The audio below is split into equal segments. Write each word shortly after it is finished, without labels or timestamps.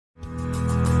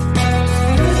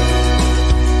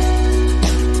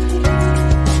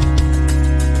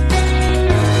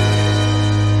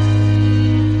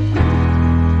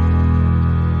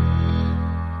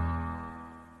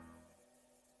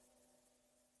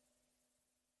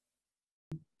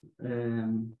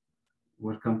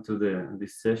Welcome to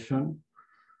this session.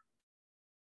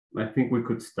 I think we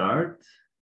could start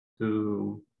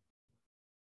to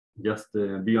just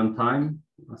be on time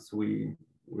as we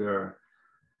are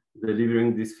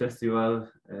delivering this festival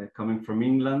coming from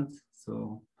England.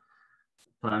 So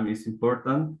time is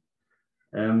important.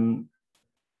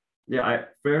 Yeah,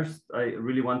 first I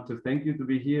really want to thank you to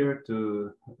be here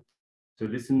to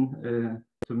listen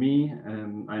to me.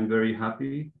 I'm very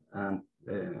happy, and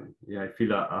yeah, I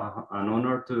feel an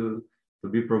honor to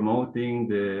be promoting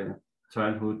the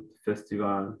childhood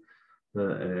festival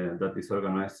that is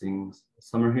organizing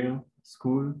Summerhill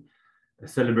School,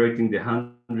 celebrating the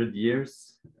 100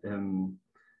 years.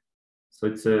 So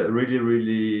it's a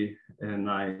really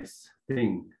nice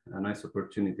thing, a nice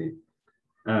opportunity.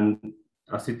 And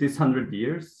as it is 100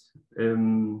 years,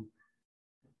 I'm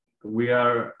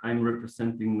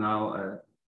representing now a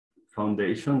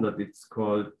foundation that it's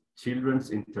called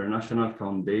Children's International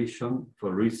Foundation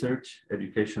for Research,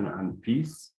 Education and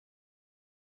Peace.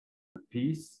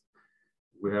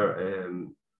 We are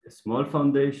a small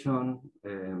foundation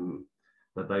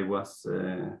that I was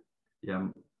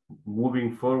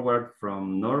moving forward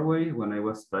from Norway when I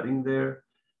was studying there.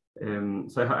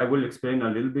 So I will explain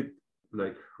a little bit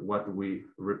like what we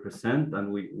represent,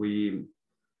 and we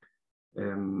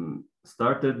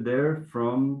started there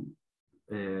from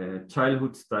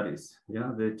childhood studies,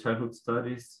 the childhood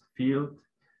studies field,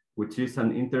 which is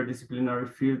an interdisciplinary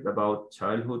field about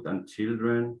childhood and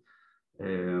children,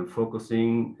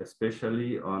 focusing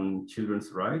especially on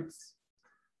children's rights.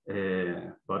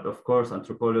 But of course,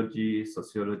 anthropology,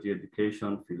 sociology,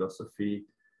 education, philosophy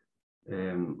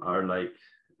are like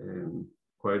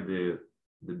quite the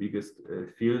biggest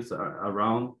fields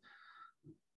around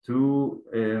to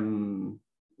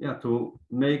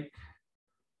make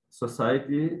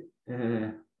society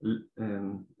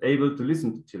able to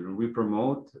listen to children. We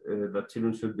promote that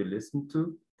children should be listened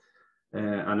to,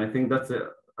 and I think that's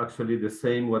actually the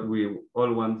same what we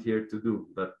all want here to do,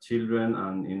 that children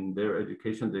and in their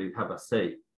education they have a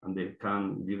say and they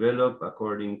can develop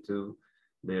according to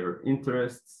their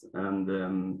interests and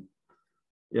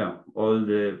all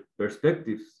the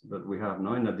perspectives that we have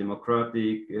now in a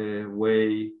democratic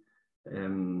way.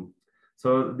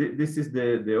 So this is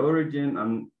the origin,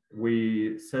 and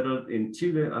we settled in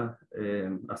Chile.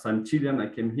 As I'm Chilean, I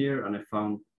came here and I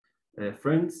found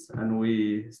friends, and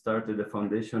we started a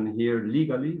foundation here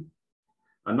legally.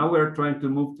 And now we're trying to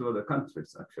move to other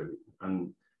countries actually,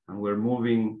 and we're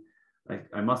moving.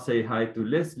 I must say hi to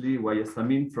Leslie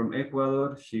Guayasamín from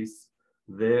Ecuador. She's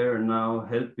there now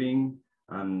helping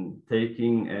and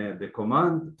taking the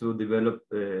command to develop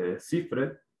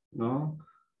CIFRE,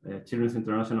 Children's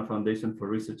International Foundation for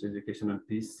Research, Education and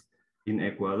Peace in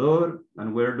Ecuador.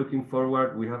 And we're looking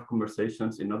forward, we have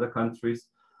conversations in other countries.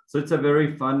 So it's a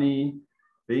very funny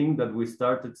thing that we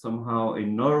started somehow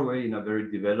in Norway, in a very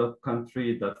developed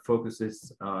country that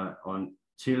focuses on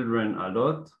children a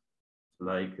lot,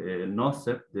 like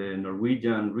NOCEP, the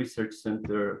Norwegian Research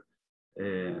Center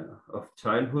of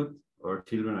Childhood, or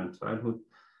Children and Childhood,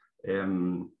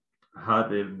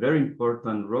 had a very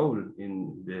important role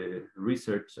in the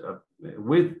research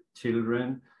with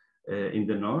children in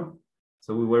the north.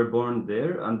 So we were born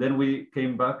there, and then we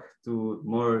came back to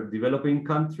more developing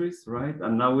countries, right?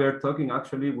 And now we are talking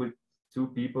actually with two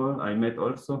people I met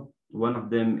also, one of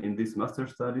them in this master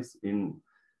studies in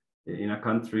a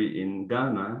country in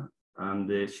Ghana,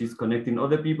 and she's connecting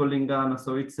other people in Ghana.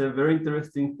 So it's a very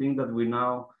interesting thing that we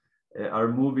now are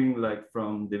moving like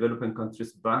from developing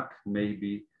countries back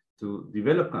maybe to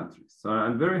developed countries. So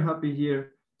I'm very happy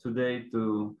here today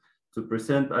to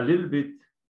present a little bit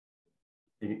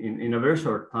in a very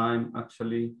short time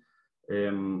actually,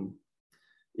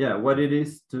 what it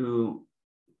is to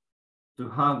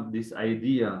have this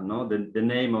idea, the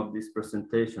name of this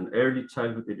presentation, Early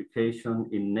Childhood Education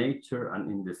in Nature and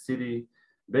in the City,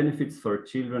 Benefits for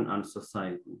Children and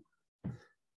Society.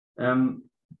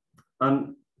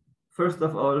 And first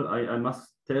of all, I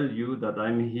must tell you that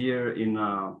I'm here in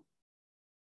a,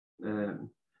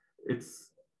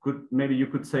 maybe you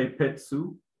could say pet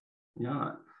zoo.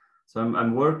 Yeah, so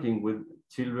I'm working with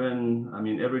children. I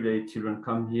mean, every day children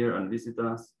come here and visit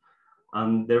us.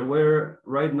 And there were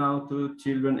right now 2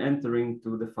 children entering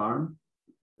to the farm.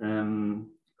 And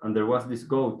there was this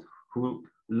goat who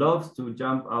loves to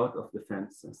jump out of the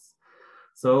fences.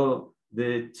 So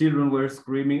the children were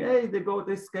screaming, "Hey, the goat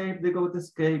escaped, the goat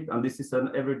escaped." And this is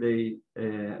an everyday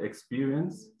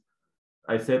experience.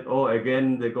 I said, "Oh,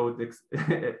 again, the goat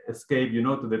escaped,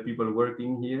 to the people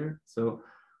working here." So,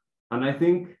 and I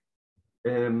think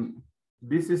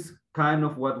this is kind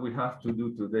of what we have to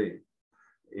do today.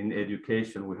 in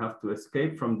education. We have to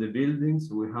escape from the buildings.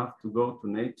 We have to go to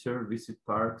nature, visit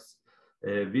parks,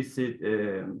 visit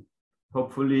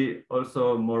hopefully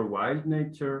also more wild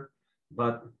nature,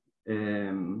 but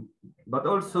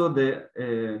also the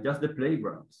just the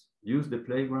playgrounds. Use the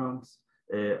playgrounds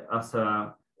as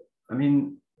a, I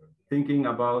mean, thinking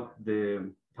about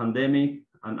the pandemic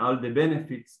and all the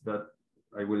benefits that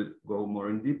I will go more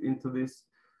in deep into this,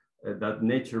 that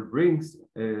nature brings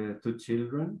to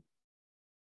children.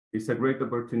 It's a great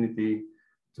opportunity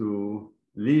to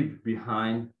leave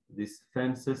behind these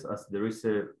fences, as there is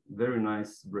a very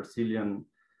nice Brazilian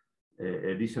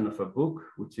edition of a book,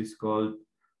 which is called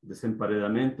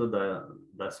Desemparedamento da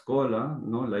Escola,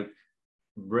 no, like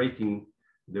breaking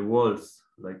the walls,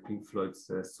 like Pink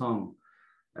Floyd's song.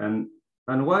 And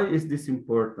why is this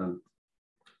important?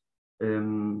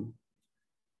 And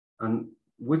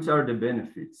which are the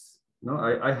benefits? No,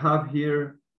 I have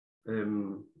here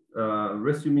a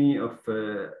resume of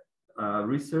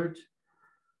research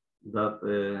that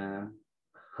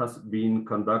has been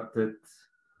conducted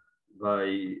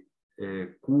by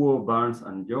Kuo, Barnes,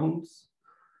 and Jones.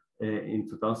 In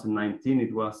 2019,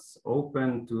 it was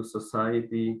open to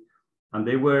society, and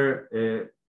they were,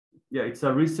 yeah, it's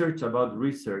a research about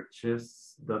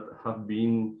researchers that have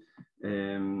been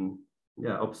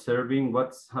observing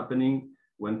what's happening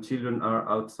when children are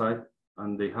outside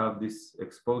and they have this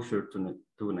exposure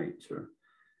to nature.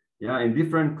 Yeah, in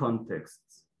different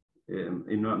contexts,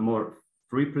 in a more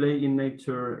free play in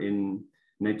nature, in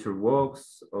nature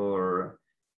walks, or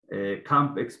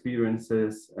camp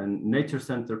experiences, and nature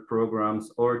center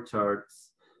programs,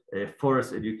 orchards,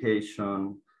 forest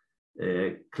education,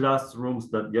 classrooms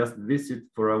that just visit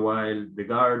for a while, the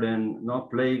garden, no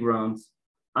playgrounds,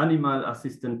 animal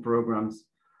assistant programs,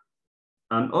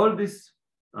 and all this.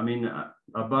 I mean,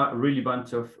 a really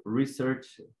bunch of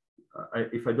research.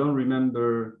 If I don't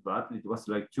remember badly, it was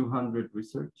like 200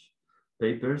 research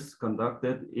papers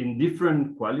conducted in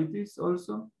different qualities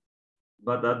also.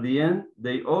 But at the end,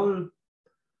 they all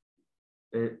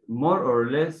more or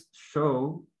less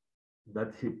show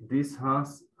that this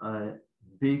has a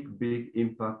big, big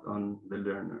impact on the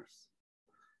learners.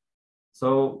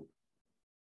 So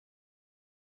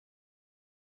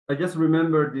I just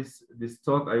remember this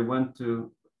talk I went to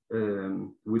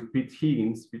with Peter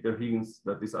Higgins,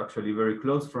 that is actually very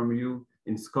close from you,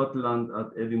 in Scotland at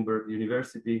Edinburgh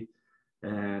University,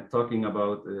 talking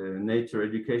about nature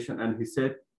education. And he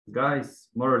said, guys,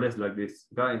 more or less like this,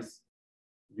 guys,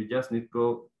 you just need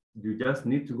to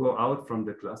go out from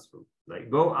the classroom. Like,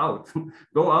 go out,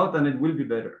 go out and it will be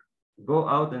better. Go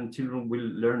out and children will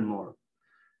learn more.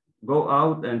 Go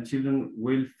out and children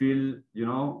will feel, you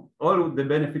know, all of the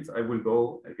benefits. I will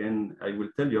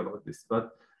tell you about this,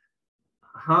 but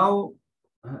how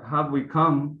have we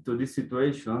come to this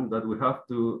situation that we have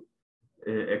to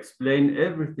explain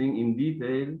everything in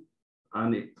detail,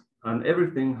 and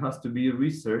everything has to be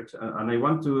researched? And I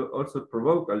want to also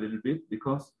provoke a little bit,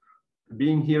 because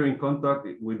being here in contact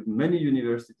with many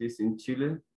universities in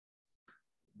Chile,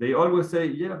 they always say,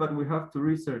 yeah, but we have to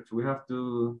research, we have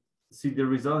to see the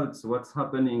results, what's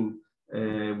happening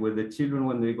with the children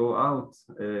when they go out,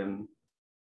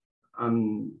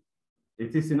 and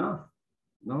it is enough.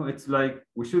 No, it's like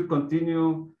we should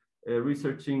continue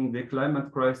researching the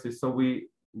climate crisis, so we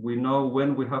know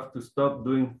when we have to stop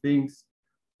doing things.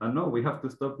 And no, we have to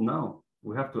stop now.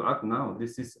 We have to act now.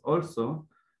 This is also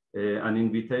an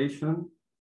invitation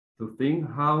to think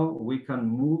how we can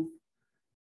move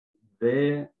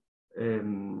the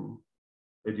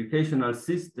educational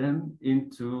system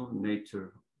into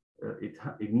nature.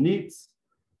 It needs,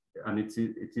 and it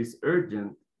is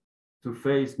urgent, to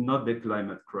face not the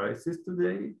climate crisis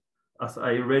today, as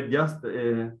I read just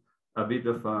a bit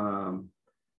of a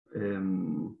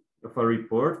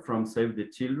report from Save the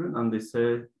Children, and they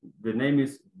said the name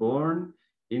is Born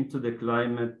into the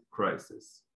Climate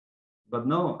Crisis. But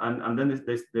no, and then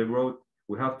they wrote,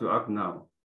 we have to act now.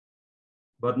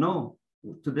 But no,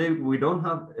 today we don't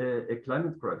have a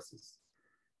climate crisis.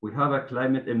 We have a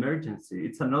climate emergency.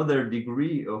 It's another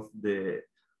degree of the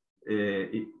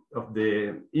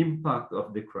impact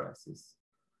of the crisis.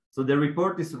 So the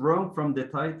report is wrong from the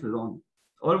title on.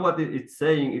 All what it's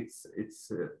saying,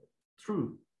 it's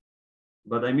true.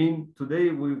 But I mean,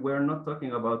 today we're not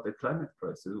talking about a climate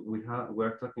crisis.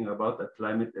 We're talking about a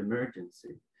climate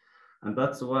emergency. And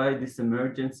that's why this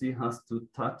emergency has to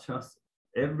touch us,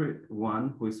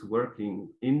 everyone who is working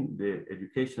in the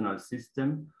educational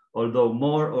system, although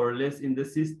more or less in the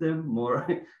system, more,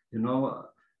 you know,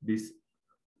 this,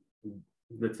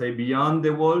 let's say, beyond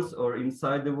the walls or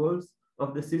inside the walls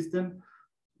of the system.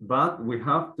 But we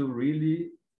have to really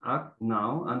act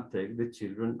now and take the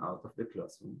children out of the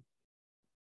classroom.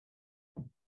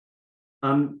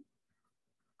 And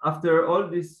after all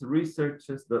these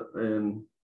researches that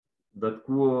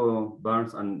Kuo,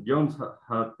 Barnes, and Jones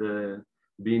had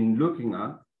been looking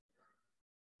at,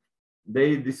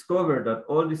 they discovered that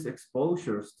all these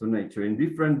exposures to nature in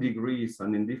different degrees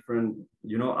and in different,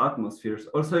 atmospheres.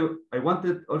 Also, I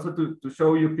wanted also to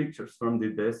show you pictures from the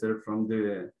desert, from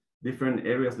the different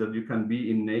areas that you can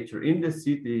be in nature, in the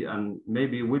city, and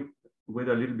maybe with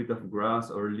a little bit of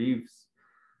grass or leaves.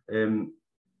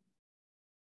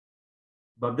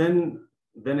 But then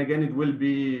again, it will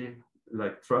be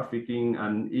like trafficking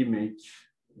an image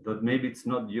that maybe it's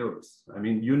not yours. I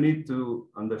mean, you need to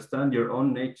understand your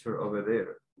own nature over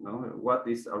there. What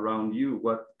is around you?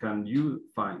 What can you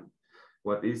find?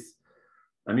 What is,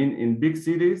 I mean, in big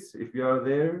cities, if you are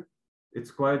there,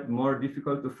 it's quite more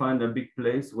difficult to find a big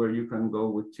place where you can go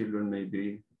with children,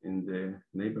 maybe in the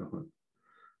neighborhood.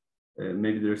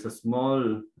 Maybe there's a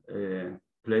small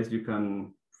place you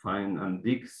can find and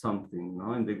dig something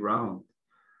in the ground.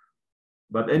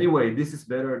 But anyway, this is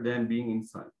better than being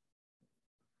inside.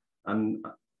 And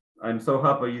I'm so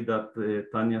happy that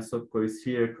Tanya Sopko is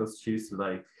here, because she's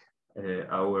like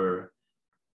our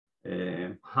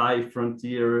high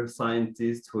frontier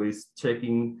scientist who is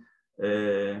checking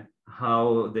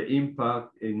how the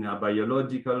impact in a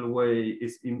biological way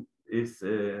is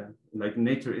like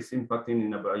nature is impacting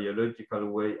in a biological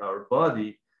way our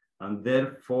body, and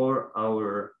therefore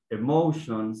our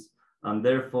emotions, and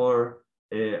therefore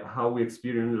how we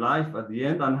experience life at the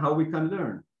end, and how we can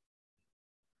learn.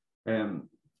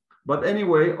 But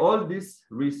anyway, all this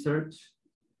research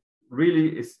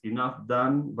really is enough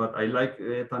done, but I like,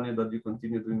 Tanya, that you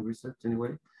continue doing research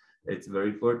anyway. It's very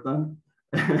important.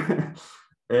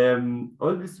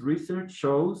 All this research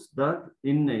shows that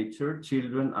in nature,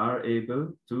 children are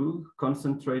able to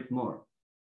concentrate more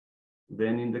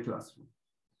than in the classroom.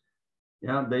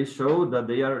 Yeah, they show that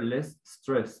they are less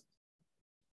stressed.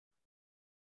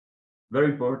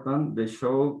 Very important, they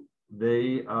show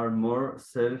they are more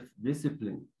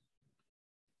self-disciplined.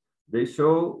 They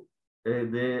show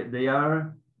they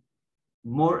are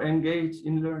more engaged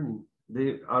in learning.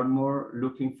 They are more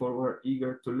looking forward,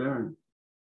 eager to learn.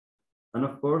 And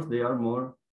of course, they are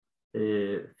more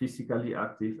physically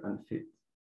active and fit.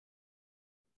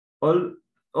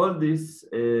 All this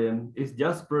is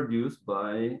just produced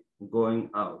by going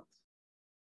out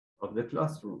of the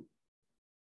classroom.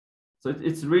 So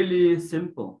it's really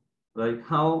simple. Like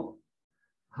how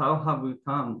have we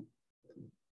come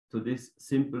to this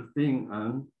simple thing?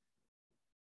 And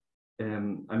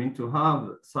I mean, to have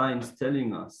science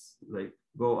telling us, like,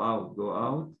 go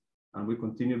out, and we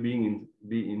continue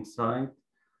be inside,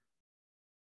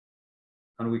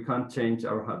 and we can't change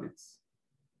our habits.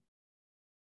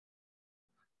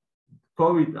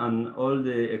 COVID and all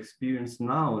the experience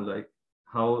now, like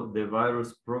how the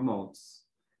virus promotes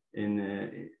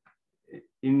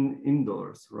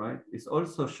indoors, right? It's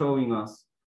also showing us,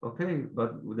 okay,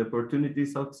 but the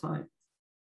opportunities outside.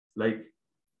 Like,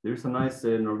 there's a nice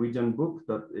Norwegian book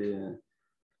that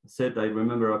said, I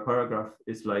remember a paragraph,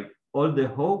 it's like, all the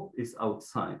hope is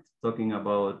outside, talking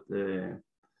about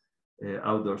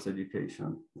outdoors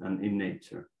education and in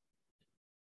nature.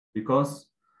 Because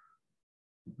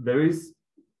there is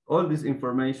all this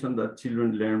information that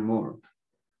children learn more.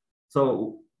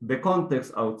 So the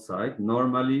context outside,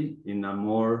 normally in a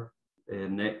more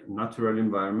natural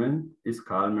environment, is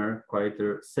calmer,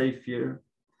 quieter, safer.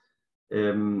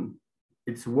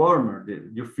 It's warmer.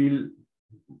 You feel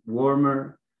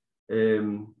warmer,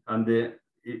 and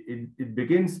it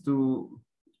begins to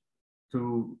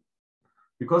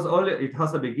because it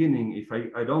has a beginning. If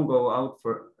I don't go out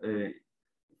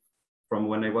from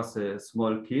when I was a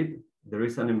small kid, there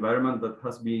is an environment that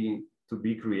has to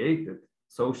be created,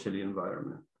 socially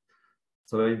environment.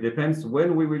 So it depends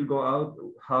when we will go out,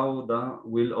 how that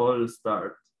will all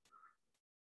start.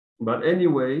 But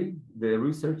anyway, the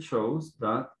research shows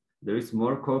that there is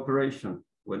more cooperation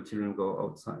when children go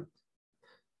outside.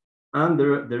 And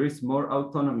there is more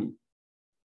autonomy.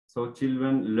 So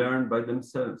children learn by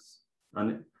themselves.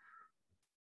 And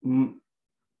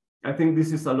I think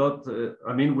this is a lot,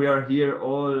 I mean, we are here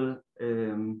all,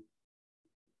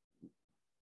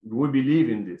 we believe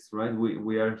in this, right?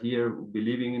 We are here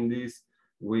believing in this.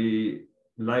 We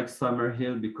like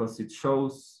Summerhill because it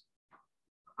shows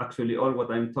actually all what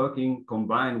I'm talking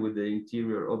combined with the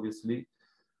interior, obviously,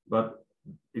 but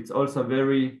it's also a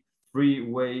very free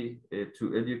way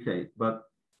to educate. But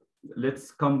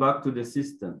let's come back to the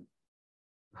system.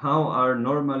 How are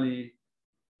normally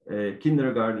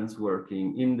kindergartens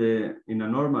working in a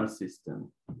normal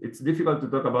system? it's difficult to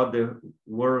talk about the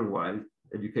worldwide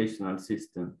educational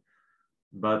system,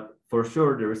 but for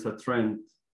sure there is a trend.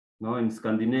 No, in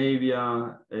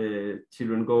Scandinavia,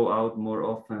 children go out more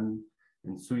often.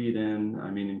 In Sweden,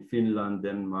 I mean, in Finland,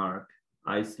 Denmark,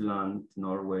 Iceland,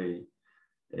 Norway,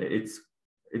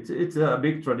 it's a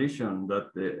big tradition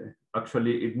that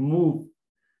actually it moved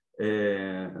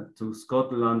to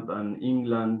Scotland and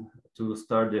England to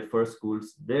start the first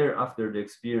schools there after the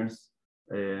experience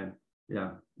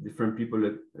different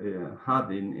people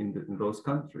had in those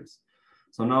countries.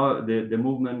 So now the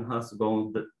movement has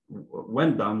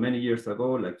went down many years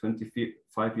ago, like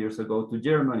 25 years ago, to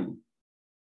Germany.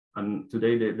 And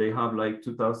today they have like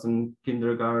 2,000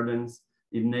 kindergartens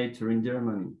in nature in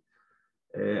Germany.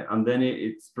 And then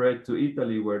it spread to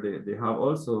Italy, where they have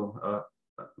also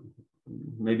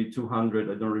maybe 200,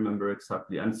 I don't remember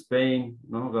exactly. And Spain,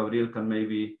 no, Gabriel can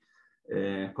maybe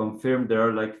confirm there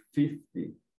are like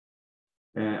 50.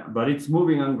 But it's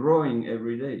moving and growing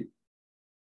every day.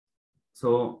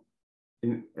 So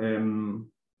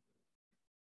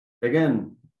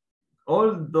again,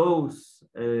 all those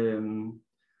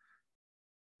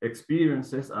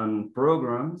experiences and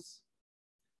programs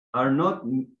are not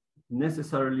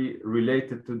necessarily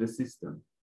related to the system.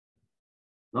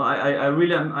 No, I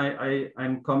really am.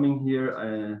 I'm coming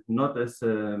here not as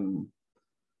an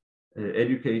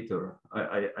educator.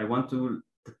 I want to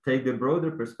take the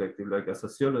broader perspective, like a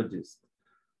sociologist,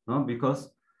 no? Because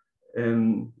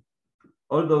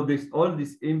although all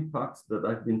these impacts that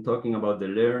I've been talking about, the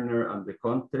learner and the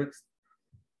context,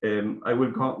 I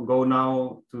will go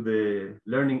now to the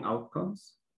learning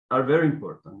outcomes, are very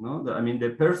important. No, I mean, the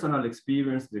personal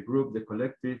experience, the group, the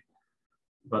collective.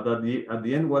 But at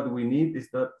the end, what we need is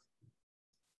that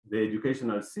the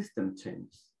educational system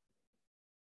changes.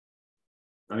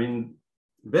 I mean,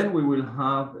 then we will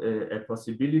have a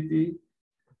possibility,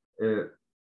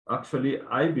 actually,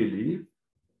 I believe,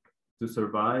 to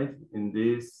survive in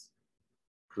this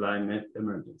climate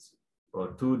emergency,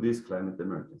 or to this climate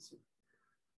emergency.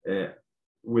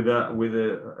 With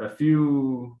a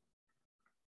few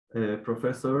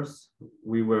professors,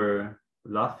 we were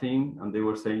laughing, and they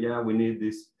were saying, yeah, we need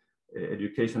this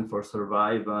education for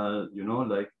survival, you know,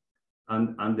 like,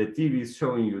 and the TV is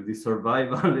showing you the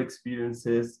survival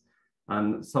experiences,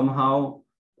 and somehow,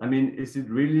 I mean, is it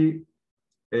really,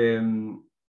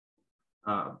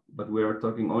 but we are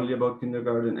talking only about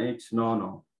kindergarten age?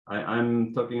 No,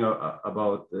 I'm talking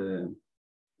about,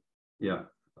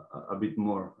 a bit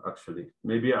more, actually.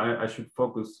 Maybe I should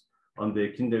focus on the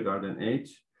kindergarten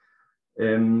age.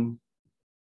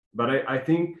 But I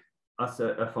think as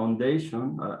a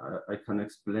foundation, I can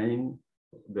explain,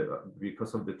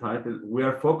 because of the title, we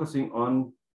are focusing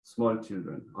on small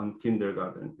children, on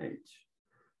kindergarten age,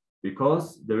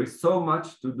 because there is so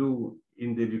much to do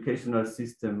in the educational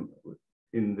system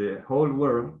in the whole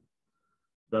world,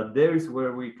 that there is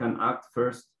where we can act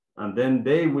first, and then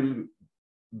they will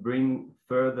bring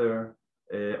further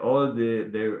all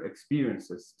their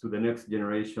experiences to the next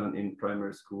generation in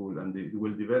primary school, and it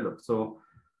will develop. So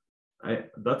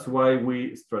that's why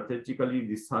we strategically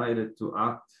decided to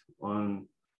act on,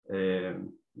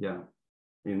 in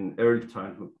early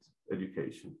childhood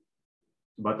education.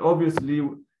 But obviously,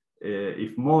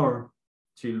 if more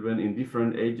children in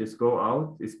different ages go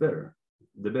out, it's better,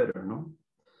 the better, no?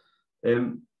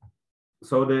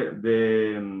 So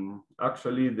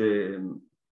actually the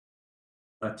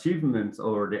achievements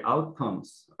or the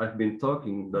outcomes I've been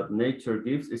talking that nature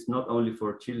gives is not only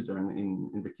for children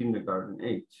in the kindergarten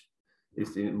age,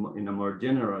 it's in a more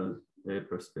general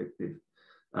perspective.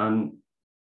 And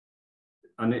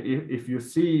if you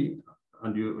see,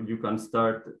 and you can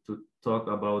start to talk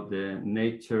about the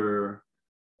nature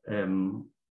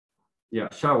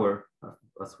shower,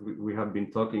 as we have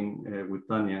been talking with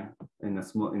Tanya in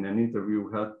an interview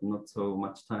we had not so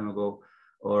much time ago,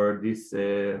 or this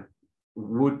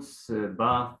woods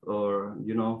bath, or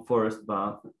forest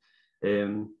bath,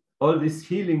 all this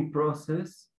healing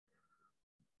process,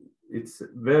 it's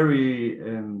very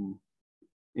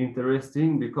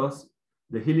interesting, because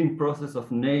the healing process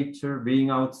of nature, being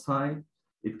outside,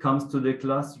 it comes to the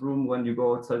classroom when you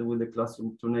go outside with the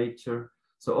classroom to nature.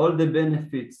 So all the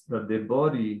benefits that the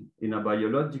body in a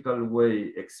biological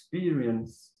way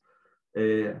experience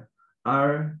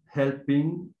are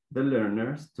helping the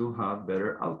learners to have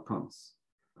better outcomes.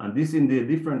 And this in the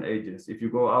different ages. If you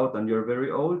go out and you're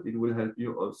very old, it will help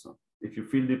you also. If you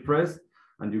feel depressed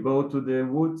and you go to the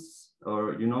woods,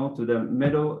 or to the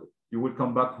meadow, you will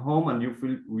come back home and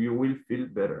you will feel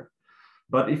better.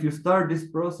 But if you start this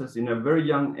process in a very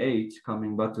young age,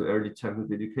 coming back to early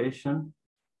childhood education,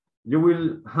 you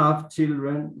will have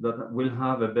children that will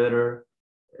have a better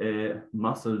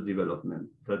muscle development,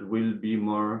 that will be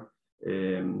more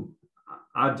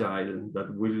agile,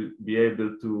 that will be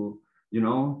able to, you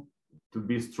know, to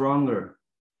be stronger.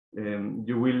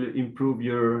 You will improve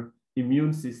your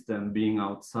immune system being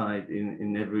outside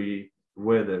in every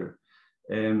weather.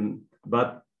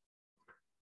 But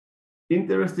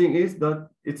interesting is that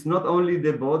it's not only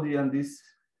the body and this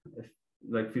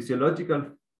like physiological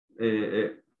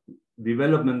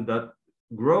development that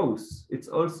grows, it's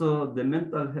also the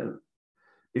mental health.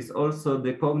 It's also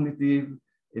the cognitive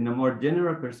in a more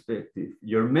general perspective.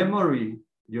 Your memory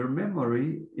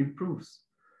improves.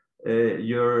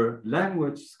 Your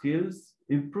language skills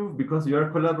improve because you are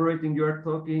collaborating, you are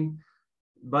talking,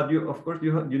 but you, of course,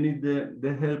 you need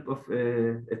the help of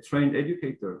a trained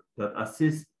educator that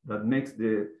assists, that makes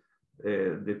the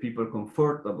people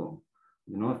comfortable,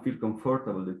 you know, feel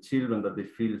comfortable, the children, that they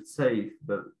feel safe.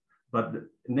 But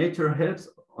nature helps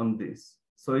on this.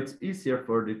 So it's easier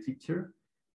for the teacher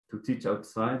to teach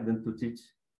outside than to teach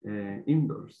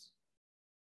indoors.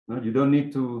 No, you don't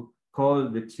need to call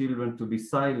the children to be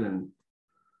silent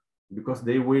because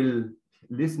they will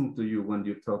listen to you when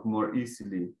you talk more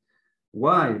easily.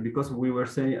 Why? Because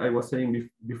I was saying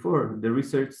before, the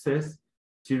research says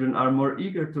children are more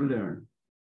eager to learn.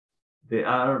 They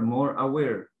are more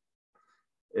aware.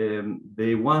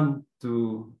 They want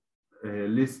to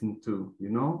listen to, you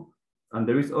know, and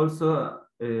there is also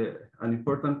an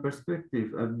important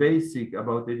perspective, a basic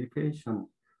about education.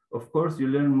 Of course, you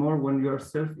learn more when you are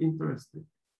self-interested.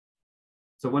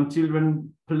 So when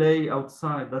children play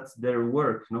outside, that's their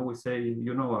work. No, we say,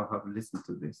 you know, I have listened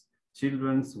to this.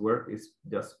 Children's work is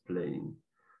just playing,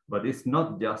 but it's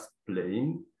not just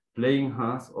playing. Playing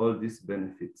has all these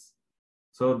benefits.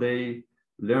 So they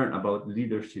learn about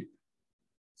leadership.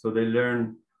 So they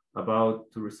learn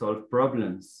about to resolve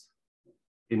problems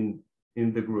in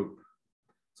the group.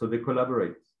 So they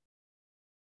collaborate.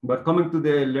 But coming to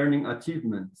the learning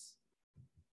achievements,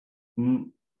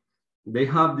 they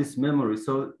have this memory,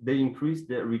 so they increase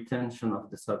the retention of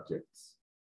the subjects.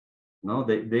 No,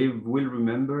 they will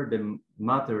remember the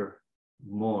matter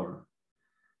more.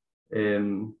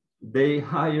 They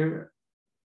higher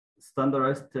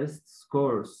standardized test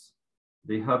scores.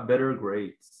 They have better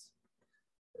grades.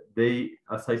 They,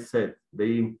 as I said,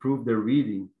 they improve their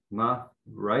reading, math,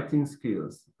 writing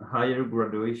skills, higher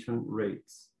graduation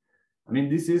rates. I mean,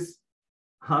 this is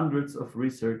hundreds of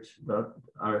research that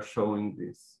are showing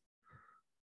this.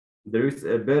 There is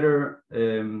a better,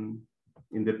 in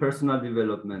the personal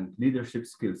development, leadership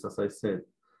skills, as I said.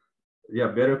 Yeah,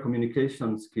 better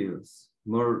communication skills,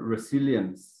 more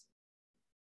resilience,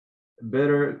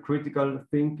 better critical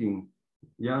thinking,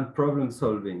 yeah, and problem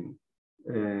solving,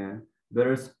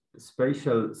 better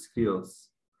spatial skills.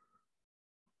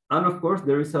 And of course,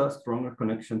 there is a stronger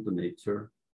connection to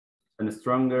nature and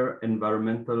stronger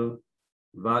environmental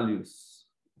values.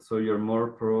 So you're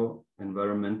more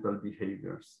pro-environmental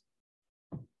behaviors.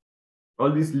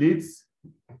 All this leads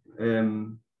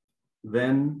then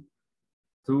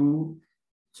to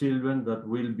children that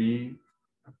will be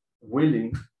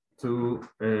willing to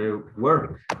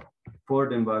work for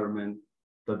the environment,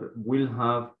 that will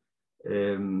have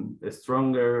a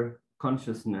stronger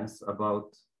consciousness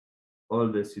about all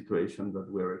the situations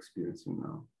that we're experiencing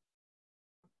now.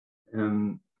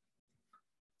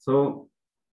 So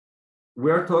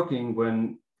we are talking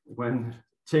when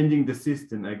changing the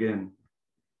system again,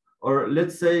 or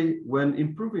let's say when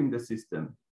improving the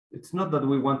system. It's not that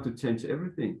we want to change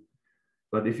everything,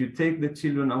 but if you take the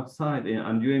children outside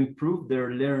and you improve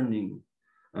their learning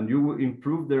and you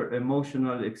improve their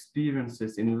emotional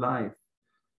experiences in life,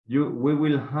 we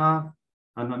will have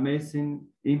an amazing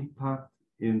impact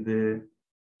in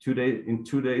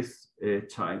today's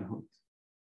childhood.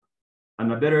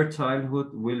 And a better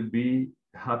childhood will be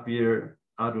happier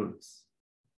adults,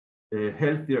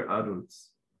 healthier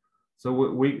adults. So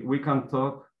we can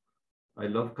talk, I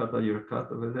love Kata, your cat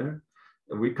over there.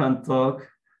 We can talk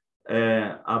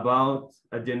about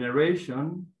a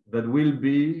generation that will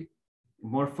be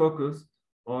more focused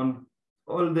on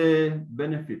all the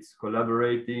benefits,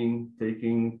 collaborating,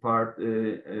 taking part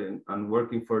and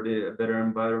working for the better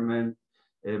environment,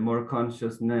 more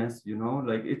consciousness, you know,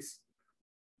 like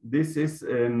this is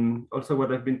also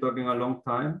what I've been talking a long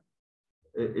time.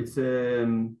 It's a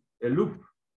loop.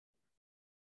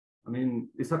 I mean,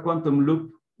 it's a quantum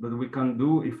loop that we can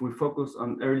do if we focus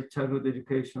on early childhood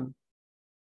education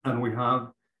and we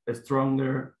have a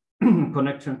stronger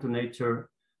connection to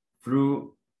nature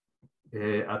through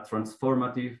a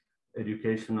transformative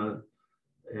educational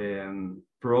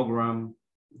program,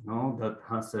 you know, that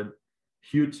has a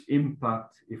huge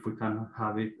impact if we can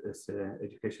have it as an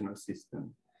educational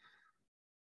system.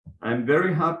 I'm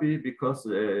very happy because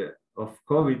of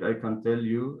COVID. I can tell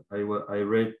you, I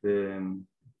read, you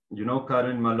know,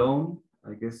 Karen Malone.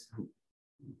 I guess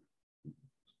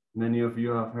many of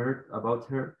you have heard about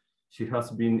her. She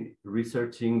has been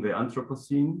researching the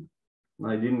Anthropocene.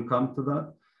 I didn't come to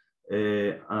that.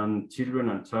 And children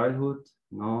and childhood,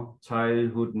 no,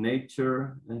 childhood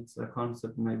nature. It's a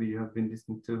concept maybe you have been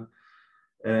listening to.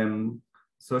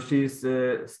 So she's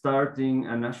starting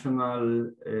a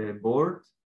national board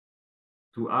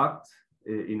to act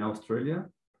in Australia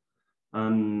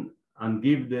and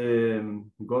give the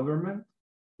government,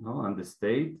 no, and the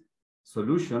state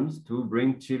solutions to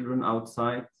bring children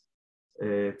outside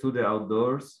to the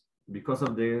outdoors because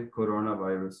of the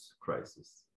coronavirus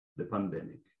crisis, the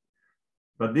pandemic.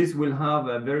 But this will have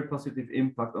a very positive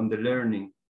impact on the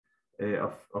learning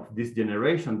of this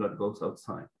generation that goes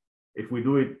outside, if we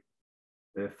do it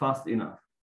fast enough.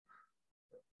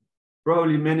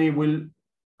 Probably many will,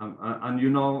 and you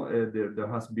know, there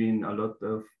has been a lot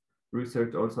of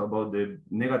research also about the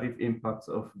negative impacts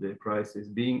of the crisis,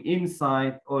 being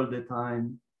inside all the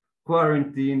time,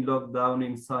 quarantine, lockdown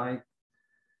inside,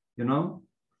 you know,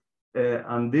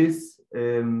 and this,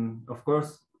 of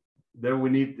course, there we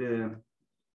need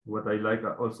what I like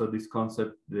also this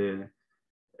concept, the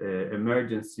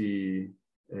emergency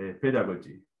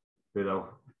pedagogy.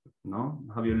 No,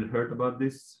 have you heard about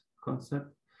this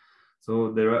concept?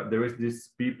 So there is these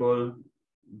people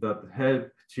that help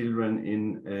children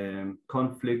in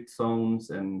conflict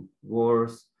zones and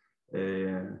wars,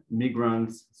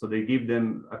 migrants. So they give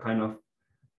them a kind of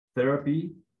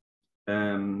therapy.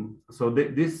 So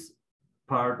this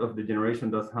part of the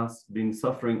generation that has been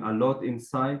suffering a lot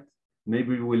inside,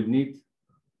 maybe will need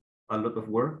a lot of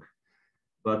work.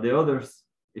 But the others,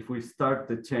 if we start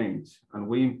to change and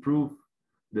we improve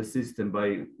the system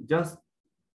by just,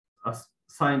 as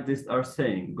scientists are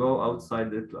saying, go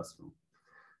outside the classroom.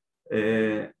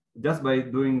 Just by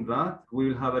doing that, we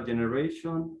will have a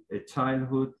generation, a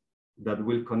childhood that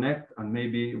will connect and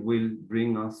maybe will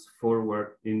bring us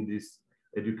forward in this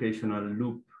educational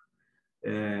loop.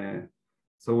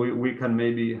 So we can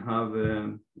maybe have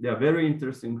a very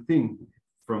interesting thing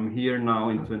from here now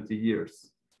in 20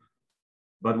 years.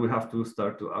 But we have to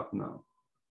start to act now.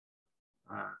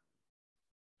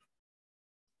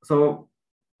 So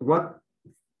what,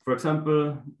 for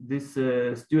example, this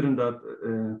student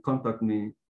that contacted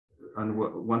me and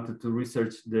wanted to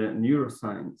research the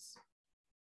neuroscience,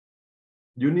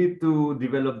 you need to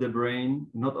develop the brain,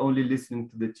 not only listening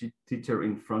to the teacher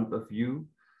in front of you.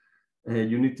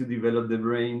 You need to develop the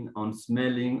brain on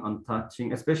smelling, on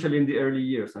touching, especially in the early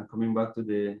years. I'm coming back to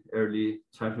the early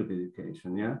childhood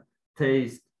education, yeah?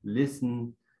 Taste,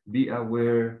 listen, be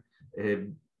aware,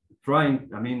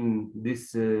 trying, I mean,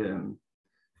 this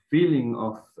feeling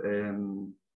of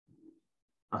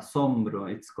asombro,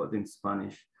 it's called in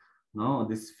Spanish, no?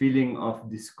 This feeling of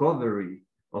discovery,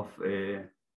 of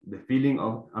the feeling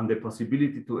of, and the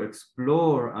possibility to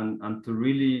explore and to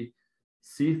really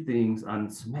see things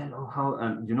and smell how,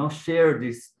 and, you know, share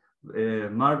these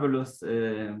marvelous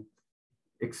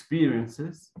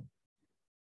experiences.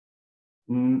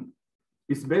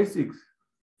 It's basic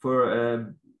for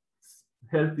a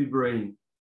healthy brain.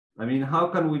 I mean, how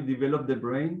can we develop the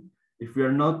brain if we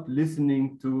are not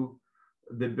listening to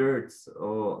the birds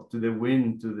or to the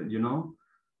wind, to the, you know,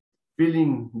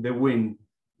 feeling the wind?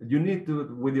 You need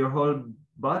to, with your whole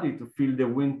body, to feel the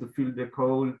wind, to feel the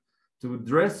cold, to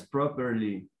dress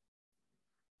properly.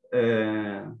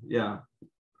 Yeah,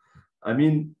 I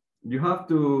mean, you have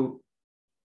to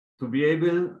be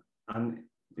able, and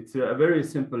it's a very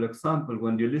simple example.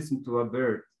 When you listen to a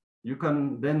bird, you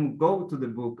can then go to the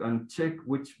book and check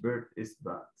which bird is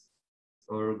that,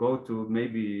 or go to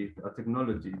maybe a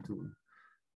technology tool.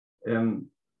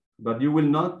 But you will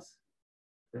not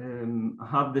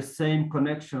have the same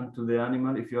connection to the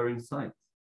animal if you are inside,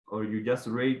 or you just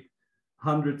read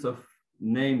hundreds of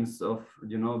names of,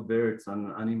 you know, birds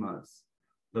and animals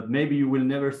that maybe you will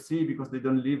never see because they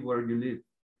don't live where you live.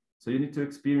 So you need to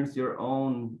experience your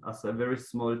own, as a very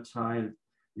small child,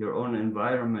 your own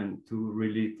environment to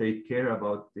really take care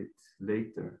about it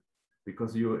later,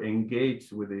 because you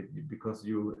engage with it, because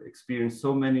you experience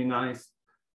so many nice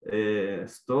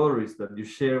stories that you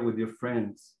share with your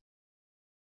friends.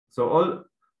 So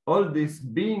all this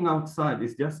being outside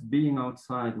is just being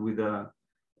outside with a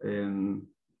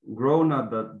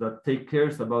grown-up that take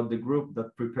cares about the group,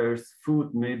 that prepares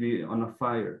food maybe on a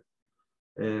fire.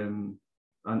 And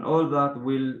all that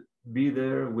will be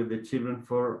there with the children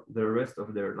for the rest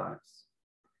of their lives.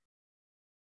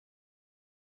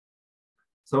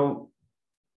 So,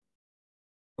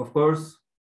 of course,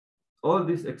 all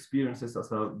these experiences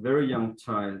as a very young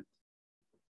child,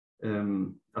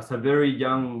 as a very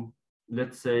young,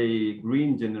 let's say,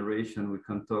 green generation, we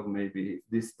can talk maybe, if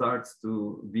this starts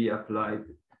to be applied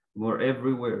more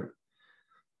everywhere,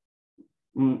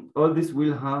 all this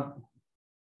will have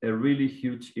a really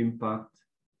huge impact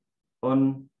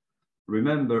on,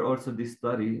 remember also this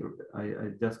study,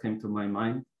 I just came to my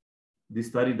mind, this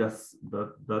study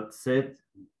that said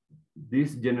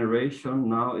this generation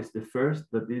now is the first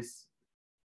that is,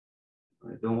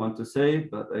 I don't want to say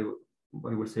it, but I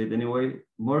will say it anyway,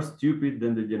 more stupid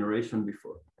than the generation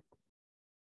before.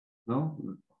 No,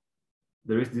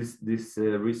 there is this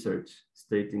research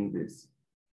stating this.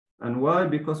 And why?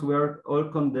 Because we are all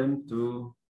condemned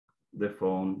to the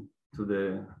phone,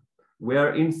 we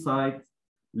are inside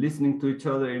listening to each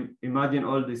other. Imagine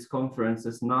all these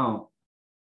conferences now,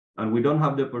 and we don't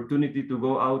have the opportunity to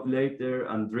go out later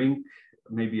and drink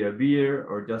maybe a beer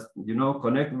or just, you know,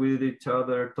 connect with each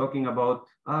other, talking about,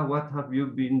 what have you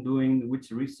been doing,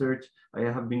 which research, I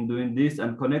have been doing this,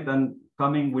 and connect and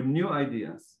coming with new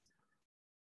ideas.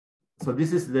 So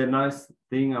this is the nice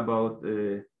thing about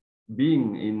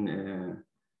being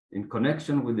in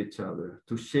connection with each other,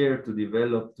 to share, to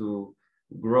develop, to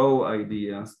grow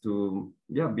ideas, to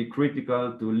be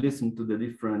critical, to listen to the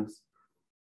difference.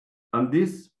 And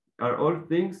these are all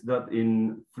things that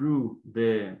through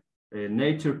the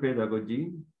nature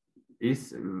pedagogy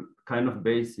is kind of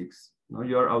basics.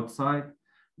 You you are outside,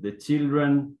 the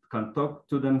children can talk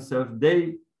to themselves,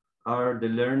 they are the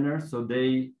learners, so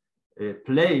they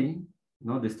play,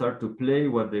 they start to play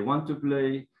what they want to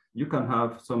play. You can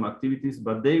have some activities,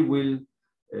 but they will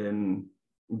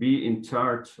be in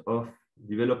charge of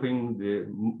developing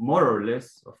more or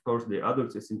less, of course, the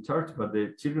adults is in charge, but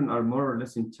the children are more or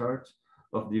less in charge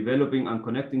of developing and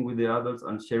connecting with the adults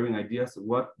and sharing ideas,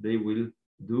 what they will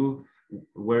do,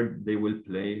 where they will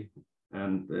play.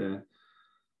 And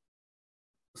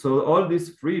so all this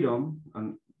freedom,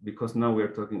 and because now we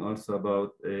are talking also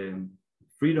about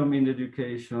freedom in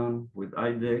education with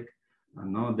IDEC,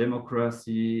 and now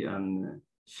democracy and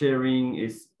sharing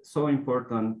is so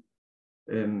important.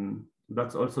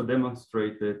 That's also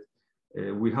demonstrated.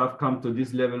 We have come to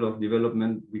this level of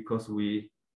development because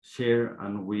we share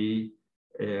and we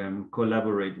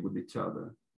collaborate with each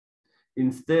other.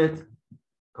 Instead,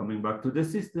 coming back to the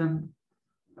system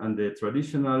and the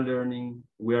traditional learning,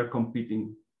 we are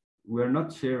competing. We are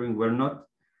not sharing, we're not,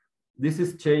 this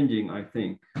is changing, I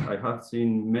think. I have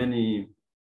seen many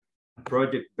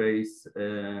project-based,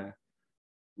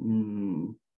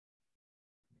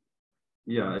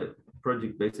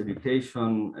 project-based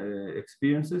education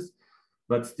experiences,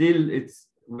 but still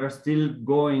we're still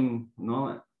going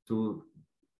to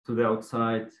the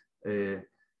outside,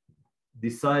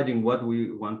 deciding what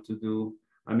we want to do.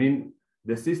 I mean,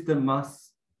 the system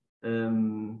must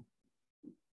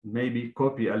maybe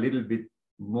copy a little bit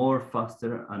more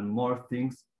faster and more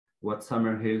things what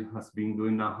Summerhill has been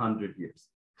doing now 100 years.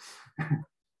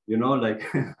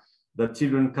 Like the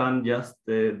children can just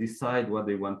decide what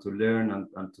they want to learn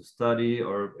and to study,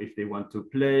 or if they want to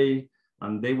play,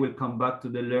 and they will come back to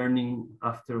the learning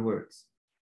afterwards.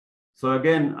 So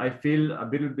again, I feel a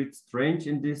little bit strange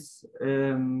in this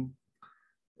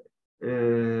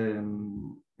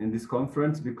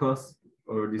conference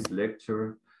or this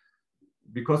lecture,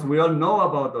 because we all know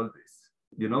about all this.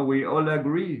 We all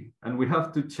agree, and we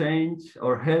have to change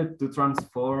or help to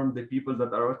transform the people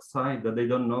that are outside, that they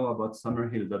don't know about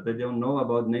Summerhill, that they don't know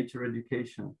about nature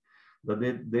education, that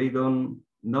they don't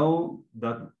know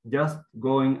that just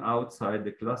going outside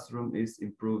the classroom is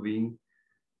improving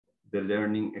the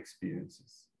learning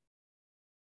experiences.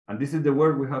 And this is the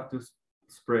word we have to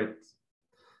spread.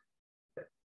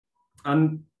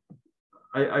 And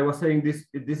I was saying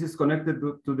this is connected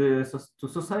to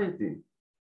society,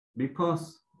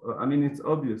 because I mean, it's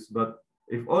obvious, but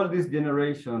if all this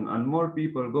generation and more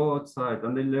people go outside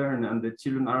and they learn and the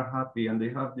children are happy and they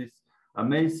have this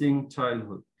amazing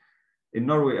childhood. In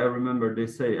Norway, I remember they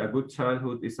say a good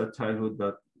childhood is a childhood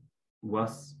that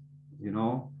was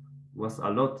a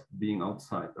lot being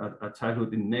outside. A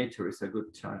childhood in nature is a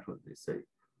good childhood, they say.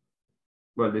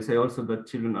 Well, they say also that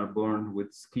children are born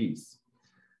with skis.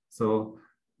 So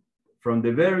from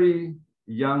the very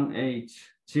young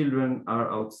age, children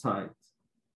are outside.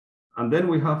 And then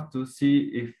we have to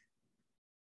see if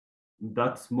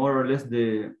that's more or less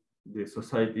the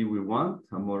society we want,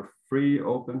 a more free,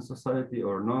 open society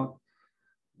or not.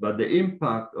 But the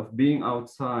impact of being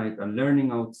outside and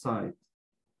learning outside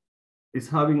is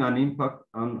having an impact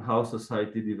on how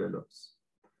society develops.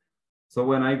 So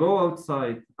when I go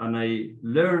outside and I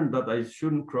learn that I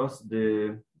shouldn't cross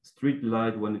the street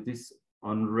light when it is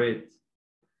on red,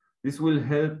 This will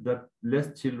help that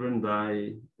less children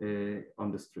die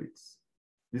on the streets.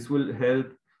 This will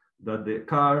help that the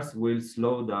cars will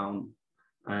slow down,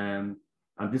 and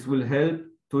this will help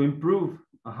to improve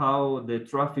how the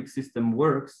traffic system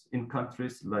works in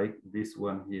countries like this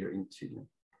one here in Chile.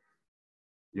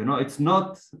 You know, it's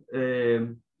not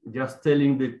just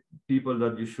telling the people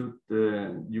that you should,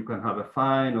 you can have a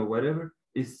fine or whatever.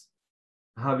 It's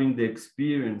having the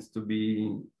experience to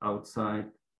be outside,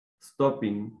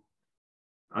 stopping.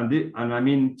 And I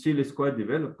mean, Chile is quite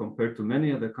developed compared to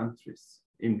many other countries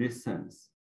in this sense.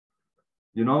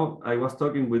 You know, I was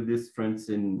talking with these friends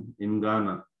in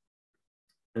Ghana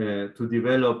to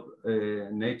develop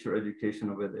nature education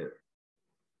over there.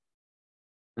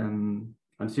 And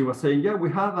she was saying, yeah, we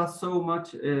have so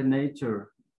much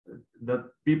nature that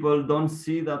people don't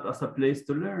see that as a place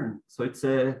to learn. So it's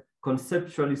a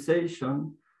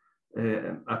conceptualization,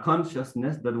 a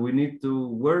consciousness that we need to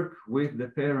work with the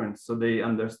parents so they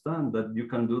understand that you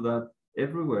can do that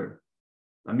everywhere.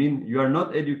 I mean, you are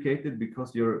not educated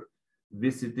because you're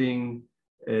visiting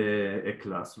a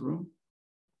classroom.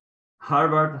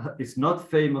 Harvard is not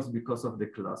famous because of the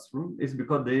classroom. It's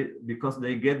because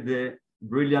they get the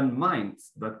brilliant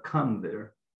minds that come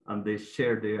there and they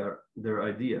share their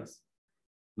ideas,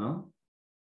 no?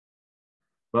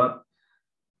 But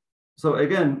so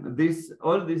again,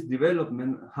 all this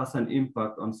development has an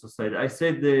impact on society. I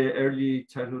said the early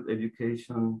childhood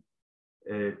education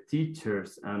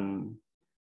teachers and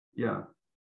yeah,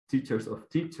 teachers of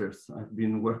teachers. I've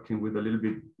been working with a little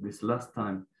bit this last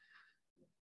time.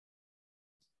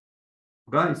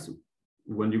 Guys,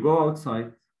 when you go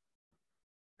outside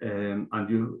and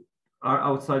you are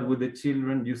outside with the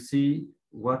children, you see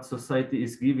what society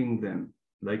is giving them.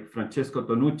 Like Francesco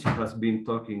Tonucci has been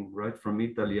talking right from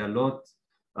Italy a lot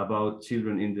about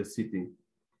children in the city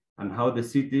and how the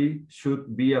city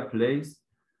should be a place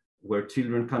where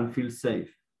children can feel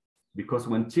safe. Because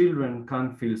when children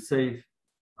can feel safe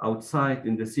outside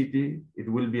in the city, it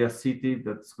will be a city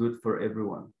that's good for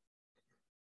everyone.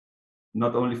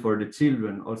 Not only for the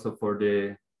children, also for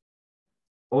the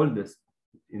oldest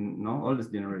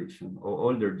generation or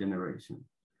older generation.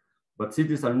 But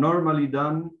cities are normally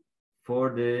done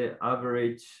for the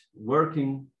average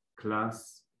working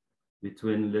class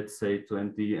between, let's say,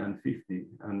 20 and 50,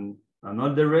 and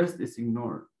all the rest is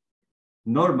ignored.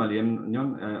 Normally,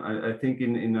 I think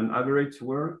in an average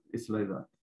world, it's like that.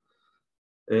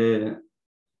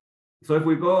 So if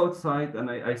we go outside, and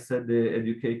I said the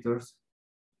educators,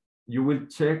 you will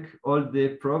check all the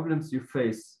problems you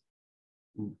face.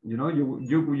 You know,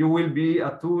 you will be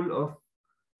a tool of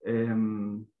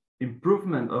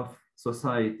improvement of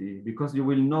society, because you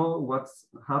will know what's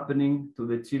happening to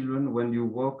the children when you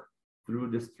walk through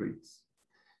the streets.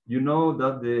 You know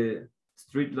that the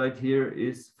street light here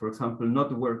is, for example,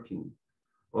 not working,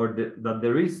 or that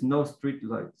there is no street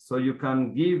light. So you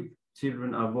can give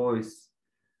children a voice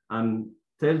and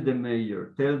tell the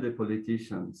mayor, tell the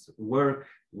politicians, work,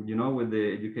 you know, with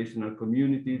the educational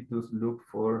community to look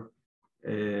for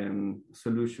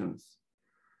solutions.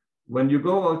 When you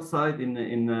go outside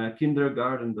in a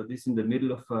kindergarten that is in the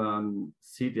middle of a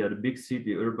city, a big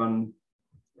city, urban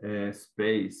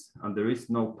space, and there is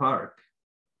no park,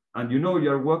 and you know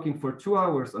you're walking for 2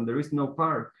 hours and there is no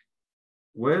park,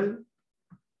 well,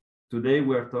 today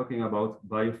we're talking about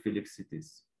biophilic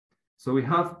cities. So we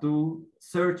have to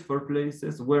search for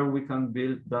places where we can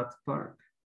build that park,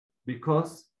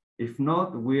 because if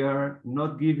not, we are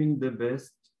not giving the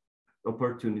best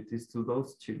opportunities to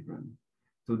those children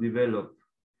to develop,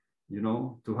 you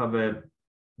know, to have a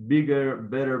bigger,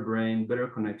 better brain, better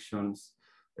connections,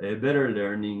 better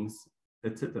learnings,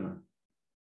 etc.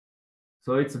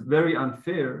 So it's very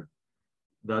unfair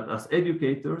that as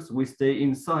educators, we stay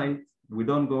inside, we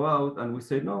don't go out, and we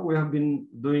say, no, we have been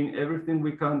doing everything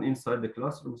we can inside the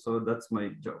classroom, so that's my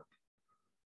job.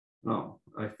 No,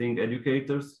 I think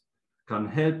educators can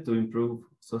help to improve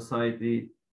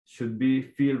society, should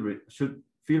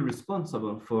feel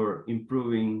responsible for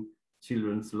improving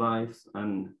children's lives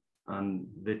and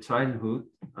the childhood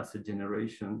as a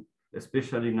generation,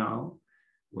 especially now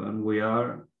when we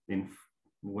are in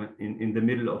the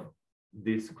middle of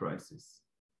this crisis.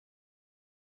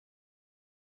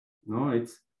 No,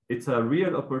 it's a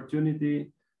real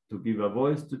opportunity to give a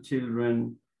voice to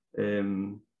children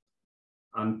and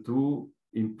to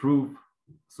improve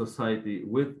society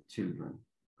with children.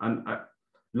 And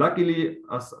luckily,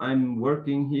 as I'm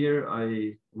working here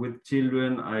with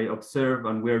children, I observe,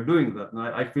 and we're doing that. And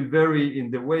I feel very in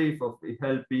the wave of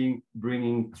helping,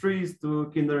 bringing trees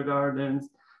to kindergartens,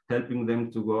 helping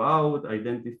them to go out,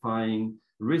 identifying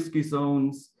risky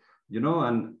zones, you know,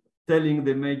 and telling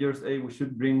the majors, hey, we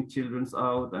should bring children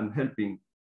out and helping.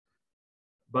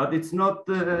 But it's not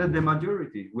the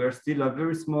majority. We are still a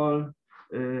very small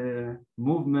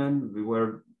movement. We were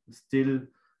still,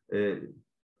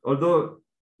 although,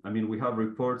 I mean, we have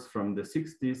reports from the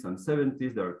 60s and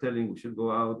 70s that are telling we should go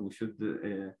out, we should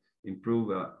improve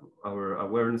our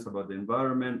awareness about the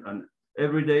environment. And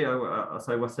every day, as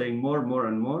I was saying, more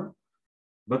and more,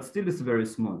 but still it's very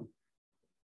small.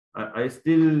 I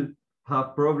still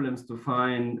have problems to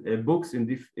find books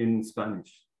in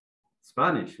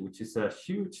Spanish, which is a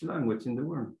huge language in the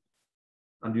world.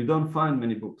 And you don't find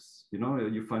many books, you know,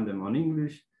 you find them on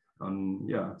English, on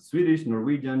Swedish,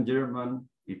 Norwegian, German,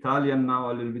 Italian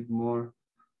now a little bit more.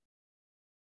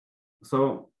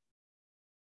 So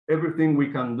everything we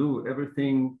can do,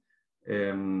 everything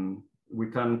we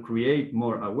can create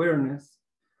more awareness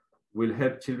will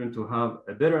help children to have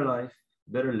a better life,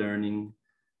 better learning.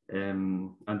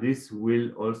 And this will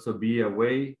also be a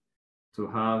way to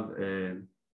have,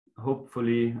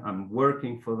 hopefully I'm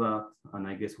working for that, and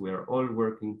I guess we are all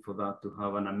working for that, to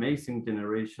have an amazing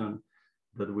generation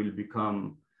that will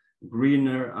become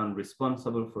greener and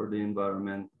responsible for the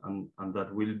environment, and that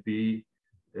will be,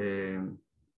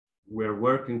 we're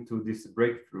working to this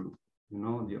breakthrough. You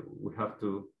know, we have to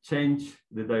change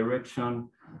the direction,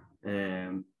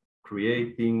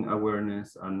 creating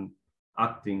awareness and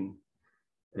acting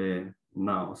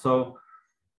now. So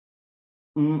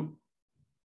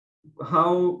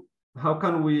how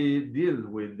can we deal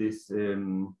with these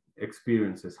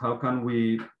experiences? How can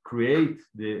we create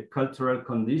the cultural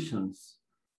conditions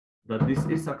that this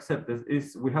is accepted?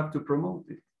 We have to promote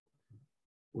it.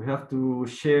 We have to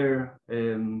share.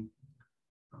 I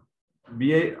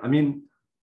mean,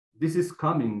 this is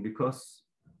coming because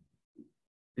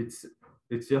it's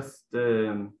just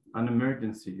an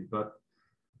emergency. But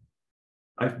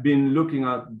I've been looking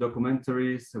at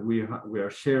documentaries. We are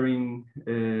sharing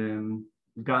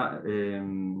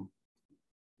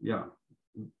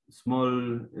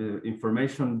small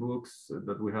information books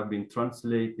that we have been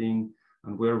translating,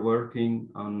 and we're working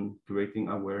on creating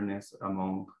awareness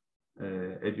among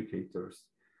educators.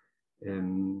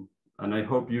 And I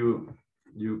hope you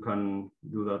can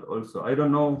do that also. I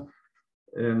don't know.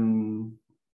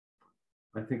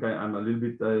 I think I'm a little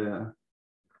bit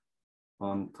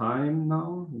on time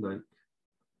now. Like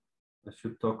I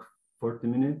should talk 40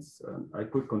 minutes. I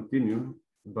could continue,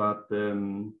 but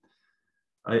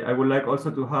I would like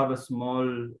also to have a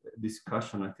small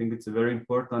discussion. I think it's very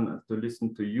important to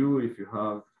listen to you if you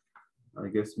have, I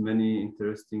guess, many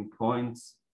interesting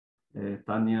points.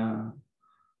 Tanya,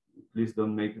 please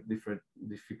don't make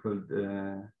difficult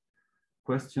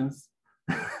questions.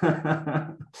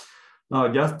 No,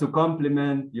 just to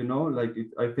compliment, you know, like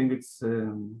I think it's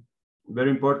very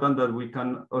important that we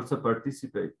can also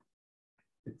participate.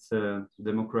 It's a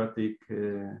democratic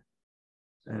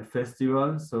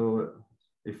festival. So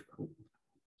if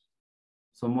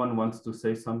someone wants to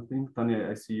say something, Tanya,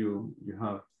 I see you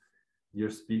have your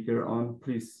speaker on,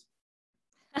 please.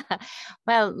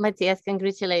 Well, Matias,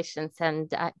 congratulations. And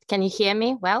can you hear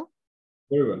me well?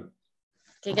 Very well.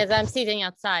 Because I'm sitting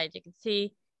outside. You can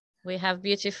see we have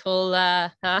beautiful,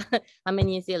 I'm in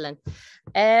New Zealand.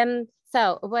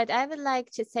 So what I would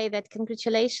like to say that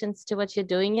congratulations to what you're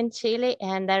doing in Chile.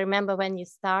 And I remember when you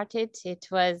started, it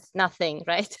was nothing,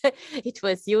 right? It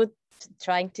was you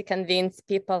trying to convince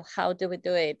people, how do we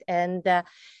do it? And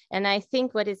I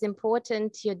think what is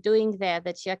important you're doing there,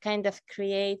 that you're kind of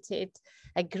created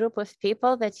a group of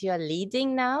people that you're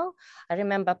leading now. I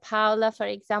remember Paula, for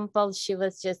example, she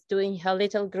was just doing her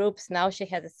little groups. Now she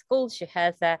has a school, she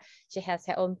has her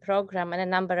own program, and a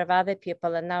number of other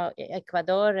people, and now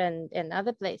Ecuador and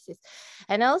other places.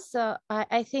 And also,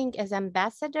 I think as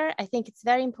ambassador, I think it's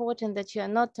very important that you are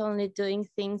not only doing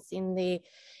things in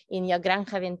your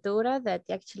Granja Ventura, that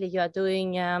actually you are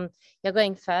doing, you're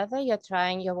going further,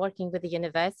 you're working with the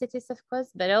universities, of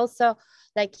course, but also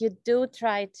like you do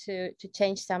try to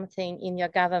change something in your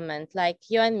government. Like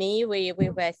you and me, we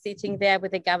were sitting there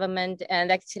with the government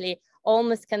and actually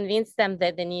almost convinced them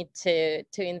that they need to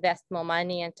invest more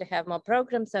money and to have more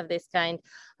programs of this kind.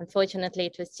 Unfortunately,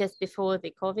 it was just before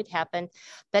the COVID happened.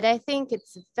 But I think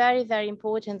it's very, very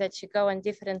important that you go on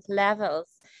different levels.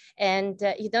 And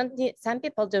you don't need, some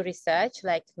people do research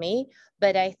like me,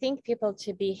 but I think people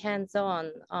to be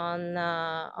hands-on on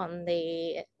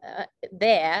the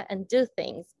there and do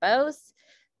things, both,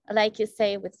 like you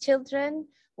say, with children,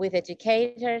 with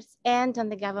educators, and on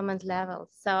the government level.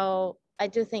 So I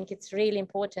do think it's really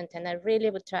important, and I really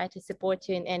would try to support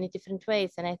you in any different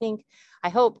ways. And I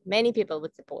hope many people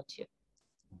would support you.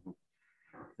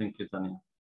 Thank you, Tanya.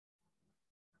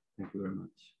 Thank you very much.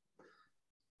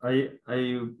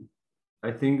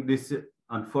 I think this,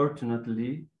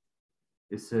 unfortunately,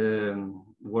 is a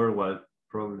worldwide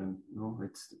problem. No,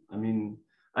 it's, I mean,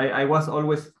 I was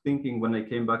always thinking when I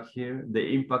came back here, the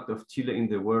impact of Chile in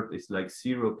the world is like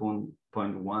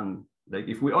 0.1. Like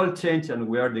if we all change and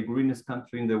we are the greenest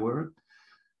country in the world,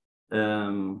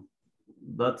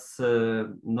 that's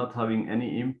not having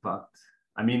any impact.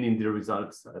 I mean, in the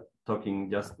results,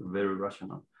 talking just very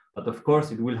rational. But of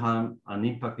course, it will have an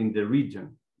impact in the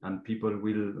region, and people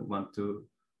will want to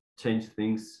change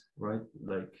things, right?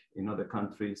 Like in other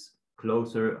countries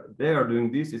closer, they are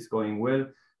doing this, it's going well.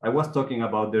 I was talking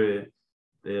about the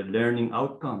learning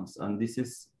outcomes, and this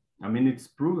is, I mean, it's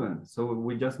proven. So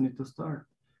we just need to start.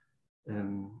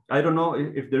 I don't know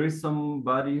if there is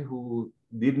somebody who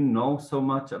didn't know so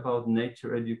much about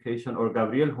nature education, or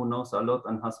Gabriel, who knows a lot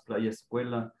and has Playa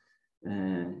Escuela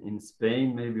in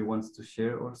Spain, maybe wants to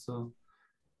share also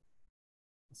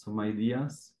some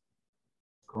ideas,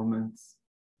 comments.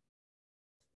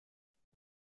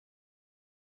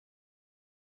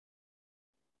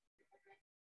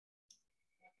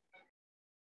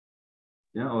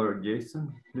 Yeah, or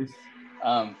Jason, please.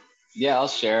 Yeah, I'll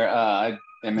share. I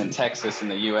am in Texas in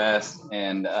the US,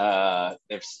 and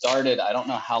they've started, I don't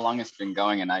know how long it's been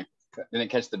going, and I didn't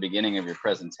catch the beginning of your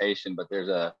presentation, but there's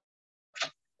a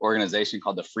organization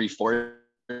called the Free Forest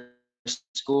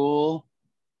School,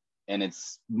 and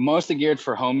it's mostly geared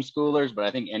for homeschoolers, but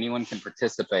I think anyone can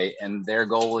participate. And their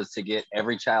goal is to get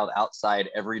every child outside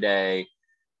every day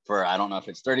for, I don't know if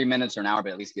it's 30 minutes or an hour,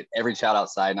 but at least get every child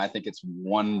outside. And I think it's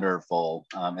wonderful.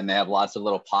 And they have lots of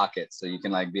little pockets. So you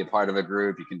can like be a part of a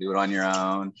group, you can do it on your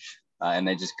own. And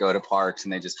they just go to parks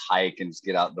and they just hike and just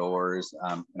get outdoors.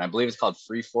 And I believe it's called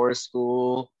Free Forest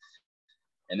School.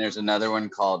 And there's another one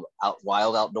called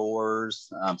Wild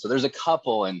Outdoors. So there's a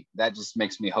couple, and that just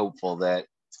makes me hopeful that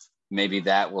maybe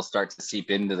that will start to seep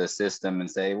into the system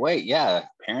and say, wait, yeah,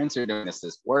 parents are doing this,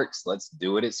 this works. Let's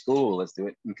do it at school. Let's do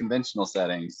it in conventional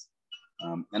settings.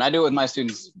 And I do it with my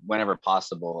students whenever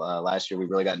possible. Last year, we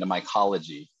really got into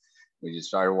mycology. We just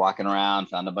started walking around,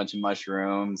 found a bunch of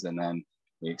mushrooms, and then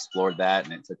we explored that.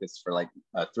 And it took us for like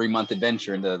a 3-month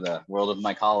adventure into the world of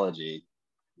mycology.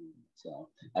 So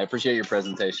I appreciate your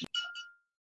presentation.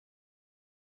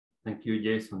 Thank you,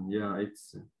 Jason. Yeah,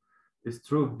 it's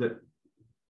true that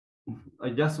I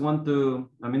just want to,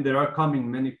 I mean, there are coming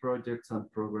many projects and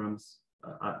programs.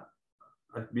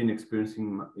 I've been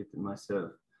experiencing it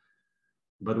myself,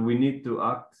 but we need to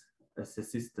act as a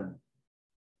system.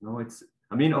 No, it's,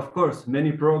 I mean, of course,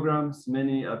 many programs,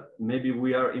 many, maybe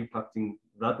we are impacting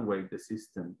that way, the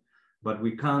system, but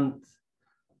we can't,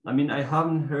 I mean, I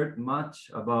haven't heard much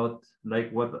about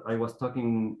like what I was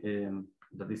talking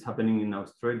that is happening in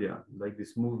Australia, like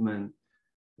this movement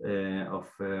of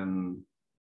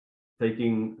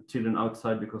taking children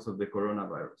outside because of the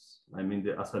coronavirus. I mean,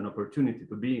 as an opportunity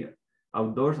to be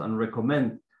outdoors and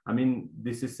recommend. I mean,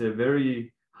 this is a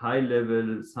very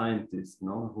high-level scientists,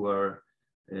 no, who are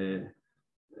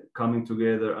coming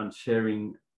together and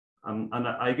sharing. And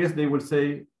I guess they will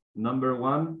say, number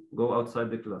one, go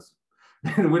outside the class.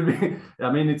 It will be,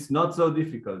 I mean, it's not so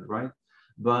difficult, right?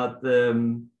 But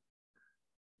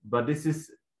this is,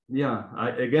 yeah,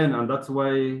 again, and that's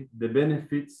why the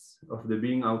benefits of the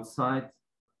being outside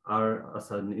are,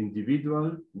 as an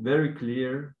individual, very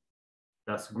clear,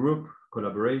 as group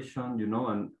collaboration, you know,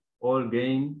 and all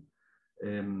gain,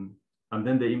 and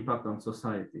then the impact on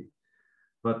society.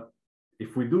 But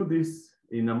if we do this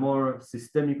in a more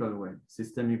systemic way,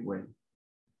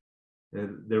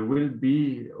 there will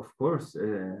be, of course,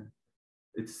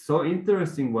 it's so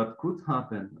interesting what could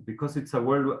happen, because it's a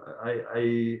world,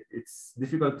 it's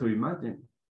difficult to imagine,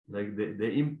 like the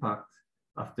impact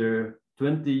after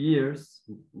 20 years,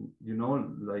 you know,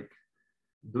 like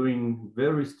doing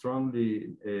very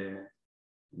strongly,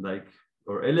 like,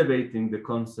 or elevating the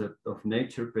concept of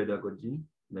nature pedagogy,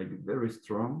 like very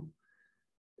strong.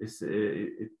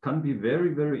 It can be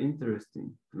very, very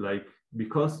interesting, like,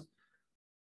 because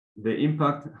the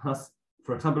impact has,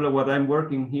 for example, what I'm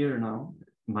working here now,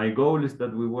 my goal is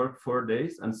that we work 4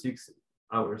 days and 6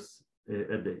 hours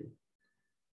a day.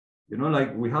 You know,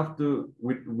 like we have to,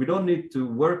 we don't need to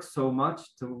work so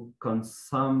much to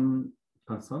consume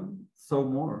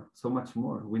so much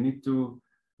more. We need to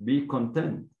be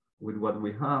content with what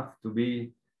we have, to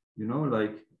be, you know,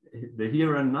 like the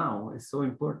here and now is so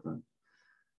important.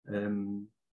 And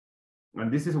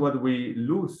this is what we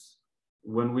lose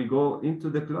when we go into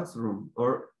the classroom,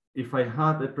 or if I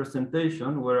had a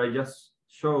presentation where I just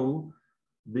show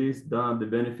this, that, the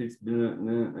benefits,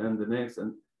 and the next,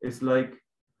 and it's like,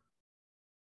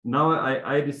 now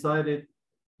I decided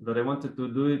that I wanted to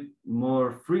do it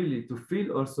more freely, to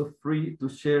feel also free to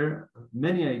share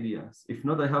many ideas. If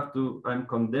not, I'm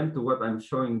condemned to what I'm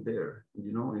showing there,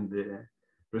 you know, in the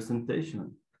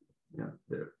presentation. Yeah,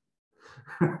 there.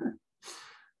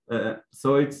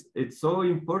 So it's so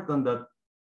important that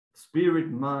spirit,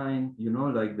 mind, you know,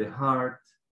 like the heart,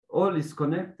 all is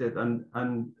connected, and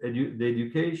the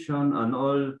education and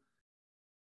all,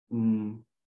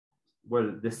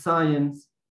 well, the science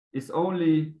is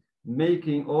only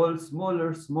making all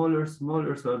smaller, smaller,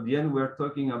 smaller. So at the end, we're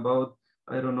talking about,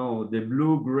 I don't know, the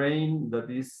blue grain that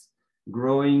is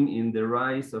growing in the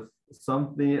rice of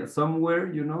something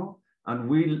somewhere, you know, and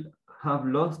we'll have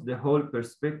lost the whole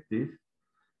perspective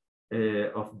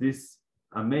of this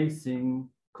amazing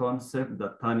concept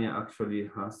that Tanya actually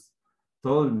has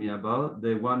told me about,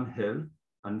 the One Health,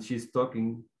 and she's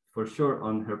talking for sure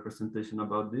on her presentation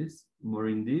about this more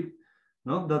in deep.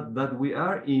 No, that we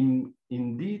are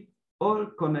indeed all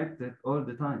connected all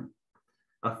the time.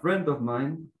 A friend of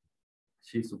mine,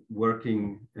 she's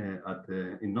working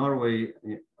in Norway,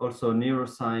 also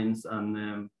neuroscience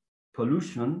and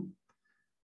pollution.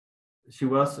 She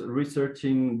was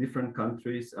researching different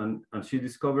countries, and she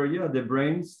discovered, yeah, the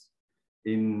brains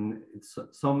in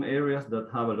some areas that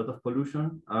have a lot of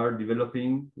pollution are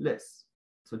developing less.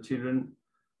 So children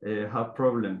have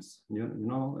problems, you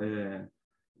know,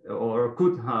 or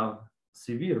could have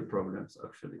severe problems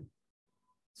actually.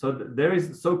 So there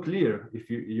is so clear, if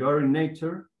you are in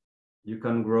nature, you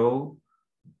can grow,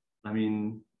 I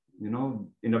mean, you know,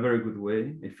 in a very good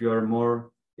way. If you are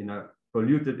more in a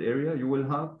polluted area, you will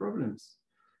have problems.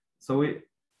 So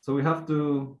we have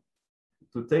to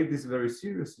take this very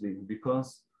seriously,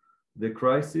 because the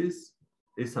crisis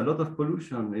is a lot of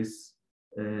pollution.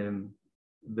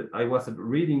 I was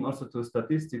reading also to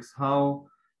statistics how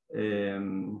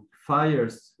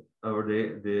fires, or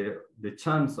the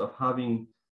chance of having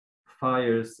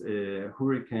fires,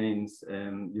 hurricanes,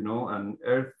 you know, and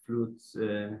earth floods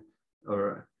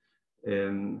or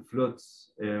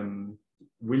floods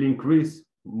will increase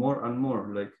more and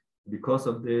more, like because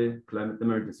of the climate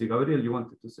emergency. Gabriel, you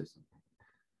wanted to say something?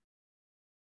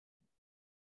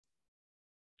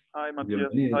 Hi,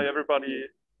 Matias. Hi, everybody.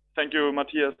 Thank you,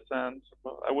 Matias. And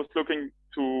I was looking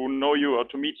to know you or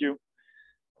to meet you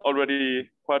already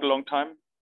quite a long time.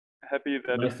 Happy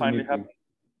that Nice it finally happened.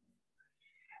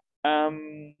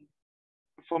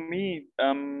 For me,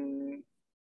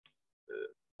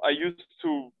 I used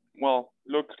to, well,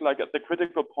 look like at the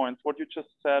critical points, what you just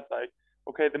said, like,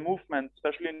 okay, the movement,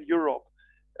 especially in Europe.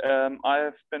 I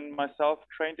have been myself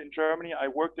trained in Germany. I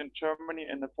worked in Germany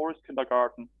in a forest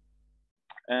kindergarten,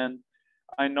 and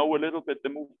I know a little bit the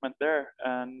movement there,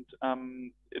 and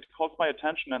it caught my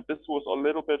attention. And this was a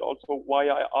little bit also why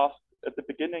I asked at the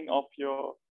beginning of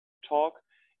your talk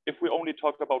if we only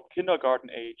talk about kindergarten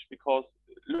age, because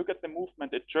look at the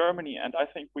movement in Germany, and I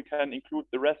think we can include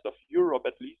the rest of Europe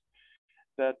at least,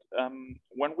 that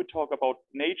when we talk about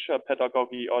nature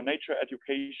pedagogy or nature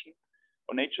education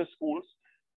or nature schools,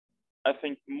 I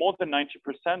think more than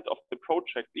 90% of the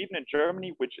projects, even in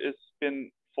Germany, which has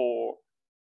been for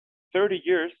 30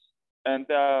 years, and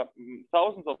there are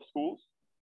thousands of schools,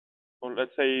 or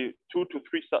let's say 2,000 to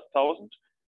 3,000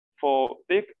 for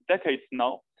decades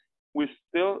now, we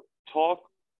still talk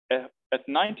at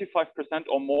 95%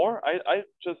 or more. I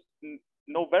just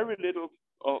know very little,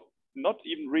 not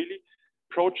even really,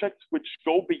 projects which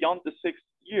go beyond the 6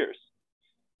 years.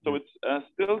 So it's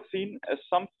still seen as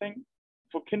something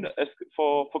for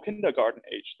kindergarten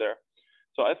age there.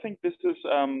 So I think this is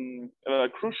a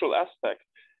crucial aspect,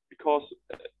 because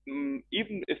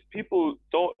even if people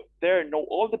don't know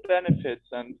all the benefits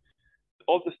and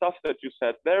all the stuff that you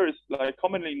said, there is like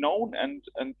commonly known and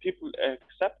people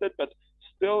accept it, but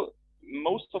still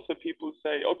most of the people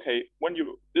say, okay,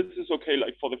 this is okay,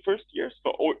 like for the first years,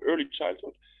 for early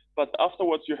childhood, but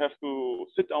afterwards you have to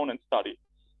sit down and study.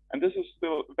 And this is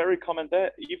still very common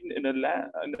there, even in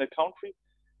a country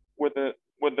where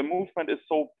the movement is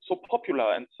so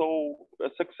popular and so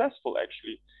successful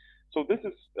actually. So this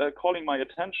is calling my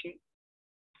attention,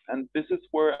 and this is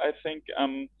where I think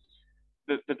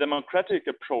the democratic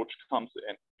approach comes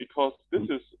in, because this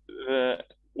is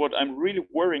what I'm really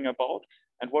worrying about,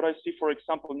 and what I see, for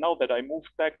example, now that I moved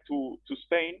back to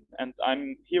Spain, and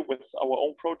I'm here with our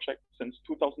own project since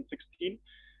 2016.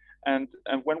 And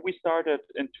when we started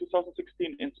in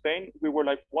 2016 in Spain, we were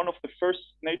like one of the first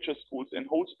nature schools in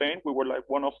whole Spain. We were like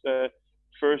one of the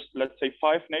first, let's say,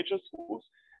 5 nature schools.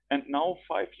 And now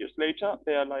 5 years later,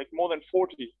 they are like more than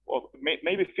 40 or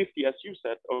maybe 50, as you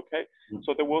said. Okay.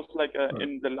 So there was like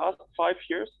in the last 5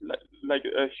 years, like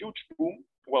a huge boom.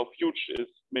 Well, huge is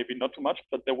maybe not too much,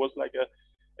 but there was like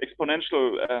a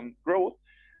exponential growth.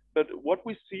 But what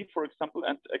we see, for example,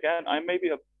 and again, I may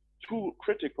be too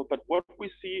critical, but what we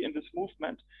see in this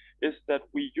movement is that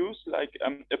we use like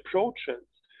approaches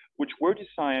which were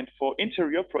designed for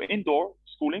indoor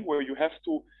schooling, where you have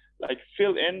to like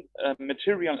fill in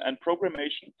material and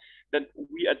programmation, that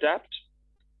we adapt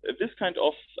this kind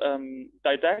of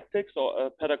didactics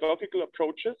or pedagogical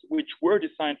approaches, which were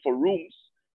designed for rooms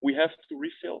we have to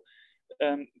refill.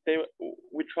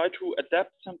 We try to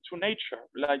adapt them to nature,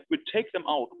 like we take them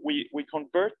out, we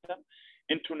convert them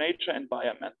into nature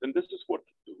environment. And this is what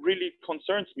really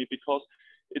concerns me, because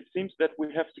it seems that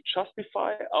we have to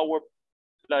justify our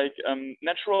like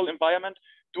natural environment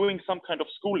doing some kind of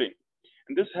schooling.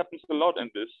 And this happens a lot in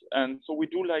this. And so we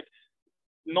do like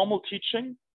normal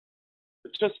teaching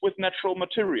just with natural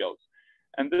materials.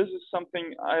 And this is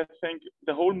something I think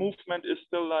the whole movement is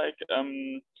still like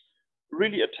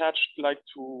really attached like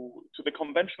to the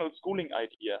conventional schooling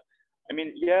idea. I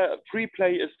mean, yeah, free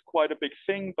play is quite a big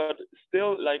thing, but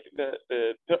still like the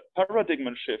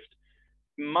paradigm shift,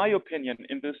 in my opinion,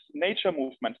 in this nature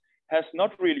movement has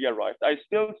not really arrived. I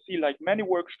still see like many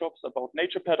workshops about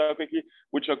nature pedagogy,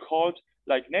 which are called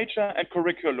like nature and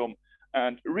curriculum,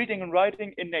 and reading and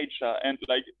writing in nature, and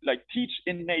like teach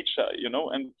in nature, you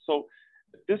know. And so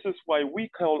this is why we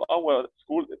call our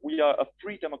school, we are a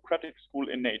free democratic school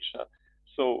in nature.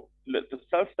 So the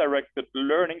self-directed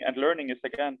learning, and learning is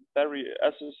again very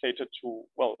associated to,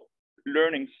 well,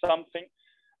 learning something,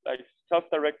 like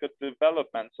self-directed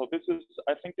development. So this is,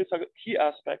 I think these are key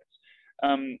aspects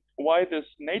why this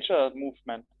nature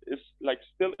movement is like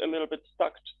still a little bit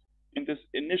stuck in this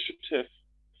initiative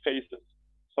phases.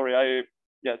 Sorry, I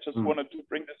just wanted to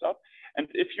bring this up. And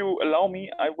if you allow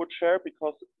me, I would share,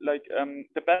 because like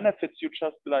the benefits you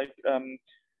just like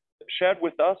shared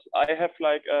with us, I have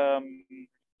like a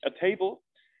table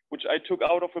which I took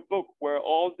out of a book, where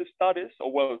all the studies,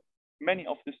 or well, many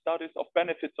of the studies of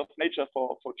benefits of nature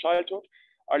for childhood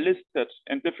are listed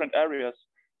in different areas.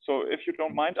 So if you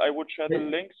don't mind, I would share the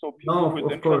link so people who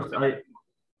is interested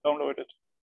download it.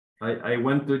 I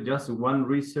went to just one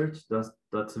research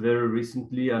that's very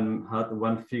recently and had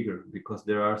one figure, because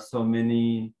there are so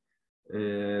many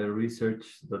research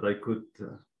that I could,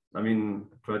 I mean,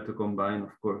 try to combine,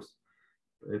 of course.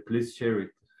 Please share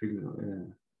it.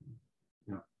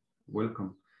 Yeah,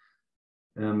 welcome.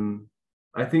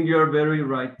 I think you're very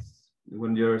right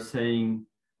when you're saying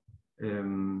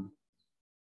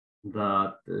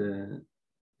that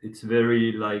it's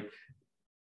very like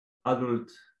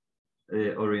adult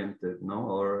oriented, no,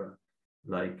 or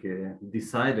like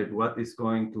decided what is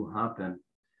going to happen.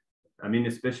 I mean,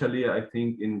 especially I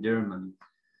think in Germany,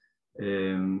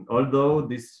 although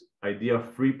this idea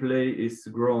of free play is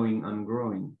growing and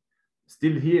growing,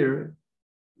 still here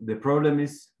the problem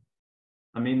is,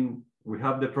 I mean, we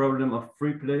have the problem of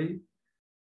free play,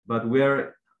 but we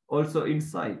are also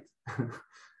inside.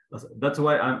 That's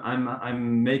why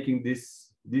I'm making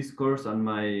this discourse and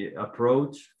my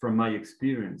approach from my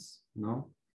experience. No,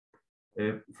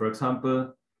 for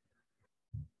example,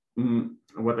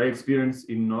 what I experienced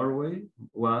in Norway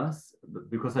was,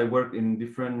 because I worked in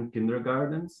different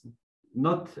kindergartens,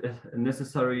 not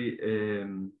necessarily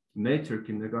nature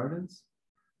kindergartens,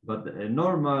 but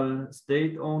normal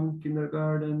state-owned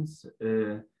kindergartens.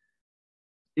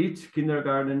 Each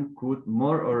kindergarten could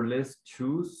more or less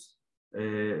choose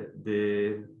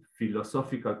the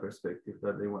philosophical perspective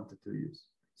that they wanted to use.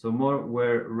 So more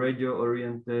were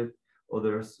regio-oriented,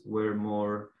 others were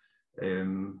more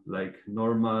like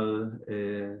normal,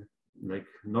 like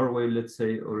Norway, let's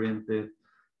say, oriented.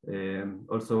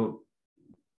 Also,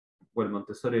 well,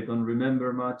 Montessori, I don't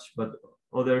remember much, but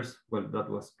others, well, that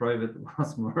was private,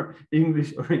 was more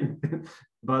English oriented.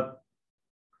 But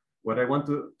what I want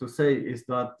to say is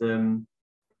that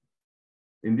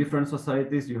in different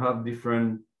societies, you have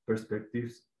different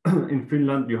perspectives. In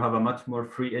Finland, you have a much more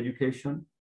free education,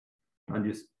 and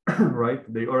you, right,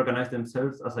 they organize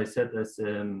themselves, as I said, as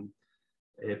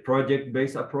a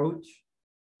project-based approach,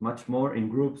 much more in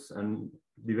groups and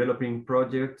developing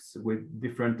projects with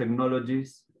different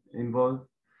technologies involved.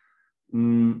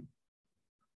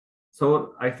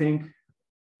 So I think,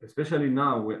 especially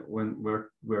now when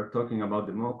we're talking about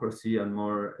democracy and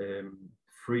more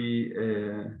free,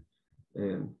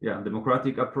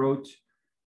 democratic approach,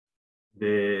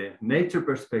 the nature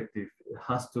perspective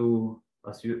has to,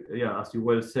 as you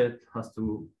well said, has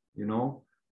to, you know,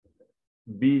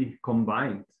 be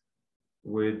combined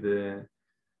with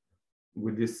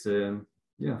this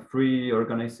free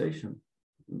organization,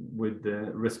 with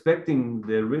respecting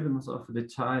the rhythms of the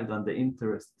child and the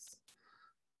interests.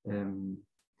 And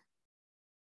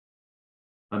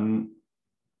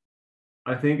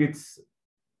I think it's,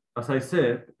 as I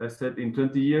said in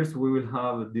 20 years, we will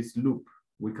have this loop.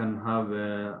 We can have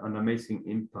an amazing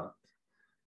impact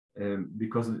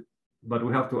but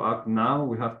we have to act now.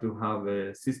 We have to have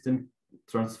a system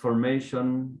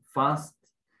transformation fast.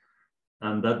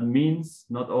 And that means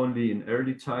not only in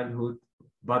early childhood,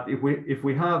 but if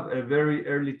we have a very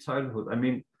early childhood, I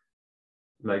mean,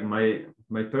 like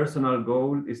my personal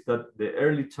goal is that the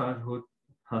early childhood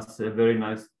has a very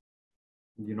nice,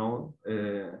 you know,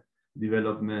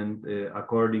 development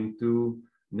according to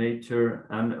nature,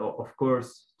 and of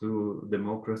course to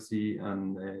democracy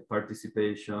and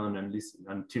participation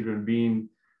and children being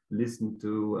listened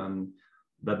to, and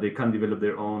that they can develop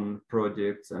their own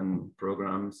projects and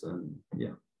programs, and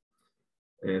yeah.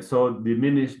 So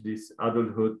diminish this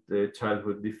adulthood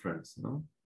childhood difference. No,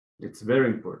 it's very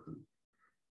important.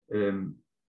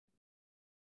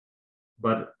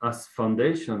 But as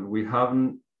foundation, we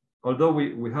haven't, although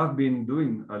we have been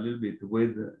doing a little bit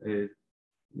with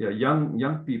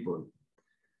young people.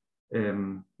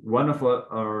 One of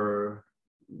our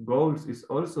goals is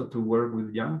also to work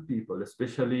with young people,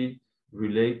 especially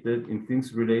related in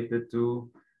things related to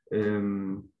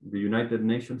the United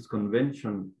Nations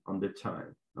Convention on the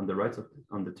Child, on the rights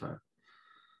on the child.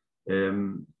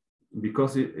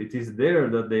 Because it is there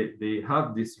that they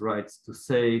have these rights to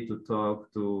say, to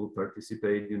talk, to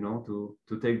participate, you know,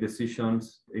 to take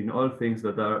decisions in all things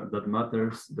that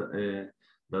matters,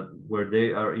 that where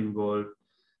they are involved.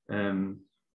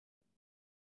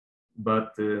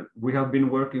 But we have been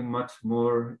working much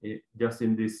more just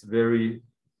in this very,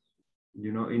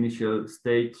 you know, initial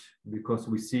stage, because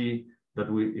we see that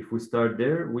if we start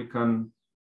there, we can,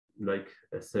 like,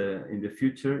 in the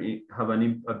future, have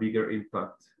a bigger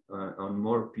impact on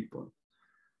more people.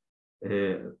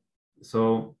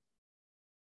 So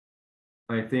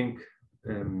I think,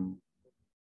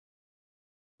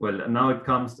 well, now it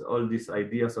comes to all these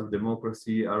ideas of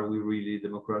democracy. Are we really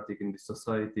democratic in this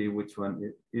society? Which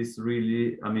one is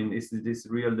really, I mean, is this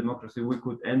real democracy? We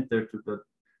could enter to that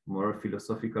more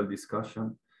philosophical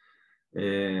discussion.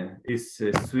 Is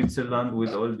Switzerland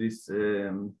with all these,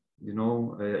 you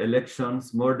know,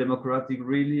 elections more democratic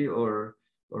really, or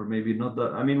maybe not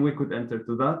that? I mean, we could enter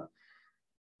to that.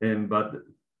 But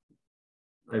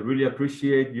I really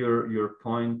appreciate your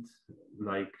point,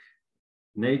 like,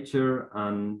 nature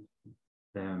and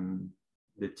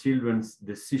the children's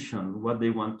decision, what they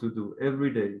want to do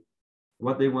every day,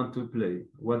 what they want to play,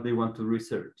 what they want to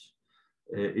research,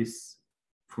 is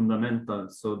fundamental.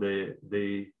 So the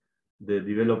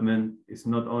development is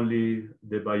not only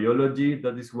the biology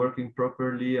that is working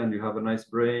properly and you have a nice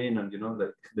brain and, you know,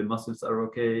 like the muscles are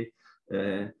okay.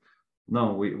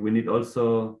 No, we need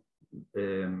also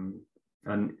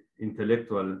an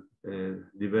intellectual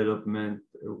development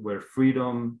where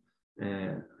freedom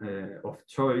of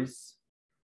choice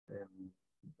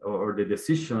or the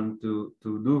decision to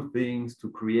do things, to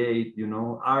create, you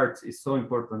know, arts is so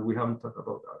important. We haven't talked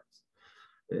about arts,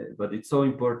 but it's so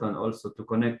important also to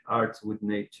connect arts with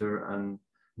nature and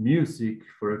music,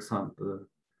 for example,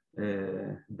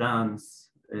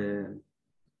 dance,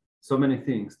 so many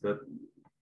things that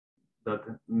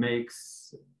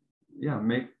makes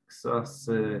us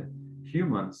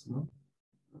humans, no?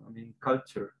 I mean,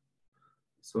 culture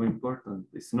is so important.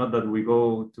 It's not that we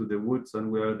go to the woods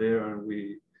and we are there and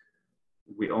we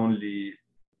only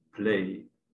play.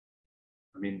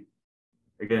 I mean,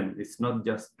 again, it's not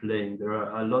just playing. There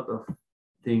are a lot of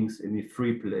things in the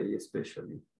free play,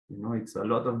 especially. You know, it's a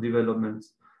lot of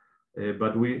developments,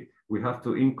 but we have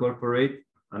to incorporate.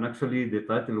 And actually, the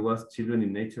title was Children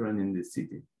in Nature and in the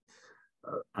City.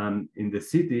 And in the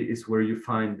city is where you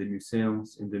find the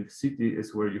museums. In the city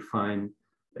is where you find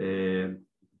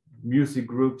music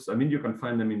groups. I mean, you can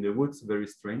find them in the woods, very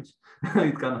strange.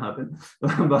 It can happen.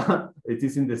 But it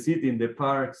is in the city, in the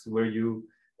parks, where you,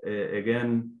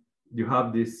 again, you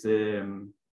have this,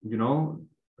 you know,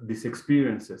 these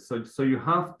experiences. So you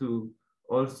have to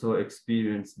also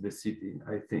experience the city,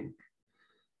 I think.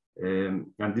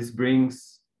 And this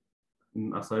brings,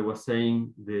 as I was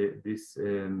saying, these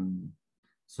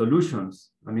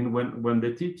solutions. I mean, when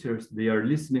the teachers, they are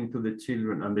listening to the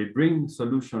children and they bring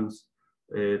solutions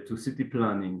to city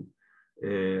planning,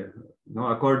 no,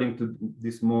 according to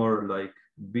this more like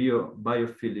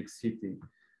biophilic city,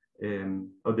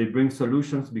 or they bring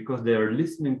solutions because they are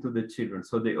listening to the children.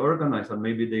 So they organize, and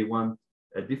maybe they want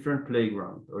a different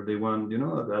playground, or they want, you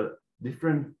know, a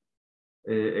different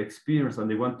experience, and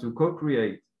they want to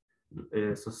co-create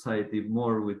society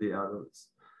more with the adults.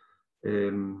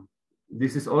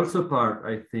 This is also part,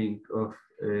 I think, of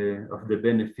the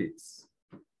benefits,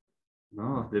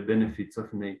 no, of the benefits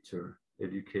of nature.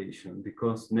 education,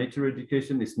 because nature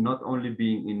education is not only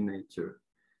being in nature.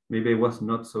 Maybe I was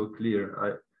not so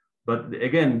clear. But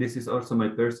again, this is also my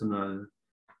personal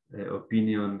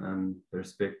opinion and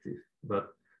perspective. But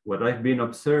what I've been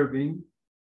observing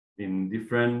in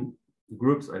different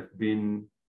groups, I've been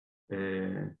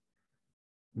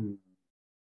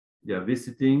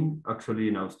visiting actually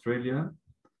in Australia,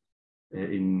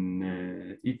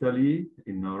 in Italy,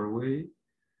 in Norway,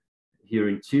 here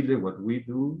in Chile. What we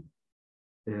do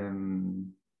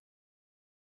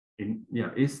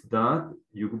is that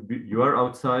you are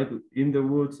outside in the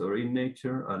woods or in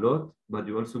nature a lot, but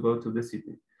you also go to the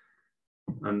city.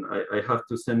 And I have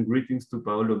to send greetings to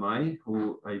Paolo Mai,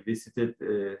 who I visited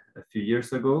a few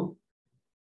years ago.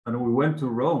 And we went to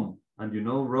Rome. And you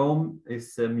know, Rome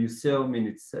is a museum in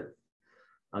itself.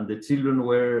 And the children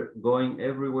were going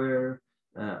everywhere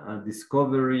and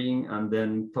discovering and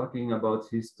then talking about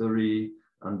history.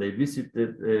 And they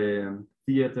visited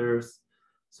theaters.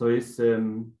 So it's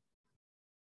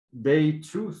they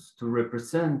choose to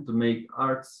represent, to make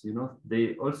arts, you know,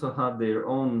 they also have their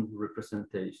own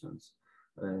representations,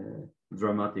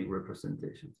 dramatic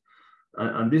representations.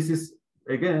 And this is,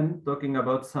 again, talking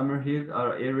about Summerhill,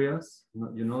 our areas,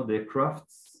 you know, the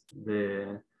crafts,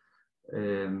 the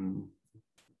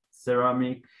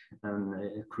ceramic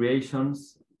and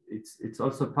creations. It's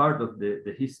also part of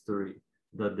the history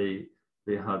that they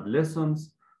had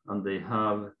lessons and they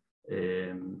have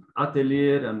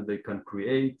atelier and they can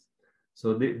create.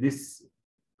 So this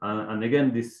and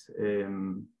again this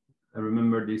I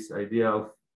remember this idea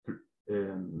of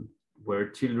where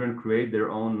children create their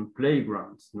own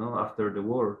playgrounds, no, after the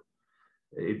war.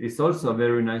 It is also a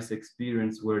very nice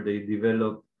experience where they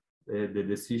develop the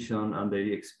decision and they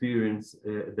experience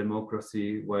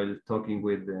democracy while talking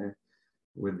with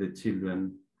the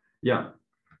children. Yeah,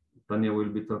 Tanya will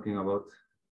be talking about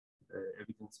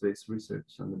evidence-based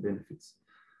research and the benefits.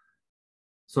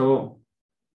 So,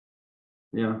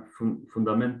 yeah,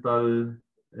 fundamental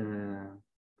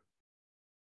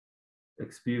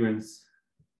experience,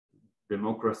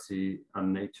 democracy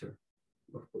and nature,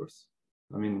 of course.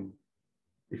 I mean,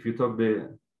 if you talk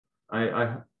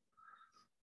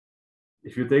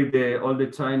if you take all the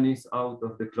Chinese out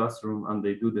of the classroom and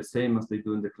they do the same as they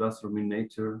do in the classroom in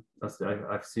nature, as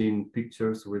I've seen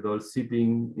pictures with all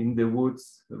sitting in the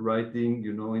woods, writing,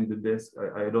 you know, in the desk,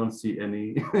 I don't see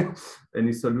any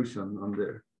any solution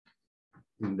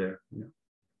in there.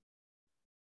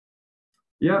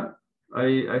 Yeah,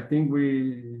 I think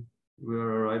we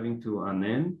are arriving to an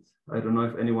end. I don't know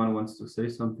if anyone wants to say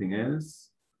something else.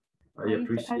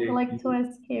 I'd like to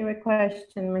ask you a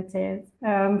question, Matias,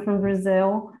 from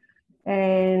Brazil.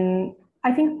 And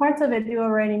I think part of it you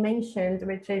already mentioned,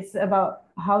 which is about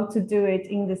how to do it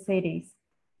in the cities,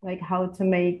 like how to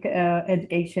make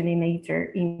education in nature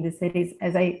in the cities.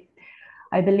 As I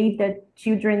believe that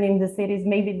children in the cities,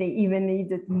 maybe they even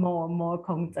needed more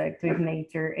contact with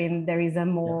nature, and there is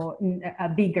a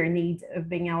bigger need of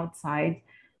being outside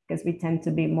because we tend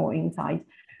to be more inside.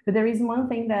 But there is one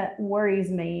thing that worries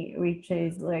me, which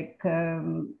is like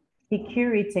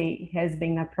security has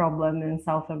been a problem in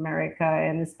South America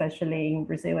and especially in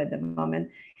Brazil at the moment.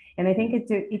 And I think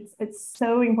it's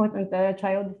so important that a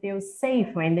child feels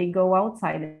safe when they go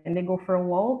outside and they go for a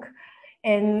walk.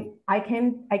 And I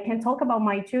can talk about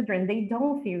my children. They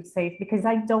don't feel safe because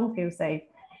I don't feel safe.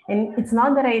 And it's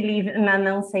not that I live in an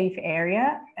unsafe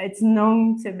area. It's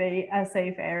known to be a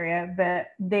safe area, but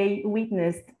they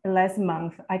witnessed last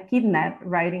month a kidnap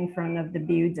right in front of the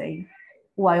building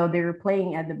while they were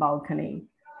playing at the balcony.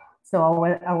 So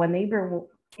our neighbor,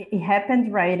 it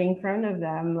happened right in front of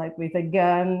them, like with a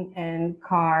gun and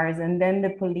cars, and then the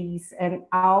police and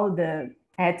all the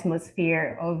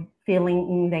atmosphere of feeling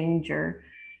in danger.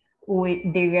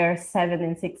 They are 7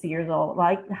 and 6 years old.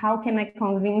 Like, how can I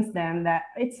convince them that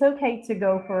it's okay to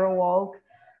go for a walk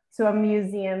to a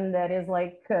museum that is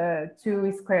like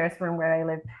 2 squares from where I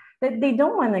live? That they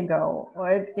don't want to go,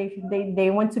 or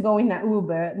they want to go in an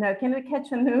Uber. Now, can we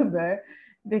catch an Uber?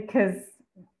 Because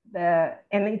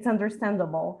and it's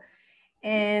understandable.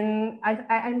 And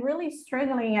I'm really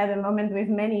struggling at the moment with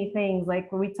many things.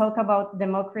 Like, we talk about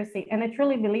democracy, and I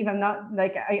truly believe I'm not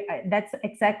like, that's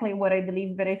exactly what I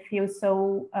believe, but I feel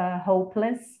so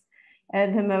hopeless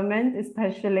at the moment,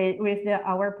 especially with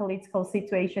our political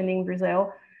situation in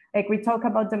Brazil. Like, we talk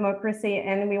about democracy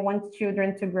and we want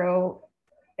children to grow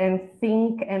and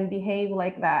think and behave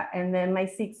like that. And then my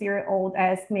 6-year-old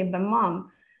asked me, but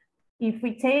Mom,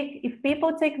 if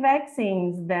people take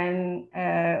vaccines, then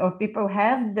or people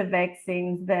have the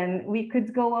vaccines, then we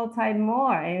could go outside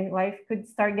more and life could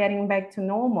start getting back to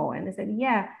normal. And I said,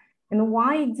 yeah, And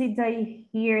why did I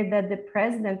hear that the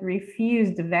president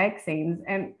refused the vaccines?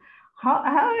 And how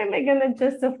am I going to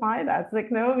justify that? It's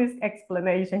like no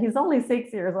explanation. He's only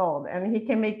 6 years old and he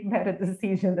can make better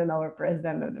decisions than our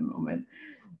president at the moment.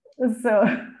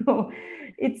 So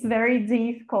it's very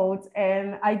difficult.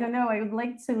 And I don't know, I would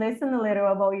like to listen a little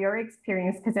about your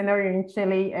experience, because I know you're in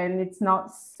Chile and it's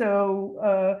not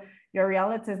so, your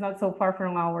reality is not so far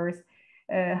from ours.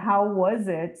 How was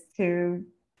it to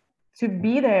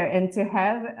be there and to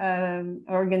have an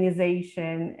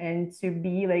organization and to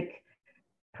be like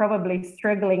probably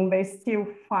struggling but still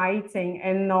fighting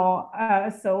and not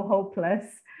so hopeless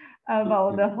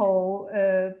about the whole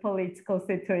political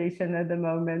situation at the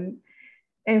moment?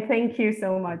 And thank you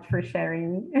so much for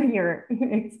sharing your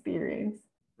experience.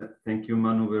 Thank you,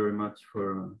 Manu, very much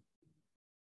for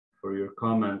your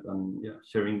comment and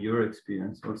sharing your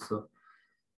experience also.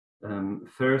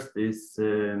 First is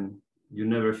you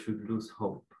never should lose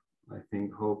hope. I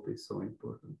think hope is so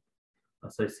important.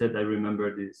 As I said, I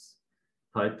remember this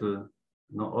title,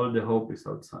 "Not all the hope is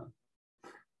outside."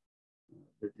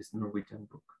 This Norwegian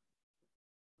book.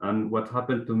 And what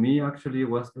happened to me actually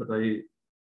was that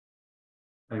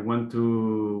I went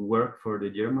to work for the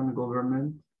German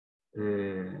government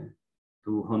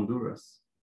to Honduras.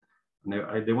 And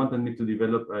they wanted me to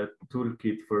develop a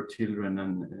toolkit for children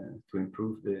and to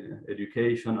improve the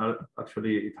education.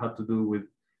 Actually, it had to do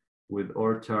with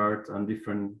orchards and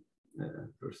different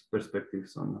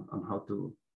perspectives on how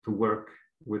to work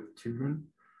with children.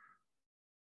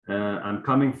 And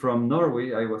coming from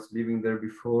Norway, I was living there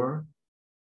before.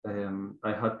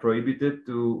 I had prohibited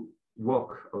to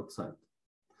walk outside.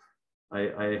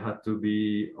 I had to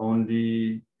be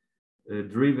only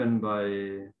driven by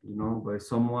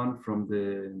someone from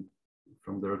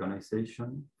the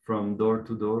organization, from door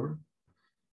to door.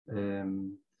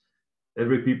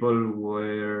 Every people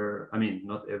were, I mean,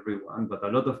 not everyone, but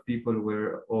a lot of people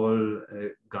were all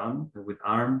with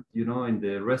armed, in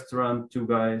the restaurant, 2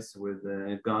 guys with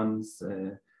guns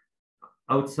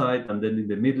outside, and then in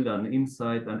the middle and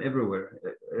inside and everywhere.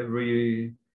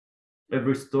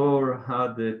 Every store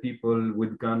had people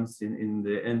with guns in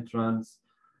the entrance.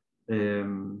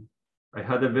 I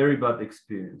had a very bad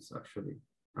experience actually,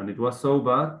 and it was so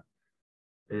bad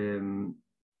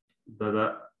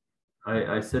that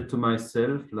I said to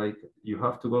myself, like, you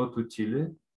have to go to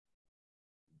Chile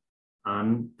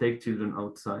and take children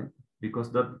outside, because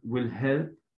that will help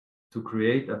to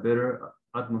create a better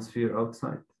atmosphere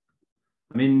outside.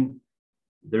 I mean,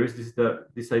 there is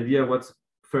this idea, what's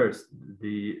first,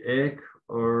 the egg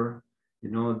or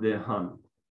the hen,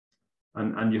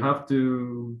 and you have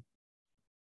to,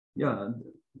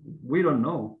 we don't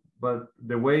know, but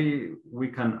the way we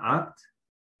can act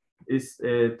is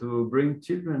to bring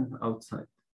children outside.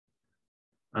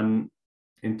 And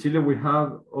in Chile we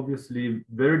have obviously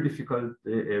very difficult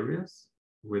areas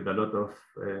with a lot of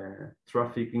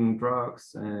trafficking,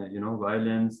 drugs,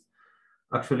 violence.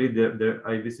 Actually, there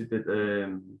I visited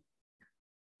a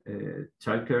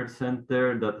childcare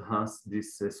center that has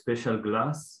this special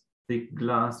glass, thick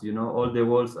glass, all the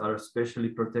walls are specially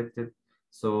protected,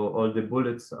 so all the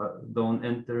bullets don't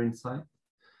enter inside.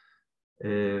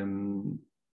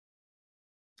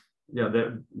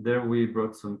 There we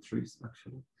brought some trees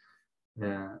actually,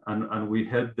 and we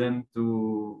helped them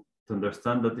to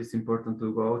understand that it's important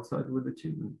to go outside with the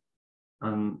children.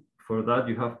 And for that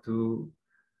you have to,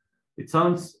 it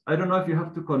sounds, I don't know if you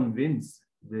have to convince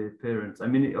the parents. I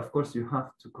mean, of course you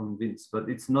have to convince, but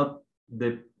it's not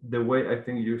the way I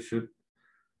think you should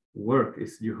work.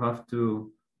 Is you have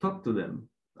to talk to them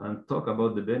and talk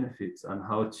about the benefits and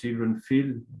how children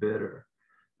feel better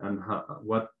and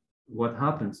what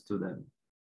happens to them.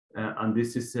 And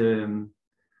this is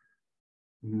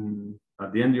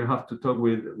at the end you have to talk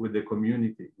with the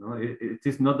community. It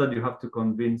is not that you have to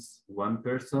convince one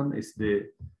person. It's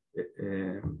the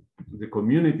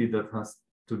community that has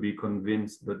to be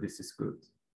convinced that this is good.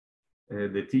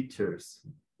 The teachers,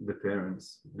 the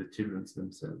parents, the children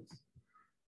themselves.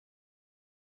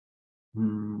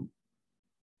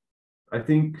 I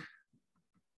think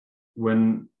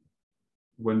when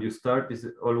you start, is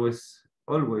always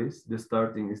the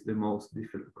starting is the most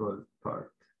difficult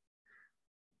part.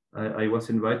 I was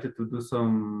invited to do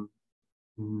some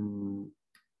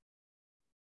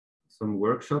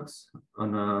workshops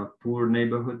on a poor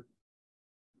neighborhood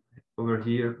over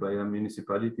here by a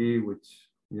municipality which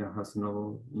has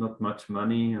not much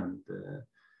money, and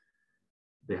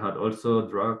they had also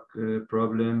drug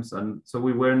problems. And so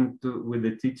we went with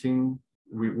the teaching,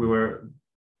 we were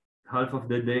half of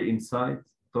the day inside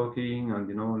talking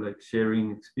and like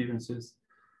sharing experiences,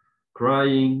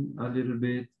 crying a little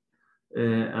bit,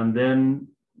 and then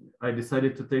I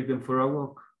decided to take them for a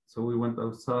walk. So we went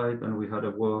outside and we had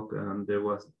a walk, and there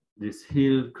was this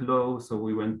hill close. So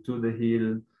we went to the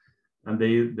hill, and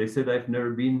they said, I've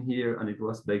never been here. And it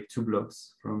was like 2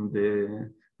 blocks from the,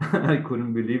 I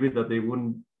couldn't believe it that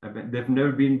they've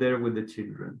never been there with the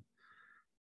children.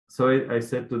 So I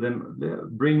said to them,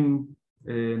 bring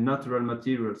natural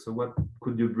materials. So what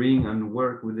could you bring and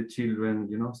work with the children,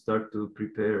 you know, start to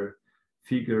prepare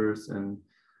figures and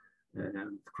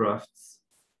crafts.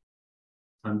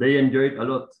 And they enjoyed a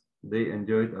lot. They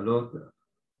enjoyed a lot.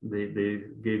 They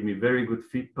gave me very good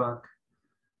feedback.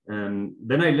 And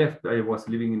then I left. I was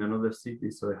living in another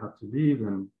city, so I had to leave.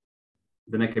 And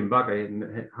then I came back. I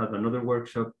had another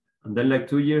workshop. And then like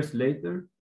 2 years later,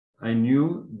 I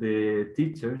knew the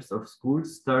teachers of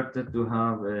schools started to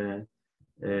have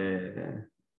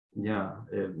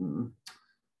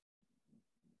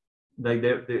like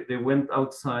they went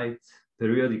outside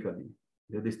periodically.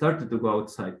 They started to go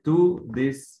outside to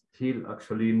this hill.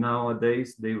 Actually,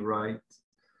 nowadays they write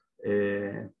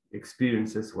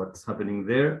experiences, what's happening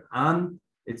there. And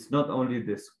it's not only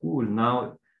the school.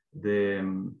 Now the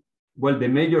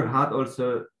mayor had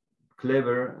also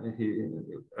clever,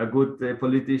 a good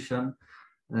politician,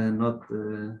 not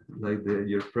like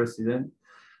your president.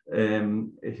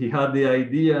 He had the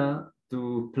idea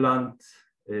to plant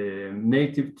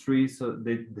native trees. So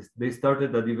they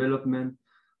started the development.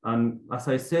 And as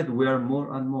I said, we are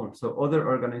more and more. So other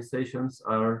organizations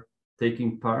are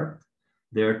taking part.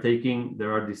 There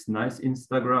are these nice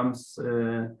Instagrams,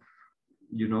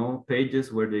 you know,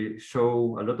 pages where they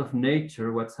show a lot of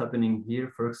nature, what's happening here,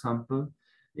 for example,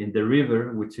 in the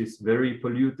river, which is very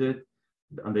polluted.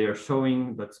 And they are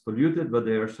showing that's polluted, but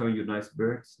they are showing you nice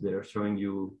birds. They are showing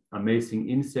you amazing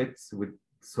insects with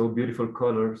so beautiful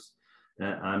colors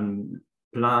and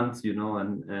plants, you know,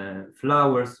 and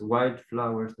flowers, wild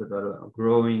flowers that are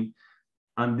growing.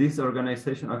 And this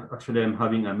organization, actually, I'm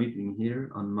having a meeting here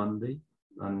on Monday,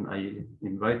 and I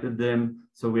invited them.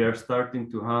 So we are starting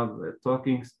to have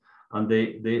talkings, and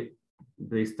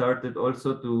they started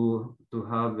also to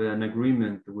have an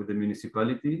agreement with the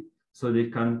municipality, so they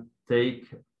can take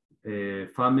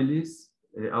families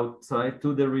outside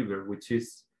to the river, which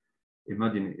is,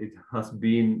 imagine,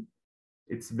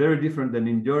 it's very different than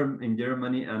in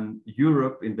Germany and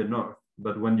Europe in the north.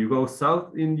 But when you go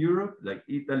south in Europe, like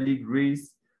Italy,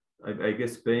 Greece, I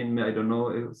guess Spain, I don't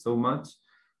know so much,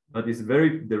 but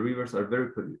the rivers are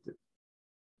very polluted.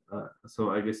 So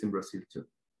I guess in Brazil too.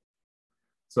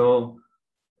 So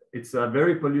it's a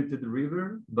very polluted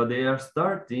river, but they are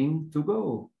starting to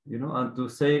go, you know, and to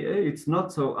say, hey, it's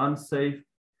not so unsafe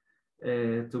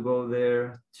to go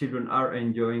there. Children are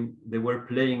enjoying. They were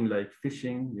playing like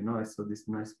fishing, you know. I saw these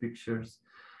nice pictures.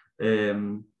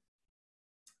 And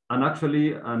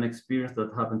actually, an experience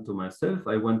that happened to myself.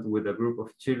 I went with a group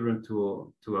of children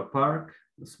to a park,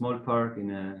 a small park in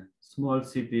a small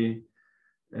city,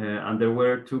 and there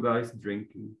were 2 guys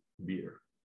drinking beer.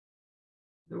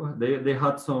 They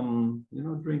had some, you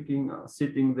know, drinking,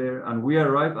 sitting there, and we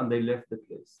arrived and they left the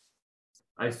place.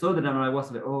 I saw them and I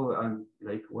was like, oh, I'm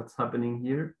like, what's happening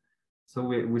here?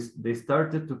 So they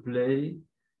started to play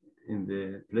in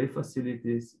the play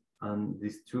facilities, and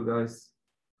these 2 guys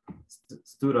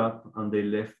stood up and they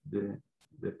left the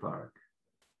park.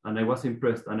 And I was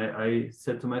impressed, and I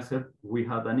said to myself, we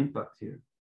had an impact here.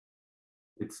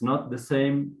 It's not the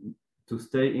same to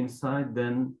stay inside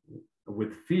than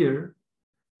with fear,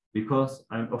 because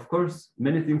of course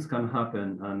many things can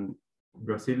happen, and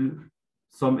Brazil,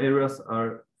 some areas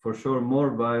are for sure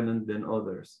more violent than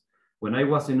others. When I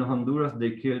was in Honduras,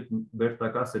 they killed Berta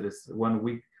Cáceres 1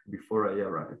 week before I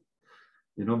arrived.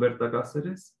 You know Berta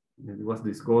Cáceres? It was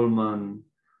this Goldman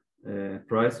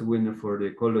prize winner for the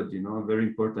ecology, you know, very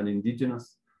important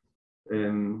indigenous.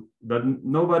 That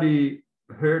nobody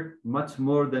heard much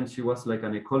more than she was like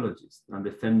an ecologist and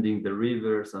defending the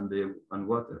rivers and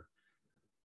water.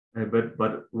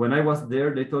 But when I was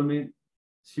there, they told me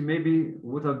she maybe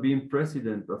would have been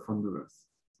president of Honduras.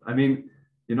 I mean,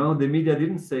 you know, the media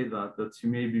didn't say that she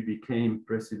maybe became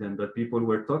president, that people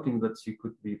were talking that she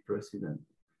could be president.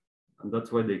 And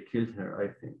that's why they killed her, I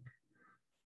think.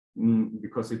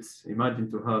 Because it's,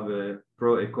 imagine to have a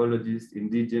pro-ecologist,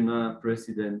 indigenous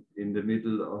president in the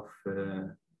middle of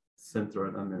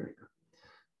Central America.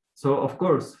 So of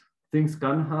course, things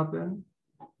can happen.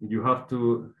 You have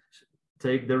to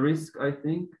take the risk, I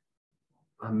think,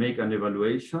 and make an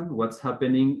evaluation. What's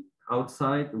happening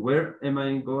outside? Where am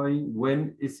I going?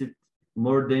 When is it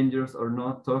more dangerous or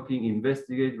not? Talking,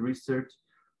 investigate, research,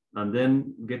 and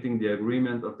then getting the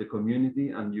agreement of the community,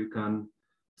 and you can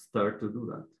start to do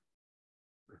that.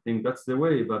 I think that's the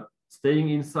way, but staying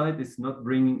inside is not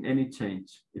bringing any change.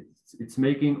 It's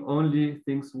making only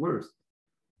things worse,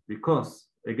 because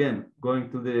again, going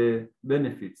to the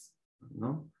benefits,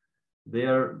 they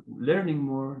are learning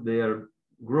more, they are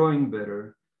growing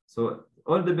better. So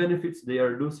all the benefits they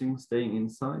are losing staying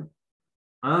inside,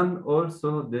 and also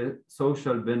the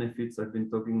social benefits. I've been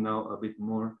talking now a bit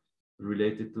more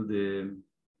related to the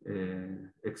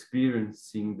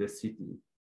experiencing the city.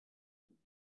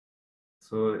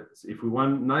 So if we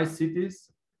want nice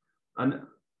cities, and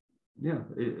yeah,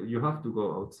 you have to go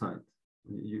outside.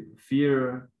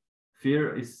 Fear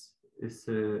is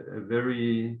a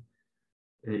very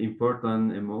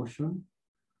important emotion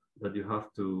that you have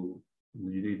to,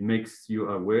 it makes you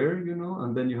aware,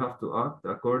 and then you have to act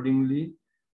accordingly,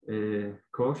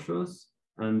 cautious,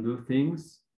 and do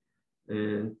things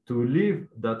to leave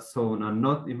that zone and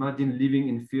not imagine living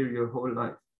in fear your whole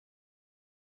life.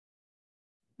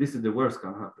 This is the worst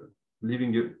can happen.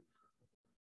 Leaving you.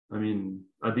 I mean,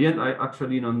 at the end, I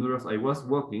actually in Honduras, I was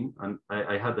walking and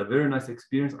I had a very nice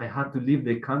experience. I had to leave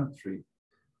the country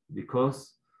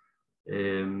because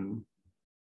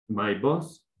my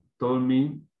boss told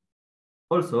me,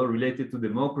 also related to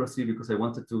democracy, because I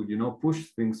wanted to,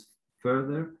 push things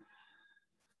further.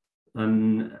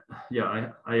 And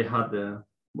yeah, I had,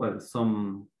 well,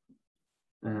 some,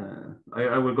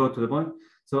 I will go to the point.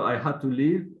 So I had to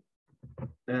leave.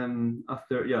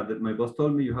 After, yeah, that my boss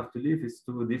told me you have to leave.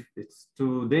 It's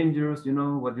too dangerous.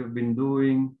 What you've been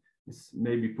doing is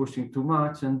maybe pushing too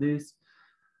much. And this,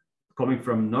 coming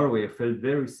from Norway, I felt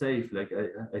very safe. Like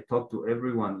I talked to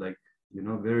everyone, like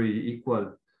very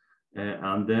equal.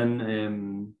 And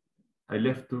then I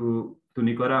left to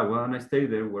Nicaragua, and I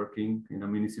stayed there working in a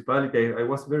municipality. I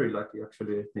was very lucky,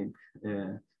 actually, I think,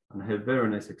 and I had very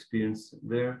nice experience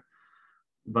there.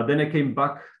 But then I came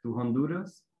back to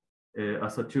Honduras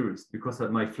as a tourist, because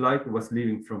my flight was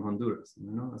leaving from Honduras,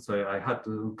 so I had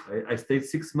to, I stayed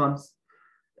 6 months,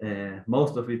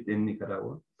 most of it in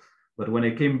Nicaragua. But when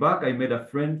I came back, I met a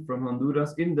friend from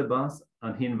Honduras in the bus,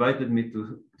 and he invited me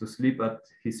to sleep at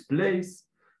his place.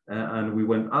 And we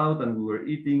went out and we were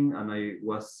eating, and I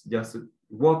was just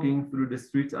walking through the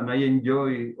streets, and I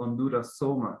enjoy Honduras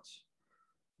so much.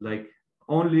 Like,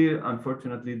 only,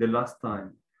 unfortunately, the last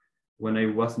time, when I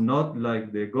was not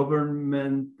like the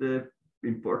government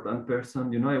important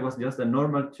person, I was just a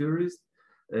normal tourist,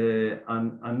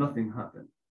 and nothing happened.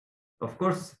 Of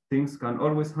course, things can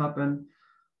always happen,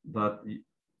 but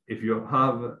if you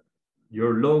have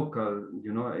your local,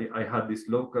 I had this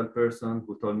local person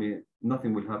who told me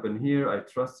nothing will happen here, I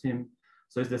trust him.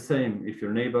 So it's the same. If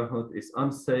your neighborhood is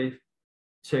unsafe,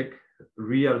 check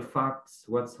real facts,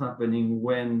 what's happening,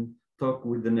 when, talk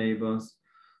with the neighbors.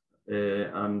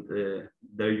 And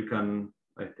there you can,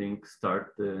 I think,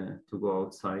 start to go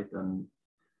outside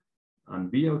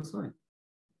and be outside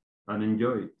and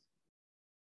enjoy it,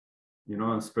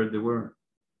 and spread the word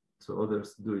so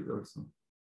others do it also.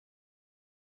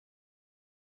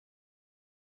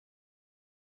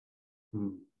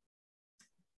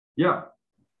 Yeah,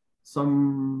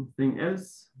 something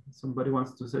else? Somebody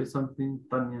wants to say something?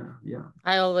 Tanya, yeah.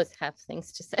 I always have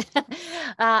things to say.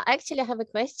 Actually, I have a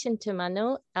question to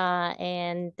Manu.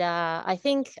 And I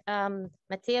think,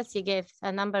 Matias, you gave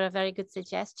a number of very good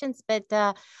suggestions, but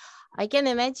I can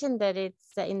imagine that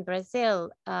it's in Brazil,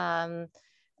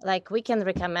 like we can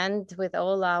recommend with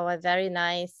all our very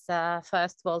nice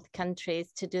first world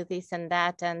countries to do this and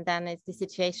that, and then the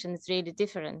situation is really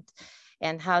different.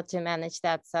 And how to manage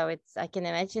that. So I can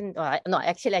imagine, no,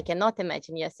 actually I cannot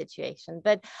imagine your situation,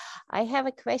 but I have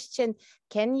a question.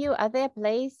 Are there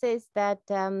places that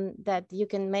that you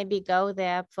can maybe go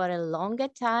there for a longer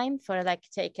time, for like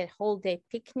take a whole day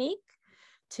picnic,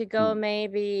 to go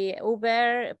maybe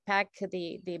Uber, pack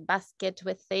the basket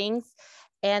with things?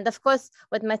 And of course,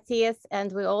 what Matias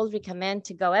and we all recommend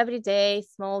to go every day,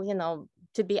 small,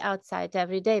 to be outside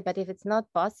every day. But if it's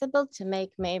not possible to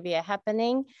make maybe a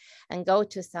happening and go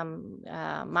to some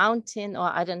mountain, or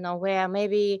I don't know where,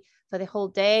 maybe for the whole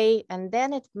day, and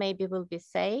then it maybe will be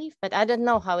safe. But I don't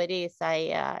know how it is.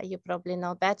 You probably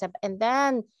know better. And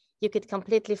then you could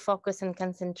completely focus and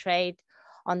concentrate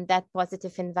on that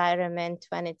positive environment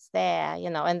when it's there,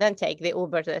 and then take the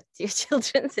Uber that your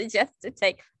children suggest to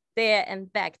take there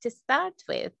and back to start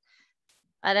with.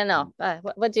 I don't know.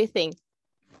 What do you think?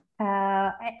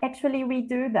 Actually, we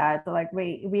do that. Like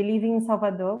we live in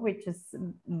Salvador, which is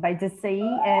by the sea,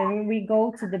 and we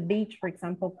go to the beach, for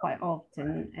example, quite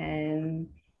often. And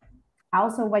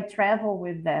also I travel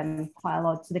with them quite a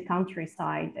lot to the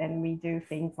countryside, and we do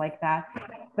things like that.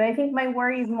 But I think my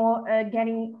worry is more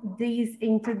getting these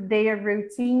into their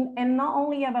routine, and not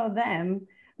only about them,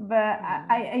 But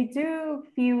I do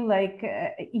feel like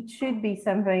it should be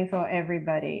something for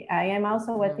everybody. I am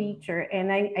also a teacher,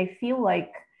 and I feel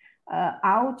like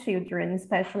our children,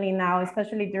 especially now,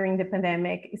 especially during the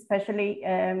pandemic, especially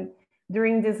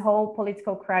during this whole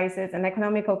political crisis and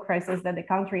economical crisis that the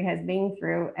country has been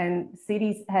through, and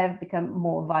cities have become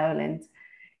more violent,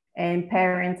 and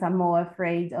parents are more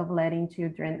afraid of letting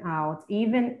children out,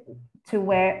 even to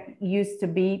where used to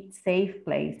be safe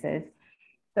places.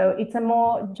 So it's a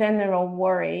more general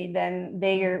worry than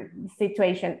their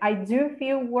situation. I do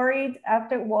feel worried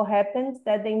after what happened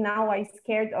that they now are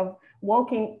scared of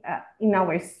walking in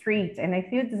our street. And I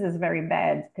feel this is very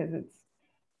bad because it's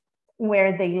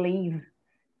where they live,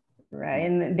 right?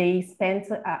 And they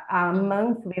spent a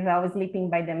month without sleeping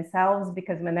by themselves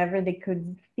because whenever they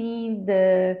could see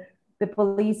the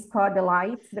police car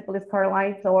lights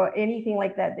or anything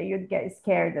like that, they would get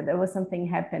scared that there was something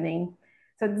happening.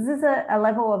 So this is a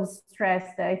level of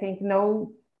stress that I think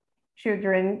no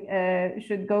children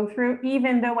should go through,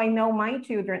 even though I know my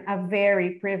children are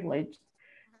very privileged.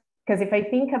 Because if I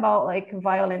think about like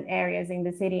violent areas in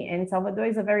the city, and Salvador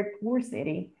is a very poor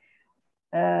city,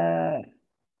 children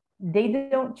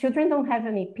don't have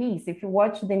any peace. If you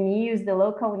watch the news, the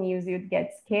local news, you'd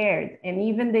get scared. And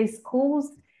even the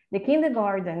schools, the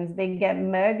kindergartens, they get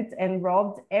mugged and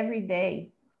robbed every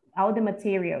day, all the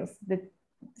materials.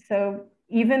 So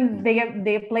even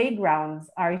their playgrounds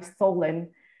are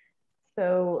stolen.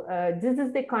 So this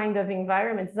is the kind of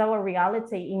environment, it's our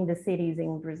reality in the cities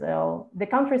in Brazil. The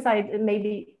countryside,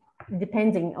 maybe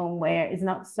depending on where, is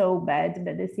not so bad,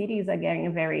 but the cities are getting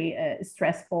a very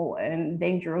stressful and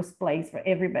dangerous place for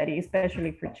everybody,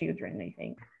 especially for children, I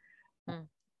think.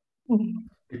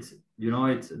 It's,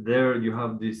 it's there, you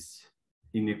have this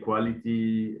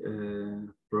inequality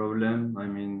problem. I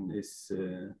mean, it's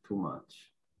too much.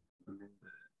 I mean,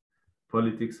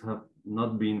 politics have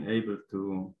not been able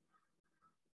to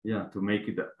make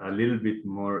it a little bit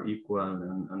more equal,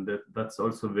 and that's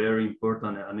also very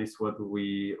important, and it's what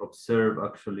we observe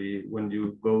actually when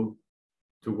you go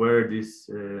to where this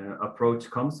approach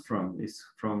comes from. Is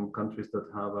from countries that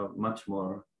have a much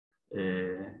more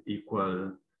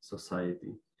equal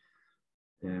society.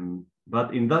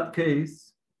 But in that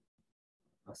case,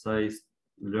 as I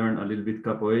learned a little bit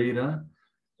capoeira,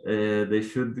 they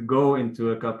should go into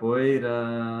a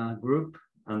capoeira group,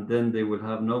 and then they will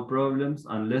have no problems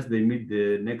unless they meet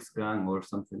the next gang or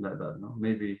something like that. No,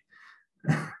 maybe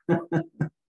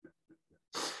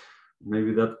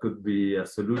maybe that could be a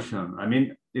solution. I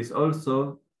mean, it's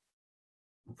also,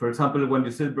 for example, when you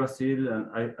said Brazil, and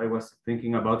I was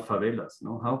thinking about favelas.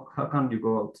 No, how can you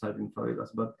go outside in favelas?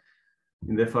 But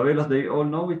in the favelas, they all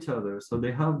know each other, so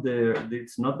they have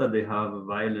it's not that they have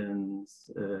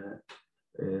violence.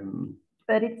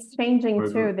 But it's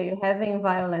changing too. They're having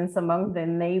violence among the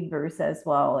neighbors as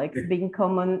well. Like it's been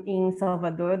common in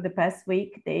Salvador the past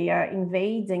week. They are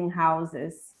invading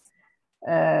houses.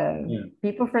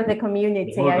 People from the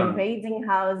community are invading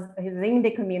houses in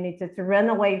the community to run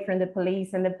away from the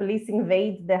police, and the police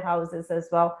invade the houses as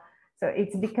well. So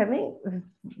it's becoming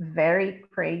very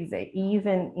crazy,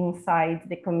 even inside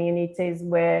the communities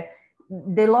where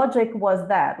the logic was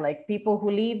that, like, people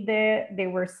who live there, they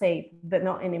were safe, but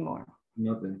not anymore.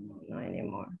 Not anymore. Not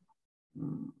anymore.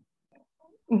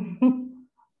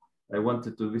 I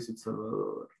wanted to visit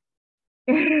Salvador.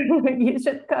 You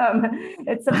should come.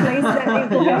 It's a place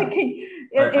that is lacking.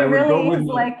 It really is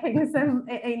lacking some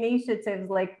initiatives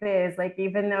like this. Like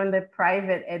even on the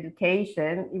private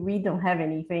education, we don't have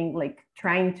anything like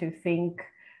trying to think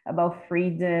about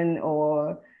freedom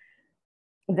or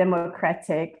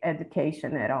democratic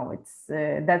education at all. It's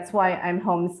that's why I'm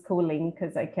homeschooling,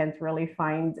 because I can't really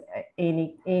find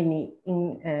any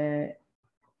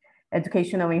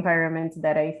educational environment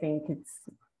that I think it's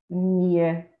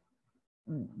near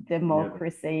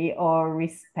democracy or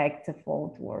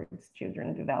respectful towards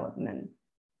children development.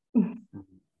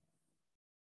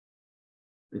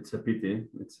 It's a pity.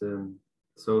 It's a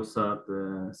so sad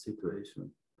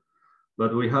situation,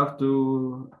 but we have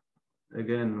to,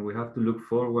 again, we have to look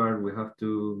forward. We have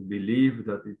to believe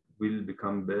that it will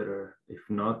become better. If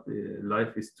not,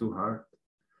 life is too hard.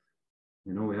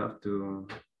 You know, we have to,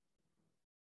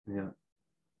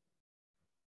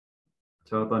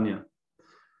 Ciao, Tanya.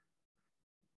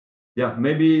 Yeah,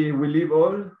 maybe we leave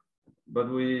all, but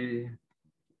we,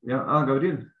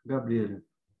 Gabriel.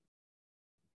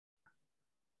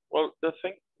 Well, the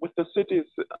thing with the cities,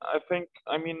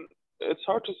 I mean, it's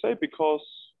hard to say, because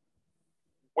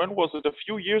when was it? A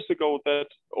few years ago that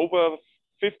over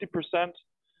 50%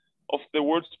 of the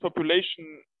world's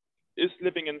population is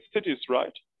living in cities,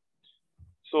 right?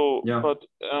 So, but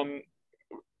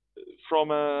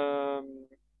from a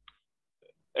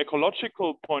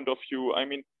ecological point of view, I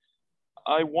mean,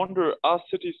 I wonder, are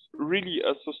cities really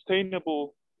a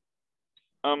sustainable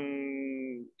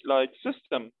like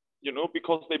system, you know,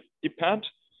 because they depend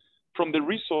from the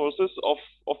resources of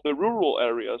the rural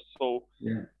areas. So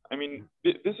yeah. I mean,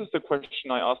 this is the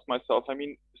question I ask myself. I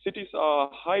mean, cities are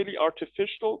highly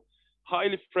artificial,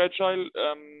 highly fragile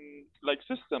like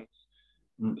systems.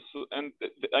 So, and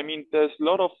I mean, there's a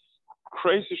lot of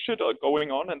crazy shit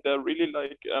going on, and they're really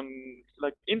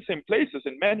like insane places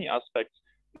in many aspects,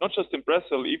 not just in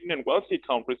Brazil, even in wealthy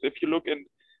countries. If you look in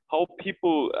how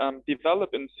people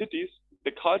develop in cities,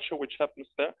 the culture which happens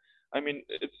there, I mean,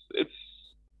 it's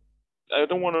I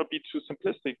don't want to be too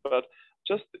simplistic, but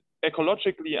just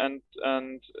ecologically and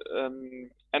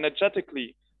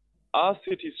energetically, are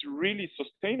cities really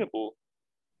sustainable,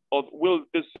 or will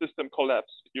this system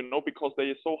collapse? You know, because they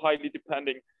are so highly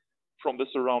depending from the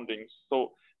surroundings.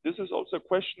 So this is also a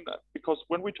question, because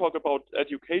when we talk about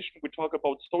education, we talk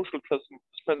about social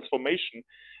transformation,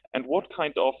 and what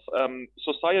kind of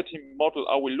society model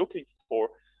are we looking for?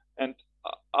 And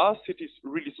are cities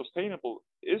really sustainable?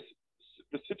 Is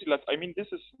the city life, I mean,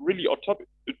 this is really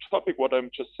utopic what I'm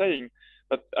just saying,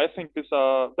 but I think these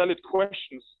are valid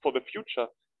questions for the future.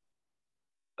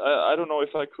 I don't know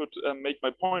if I could make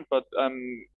my point, but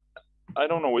I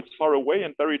don't know, it's far away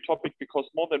and very topic, because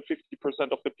more than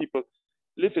 50% of the people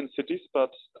live in cities,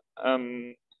 but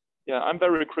yeah, I'm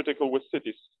very critical with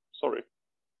cities, sorry.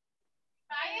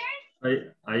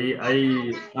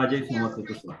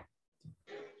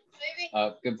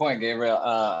 Good point, Gabriel.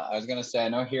 I was going to say, I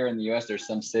know here in the U.S. there's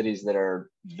some cities that are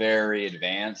very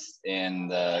advanced in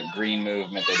the green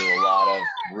movement. They do a lot of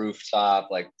rooftop,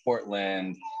 like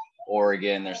Portland,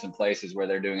 Oregon. There's some places where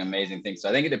they're doing amazing things. So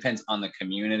I think it depends on the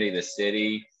community, the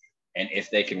city, and if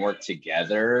they can work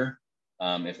together,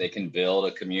 if they can build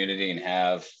a community and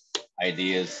have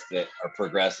ideas that are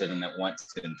progressive and that want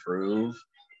to improve.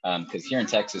 Because here in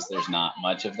Texas, there's not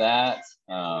much of that.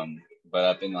 But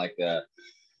up in like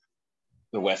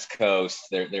the West Coast,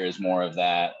 there is more of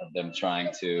that, of them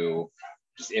trying to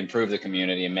just improve the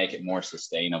community and make it more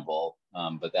sustainable.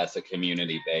 But that's a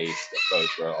community-based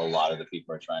approach where a lot of the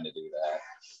people are trying to do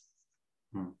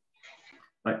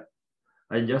that.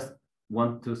 I just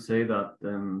want to say that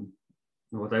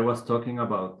what I was talking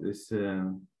about is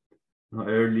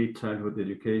early childhood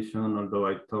education, although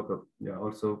I talk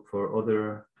also for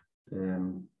other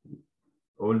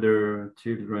older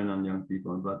children and young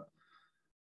people, but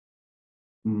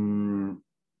I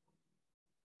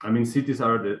mean, cities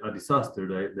are a disaster.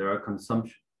 They are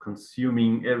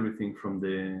consuming everything from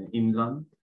the inland.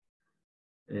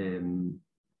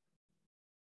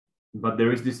 But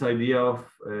there is this idea of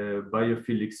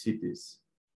biophilic cities,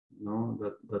 you know,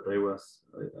 that I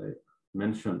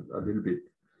mentioned a little bit.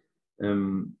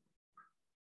 And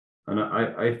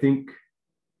I think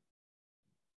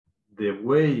the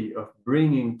way of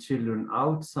bringing children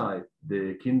outside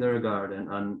the kindergarten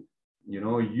and, you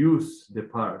know, use the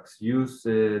parks, use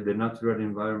the natural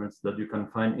environments that you can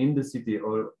find in the city,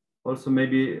 or also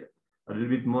maybe a little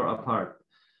bit more apart,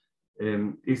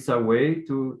 is a way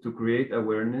to create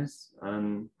awareness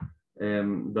and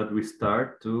that we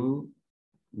start to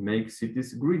make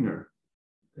cities greener.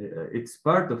 It's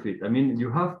part of it. I mean,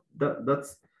 you have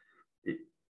that's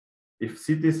if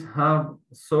cities have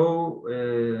so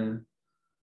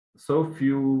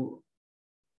few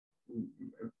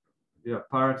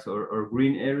parks or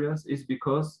green areas, is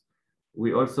because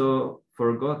we also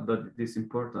forgot that it is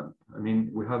important. I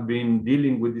mean, we have been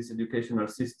dealing with this educational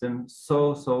system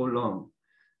so long.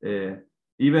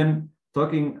 Even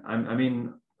talking, I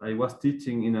mean, I was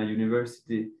teaching in a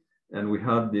university, and we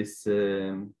had this,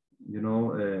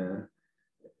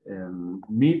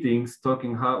 meetings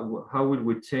talking how will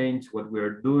we change what we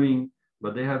are doing,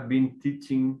 but they have been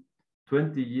teaching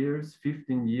 20 years,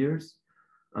 15 years,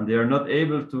 and they are not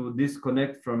able to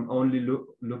disconnect from only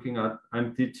looking at,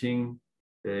 I'm teaching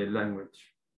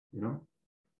language, you know?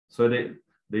 So they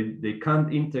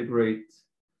can't integrate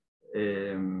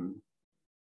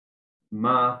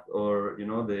math or, you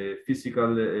know, the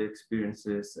physical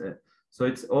experiences. So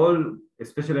it's all,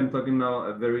 especially I'm talking now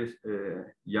a very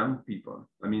young people,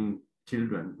 I mean,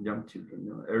 children, young children,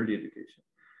 you know, early education.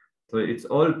 So it's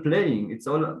all playing, it's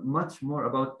all much more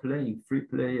about playing, free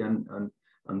play, and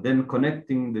then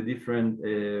connecting the different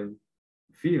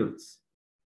fields.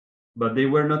 But they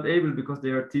were not able, because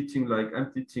they are teaching, like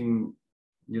I'm teaching,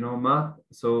 you know, math.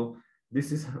 So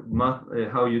this is math,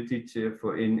 how you teach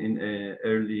for in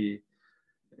early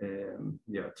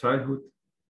childhood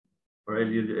or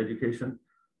early education.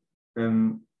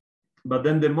 but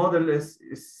then the model is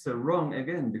wrong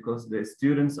again, because the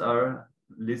students are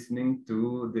listening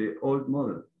to the old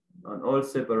model and all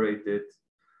separated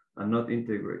and not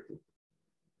integrated.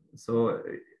 So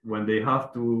when they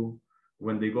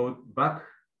go back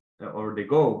or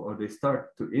they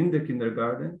start to in the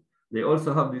kindergarten, they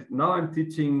also have this. Now I'm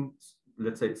teaching,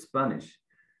 let's say, Spanish,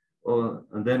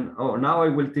 and then now I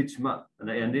will teach math,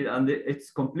 and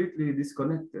it's completely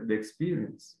disconnected, the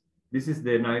experience. This is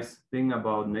the nice thing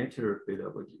about nature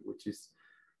pedagogy, which is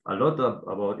a lot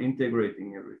about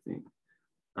integrating everything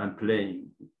and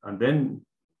playing. And then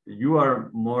you are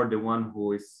more the one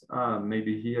who is,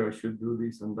 maybe here I should do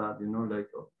this and that, like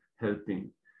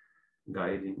helping,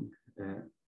 guiding,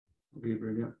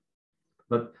 Gabriel.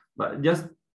 But just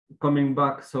coming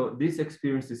back, so these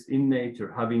experiences in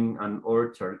nature, having an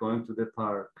orchard, going to the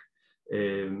park,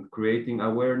 creating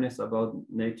awareness about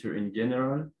nature in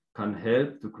general, can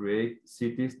help to create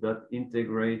cities that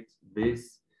integrate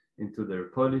this into their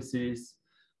policies,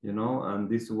 and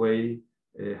this way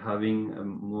having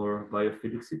more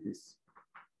biophilic cities.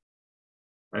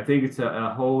 I think it's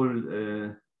a whole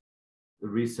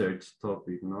research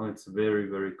topic, it's very,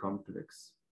 very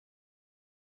complex.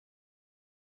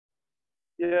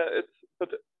 Yeah, but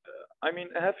I mean,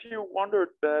 have you wondered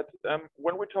that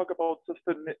when we talk about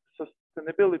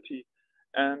sustainability,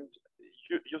 and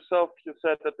you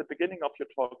said at the beginning of your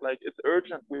talk, like, it's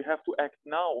urgent, we have to act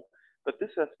now. But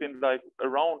this has been like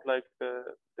around, like the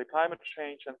climate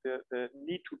change and the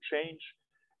need to change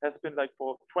has been like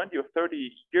for 20 or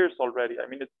 30 years already. I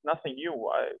mean, it's nothing new.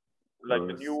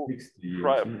 A new, 60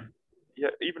 years, yeah,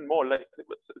 even more, like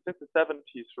since the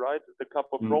 70s, right? The Cup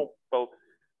of Rome. Well,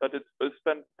 but it's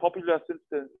been popular since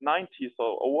the 90s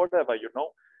or whatever,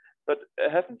 But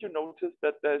haven't you noticed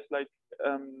that there's like,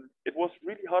 it was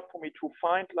really hard for me to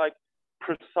find like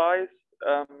precise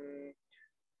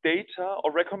data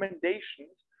or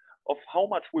recommendations of how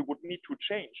much we would need to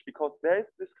change, because there's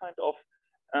this kind of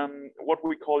what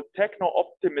we call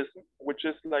techno-optimism, which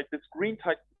is like this green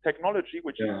technology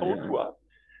which is sold to us,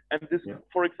 and this,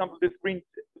 for example, this green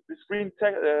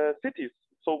cities.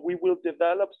 So we will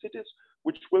develop cities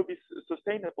which will be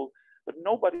sustainable, but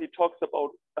nobody talks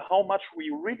about how much we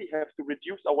really have to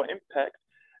reduce our impact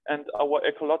and our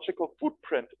ecological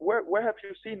footprint. Where have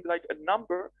you seen like a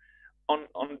number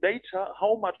on data,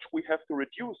 how much we have to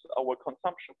reduce our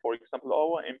consumption, for example,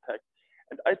 our impact?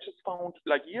 And I just found,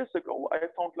 like years ago, I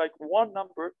found like one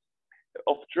number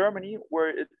of Germany where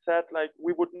it said like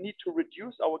we would need to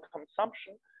reduce our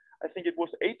consumption. I think it was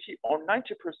 80 or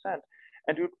 90%.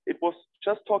 And it was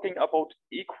just talking about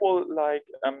equal like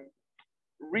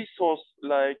resource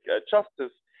like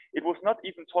justice. It was not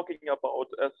even talking about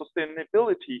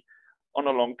sustainability on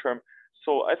a long term.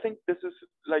 So I think this is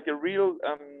like a real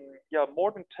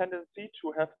modern tendency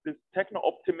to have this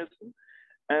techno-optimism.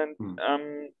 And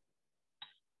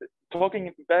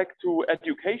talking back to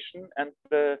education and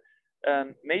the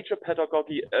nature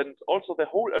pedagogy and also the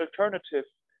whole alternative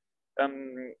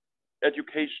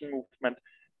education movement,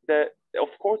 that of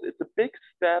course it's a big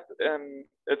step,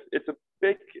 it's a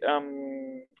big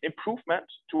improvement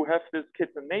to have these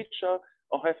kids in nature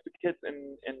or have the kids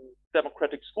in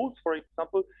democratic schools, for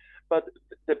example. But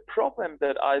the problem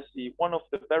that I see, one of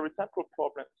the very central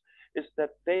problems, is that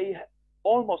they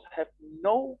almost have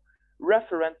no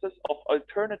references of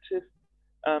alternative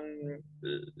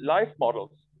life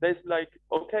models. There's like,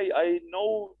 okay, I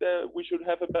know that we should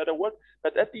have a better world,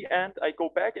 but at the end, I go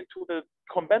back into the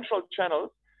conventional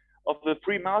channels of the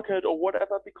free market or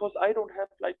whatever, because I don't have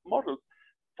like models,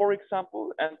 for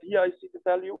example. And here I see the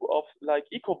value of like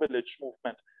eco-village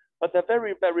movement, but they're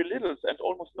very, very little and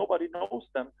almost nobody knows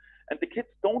them. And the kids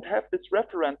don't have these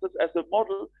references as a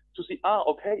model to see,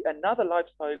 okay, another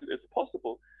lifestyle is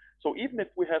possible. So even if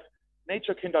we have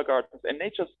nature kindergartens and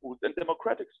nature schools and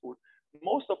democratic schools,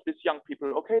 most of these young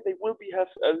people, okay, they will have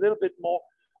a little bit more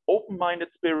open-minded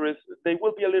spirits, they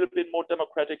will be a little bit more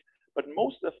democratic, but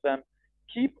most of them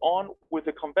keep on with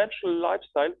a conventional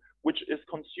lifestyle, which is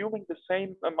consuming the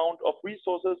same amount of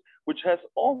resources, which has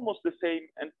almost the same.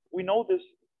 And we know this,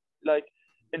 like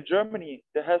in Germany,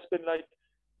 there has been like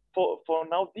for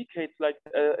now decades, like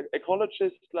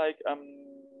ecologists, like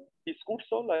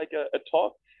discurso, like a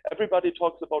talk. Everybody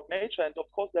talks about nature, and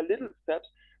of course there are little steps,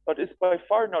 but it's by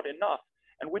far not enough.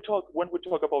 And when we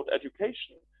talk about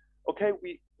education, okay,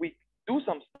 we do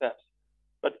some steps,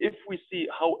 but if we see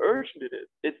how urgent it is,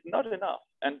 it's not enough.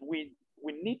 And we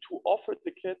need to offer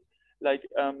the kids like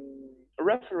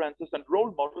references and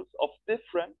role models of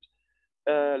different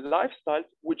lifestyles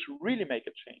which really make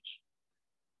a change.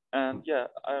 And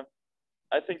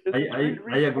I think this is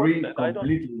really I agree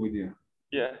completely with you.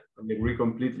 Yeah, I agree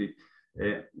completely.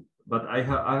 but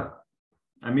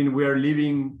I mean, we are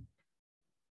living,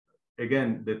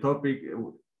 again, the topic,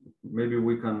 maybe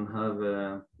we can have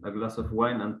a glass of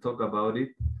wine and talk about it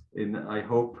in, I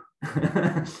hope,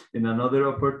 in another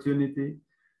opportunity.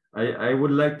 I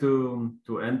would like to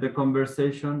end the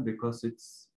conversation because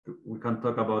we can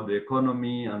talk about the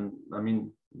economy, and I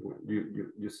mean,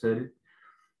 you said it,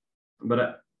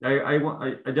 but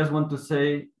I just want to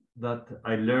say that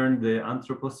I learned the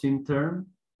Anthropocene term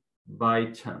by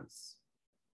chance.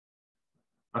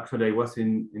 Actually, I was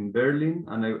in Berlin,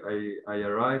 and I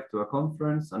arrived to a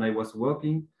conference, and I was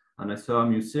walking, and I saw a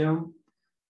museum,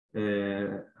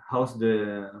 house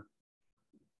the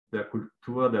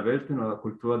Kultur der Welten, or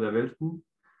Kultur der Welten,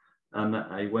 and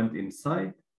I went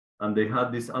inside, and they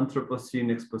had this Anthropocene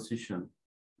exposition.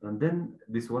 And then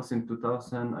this was in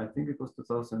 2000, I think it was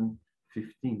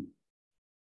 2015.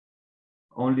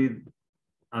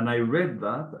 And I read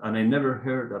that, and I never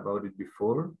heard about it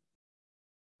before,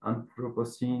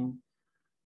 Anthropocene.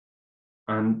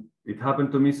 And it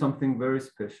happened to me something very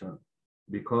special,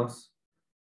 because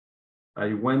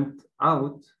I went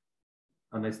out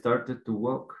and I started to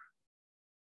walk,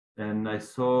 and I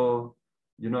saw,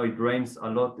 you know, it rains a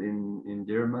lot in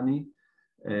Germany.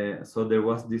 So there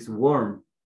was this worm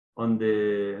on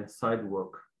the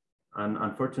sidewalk, and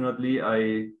unfortunately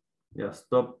I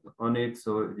stopped on it.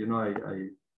 So, you know, I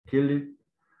killed it,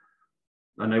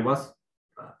 and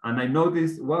I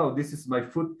noticed, wow, this is my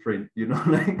footprint, you know,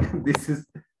 like this is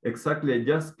exactly, I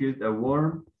just killed a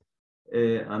worm,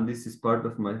 and this is part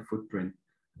of my footprint.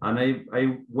 And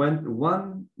I went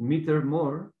 1 meter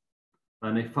more,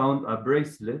 and I found a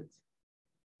bracelet,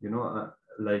 you know,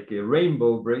 like a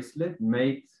rainbow bracelet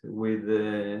made with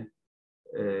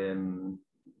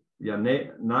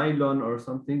nylon or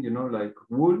something, you know, like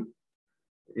wool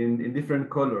in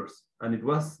different colors. And it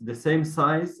was the same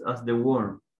size as the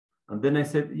worm. And then I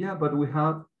said, yeah, but we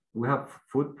have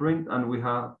footprint and we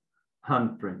have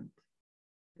handprint,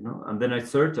 you know. And then I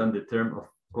searched, and the term, of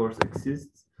course,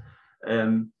 exists.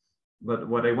 But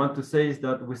what I want to say is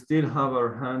that we still have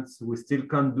our hands, we still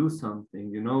can do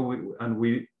something, you know,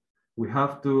 we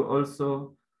have to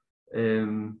also,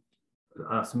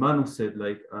 as Manu said,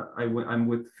 like, I'm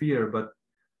with fear, but,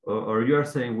 or you are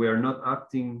saying we are not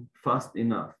acting fast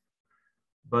enough,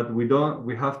 but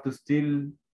we have to still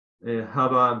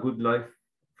have a good life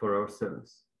for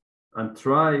ourselves, and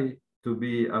try to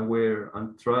be aware,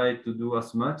 and try to do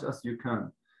as much as you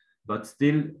can, but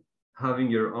still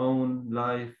having your own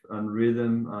life and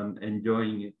rhythm and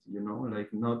enjoying it, you know,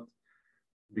 like, not,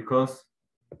 because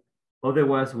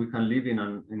otherwise we can live in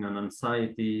an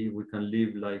anxiety, we can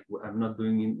live like, I'm not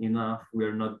doing enough, we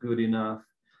are not good enough.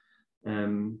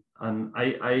 And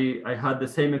I had the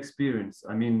same experience.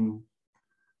 I mean,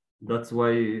 that's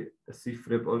why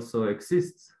CIFREP also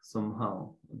exists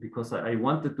somehow, because I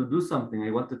wanted to do something,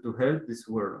 I wanted to help this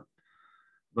world,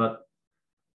 but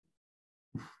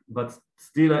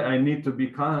still I need to be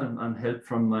calm and help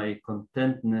from my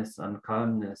contentness and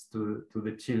calmness to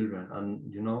the children, and,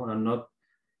 you know, and not,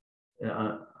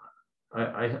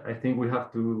 I think we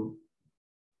have to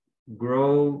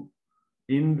grow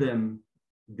in them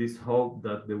this hope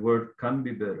that the world can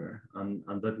be better,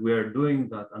 and that we are doing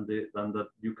that, and that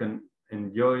you can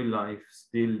enjoy life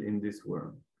still in this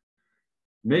world.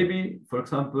 Maybe, for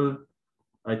example,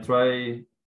 I try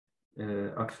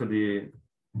actually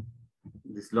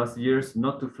these last years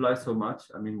not to fly so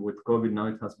much. I mean, with COVID now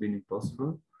it has been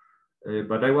impossible,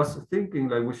 but I was thinking,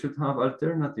 like, we should have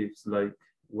alternatives, like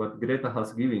what Greta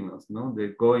has given us, no?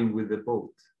 The going with the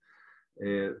boat.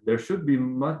 There should be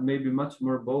maybe much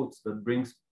more boats that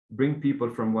bring people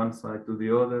from one side to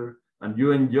the other, and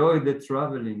you enjoy the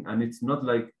traveling, and it's not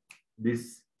like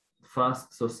this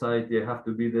fast society, I have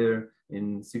to be there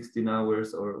in 16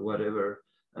 hours or whatever.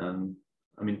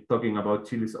 I mean, talking about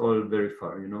Chile is all very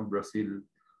far, you know, Brazil,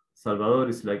 Salvador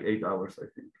is like 8 hours, I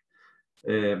think.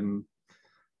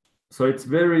 So it's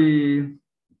very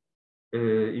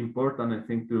important, I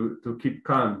think, to keep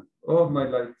calm. Oh, my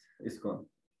light is gone.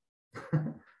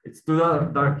 It's too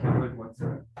dark here. Wait 1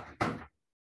 second.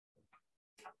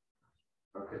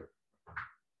 Okay.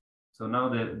 So now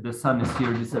the sun is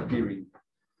here disappearing.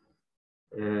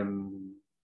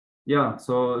 Yeah,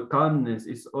 so calmness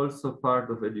is also part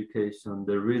of education,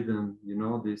 the rhythm, you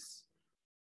know, this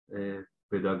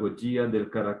pedagogia del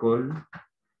caracol.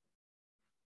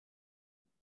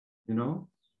 You know,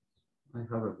 I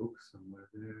have a book somewhere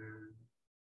there.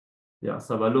 Yeah,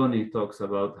 Savaloni talks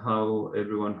about how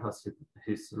everyone has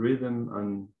his rhythm,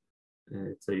 and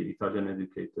it's an Italian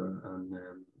educator, and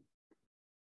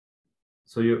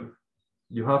so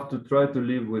you have to try to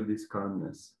live with this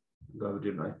calmness,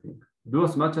 Gabriel, I think. Do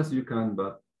as much as you can,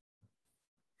 but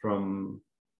from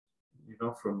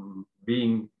from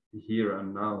being here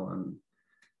and now, and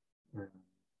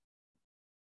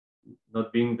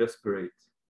not being desperate,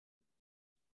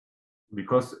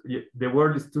 because the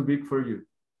world is too big for you.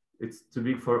 It's too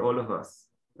big for all of us.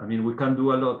 I mean, we can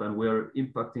do a lot, and we are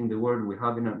impacting the world. We're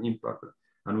having an impact,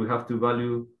 and we have to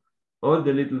value all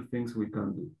the little things we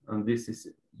can do. And this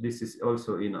is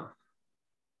also enough.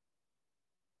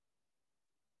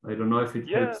 I don't know if it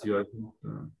helps you, I think,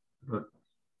 but.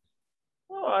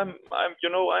 Well,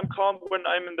 I'm calm when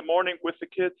I'm in the morning with the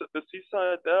kids at the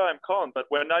seaside. There, I'm calm. But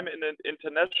when I'm in an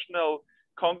international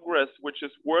congress, which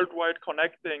is worldwide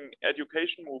connecting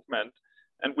education movement,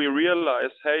 and we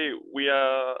realize, hey, we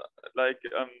are like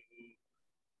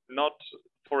not,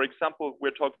 for example,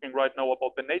 we're talking right now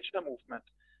about the nature movement,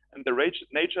 and the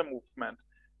nature movement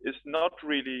is not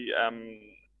really,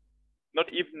 not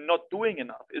even not doing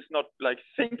enough. It's not like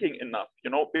thinking enough,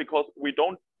 because we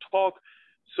don't talk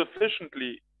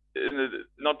sufficiently,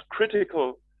 not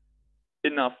critical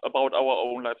enough about our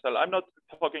own lifestyle. I'm not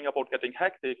talking about getting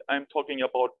hectic. I'm talking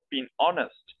about being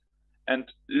honest and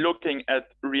looking at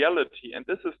reality. And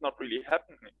this is not really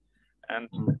happening. And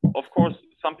of course,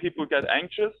 some people get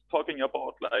anxious talking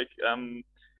about like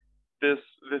this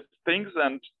things,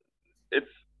 and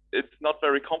it's not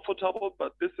very comfortable.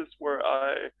 But this is where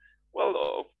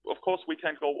of course we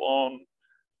can go on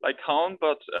like calm,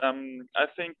 but I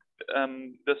think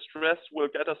the stress will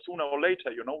get us sooner or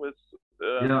later,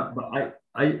 Yeah, but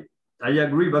I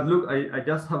agree, but look, I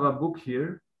just have a book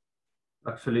here.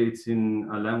 Actually, it's in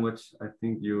a language I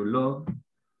think you love.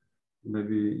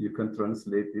 Maybe you can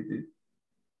translate it.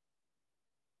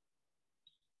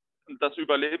 Das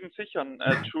Überleben sichern,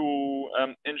 to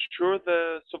ensure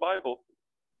the survival.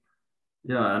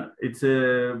 Yeah, it's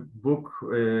a book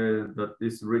that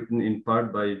is written in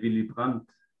part by Willy Brandt.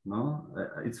 No,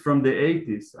 it's from the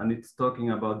 80s, and it's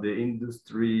talking about the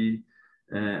industry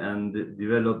and the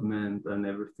development and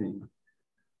everything.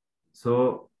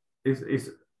 So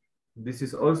this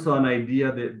is also an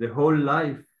idea that the whole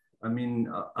life, I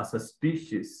mean, as a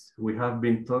species, we have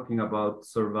been talking about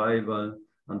survival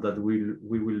and that we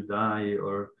will die,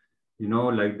 or,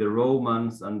 like the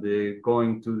Romans and the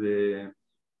going to the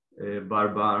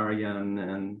barbarian,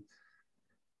 and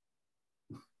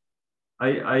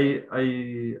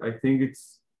I think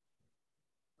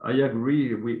I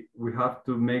agree. We have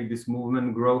to make this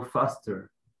movement grow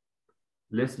faster.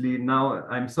 Leslie, now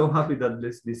I'm so happy that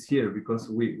Leslie's here, because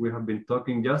we have been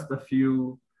talking just a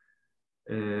few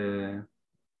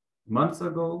months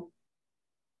ago,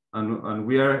 and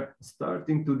we are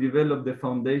starting to develop the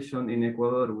foundation in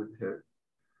Ecuador with her.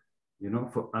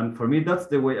 And for me, that's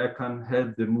the way I can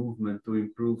help the movement to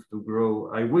improve, to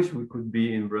grow. I wish we could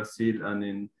be in Brazil and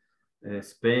in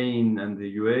Spain and the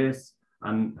US,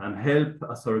 and help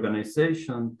as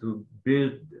organization to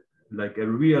build like a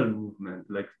real movement,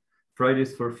 like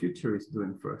Fridays for Future is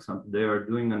doing, for example. They are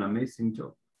doing an amazing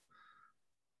job.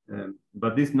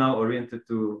 But this now oriented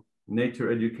to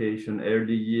nature education,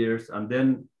 early years, and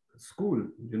then school,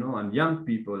 and young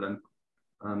people,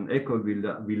 and eco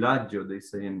villaggio, they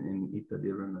say in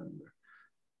Italy, remember.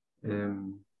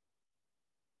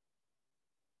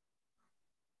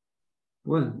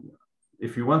 Well,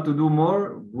 if you want to do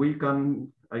more,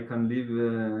 I can leave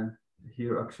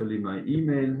here actually my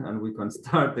email, and we can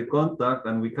start the contact,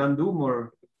 and we can do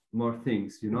more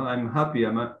things. I'm happy.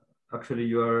 Actually,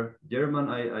 you are German.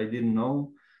 I didn't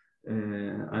know.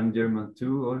 I'm German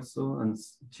too, also, and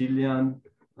Chilean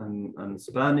and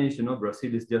Spanish.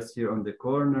 Brazil is just here on the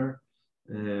corner.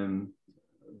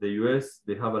 The US,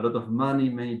 they have a lot of money.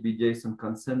 Maybe Jason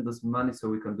can send us money so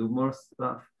we can do more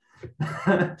stuff.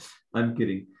 I'm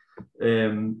kidding.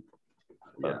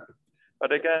 Yeah.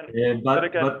 But again,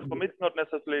 for me, it's not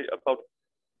necessarily about.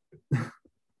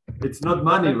 It's not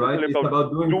money, right? It's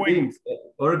about doing things,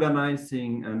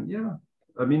 organizing, and yeah.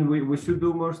 I mean, we should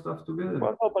do more stuff together.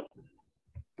 Well, no,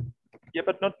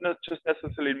 but not just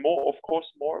necessarily more, of course,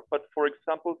 more. But for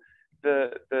example,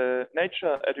 the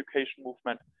nature education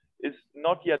movement is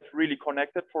not yet really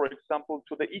connected, for example,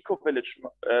 to the eco-village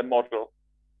model.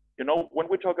 When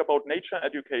we talk about nature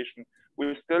education,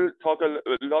 we still talk a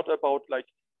lot about like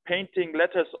painting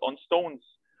letters on stones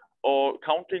or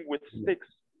counting with sticks.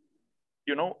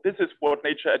 This is what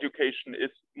nature education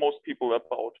is most people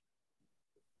about.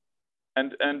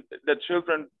 And the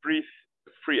children breathe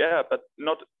free air, but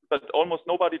almost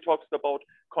nobody talks about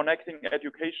connecting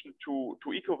education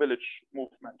to eco-village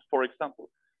movement, for example.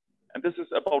 And this is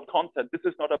about content. This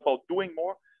is not about doing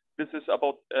more. This is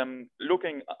about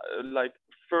looking like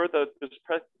further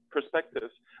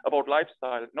perspective about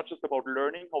lifestyle, not just about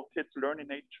learning, how kids learn in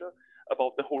nature,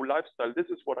 about the whole lifestyle. This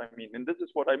is what I mean, and this is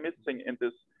what I'm missing in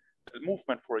this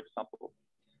movement, for example.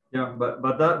 Yeah,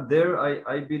 but that there,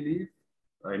 I believe,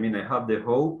 I mean, I have the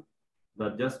hope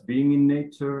that just being in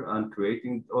nature and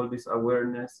creating all this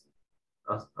awareness,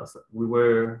 as we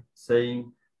were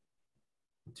saying,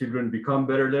 children become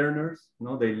better learners.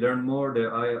 No, they learn more. They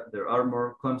are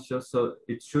more conscious. So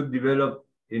it should develop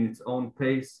in its own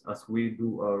pace as we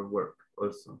do our work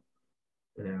also.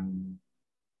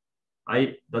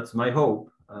 That's my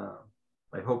hope.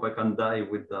 I hope I can die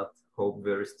with that hope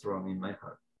very strong in my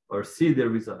heart, or see the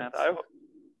results. And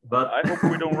I hope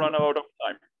we don't run out of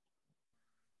time.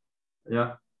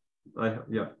 Yeah, I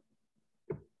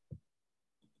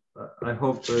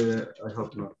hope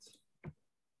not.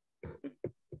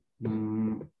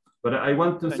 But I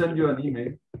want to send you an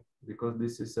email, because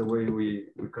this is a way we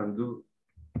can do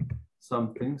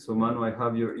something. So Manu, I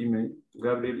have your email.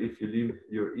 Gabriel, if you leave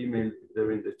your email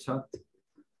there in the chat.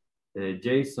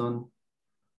 Jason,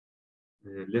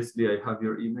 Leslie, I have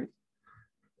your email.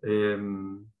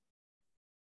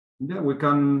 Yeah, we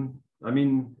can, I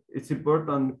mean, it's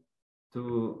important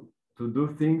to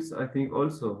do things, I think,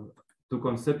 also to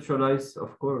conceptualize,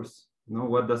 of course, you know,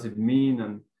 what does it mean?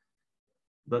 And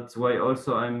that's why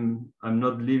also I'm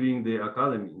not leaving the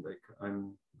academy. Like,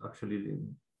 I'm actually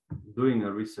doing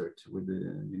a research with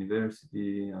the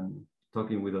university and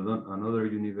talking with another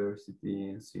university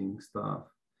and seeing stuff.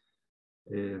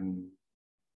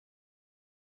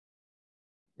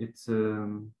 It's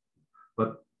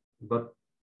but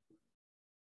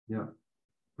yeah,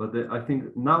 but I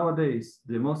think nowadays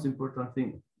the most important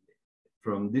thing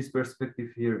from this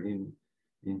perspective here in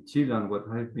Chile, and what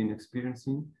I've been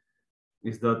experiencing,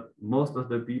 is that most of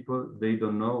the people, they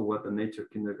don't know what a nature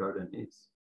kindergarten is.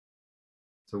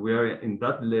 So we are in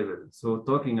that level. So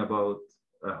talking about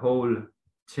a whole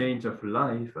change of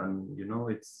life, and you know,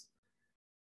 it's,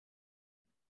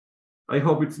 I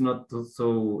hope it's not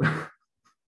so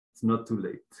it's not too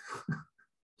late.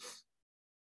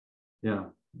 Yeah,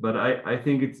 but I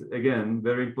think it's, again,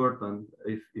 very important.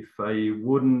 If I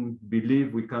wouldn't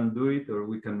believe we can do it or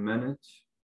we can manage,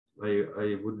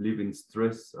 I would live in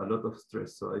stress, a lot of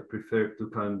stress. So I prefer to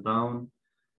calm down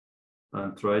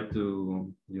and try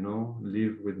to, you know,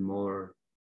 live with more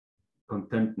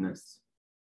contentness.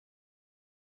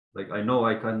 Like, I know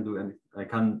I can do anything. I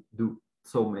can do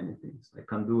so many things. I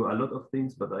can do a lot of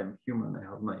things, but I'm human. I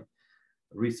have my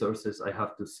resources. I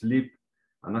have to sleep,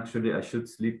 and actually I should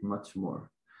sleep much more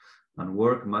and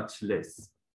work much less.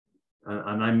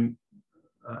 And I'm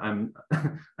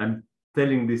I'm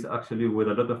telling this actually with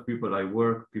a lot of people I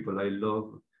work, people I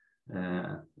love,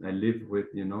 I live with,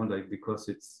 you know, like, because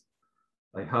it's,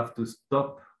 I have to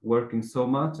stop working so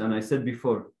much. And I said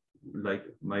before, like,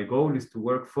 my goal is to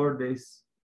work 4 days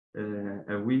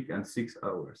a week and 6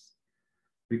 hours,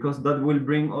 because that will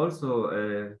bring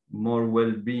also more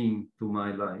well-being to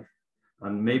my life.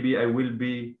 And maybe I will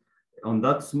be on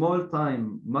that small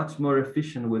time much more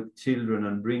efficient with children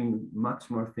and bring much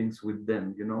more things with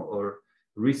them, you know, or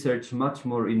research much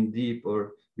more in deep,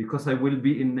 or because I will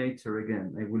be in nature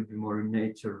again. I will be more in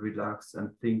nature, relaxed and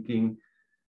thinking,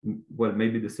 well,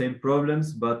 maybe the same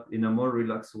problems, but in a more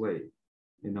relaxed way,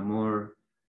 in a more,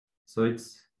 so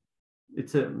it's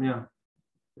a, yeah,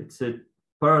 it's a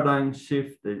paradigm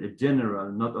shift, a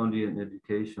general, not only in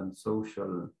education,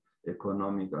 social,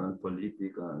 economic and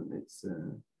political. It's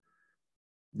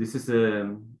this is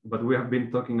a, but we have been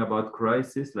talking about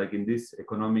crisis, like in this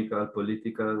economical,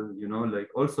 political, you know, like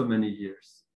also many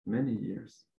years.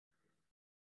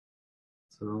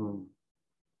 So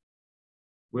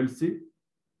we'll see.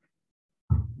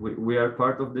 We are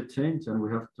part of the change, and we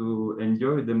have to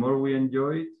enjoy it. The more we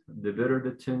enjoy it, the better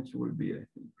the change will be, I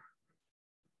think.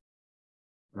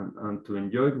 And to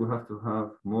enjoy it, we have to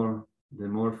have the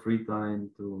more free time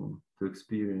to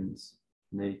experience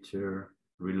nature,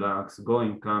 relax,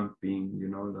 going camping, you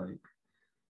know, like,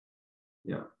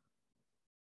 yeah.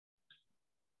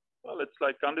 Well, it's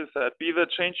like Gandhi said, be the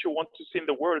change you want to see in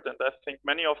the world. And I think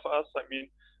many of us, I mean,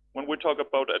 when we talk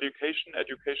about education,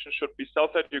 education should be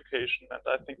self-education. And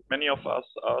I think many of us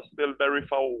are still very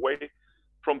far away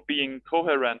from being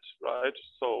coherent, right?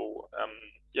 So,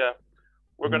 yeah,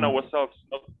 work on ourselves,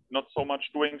 not so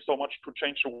much doing so much to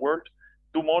change the world,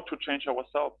 do more to change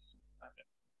ourselves. I mean,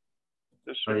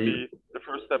 this should be the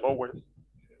first step always.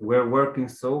 We're working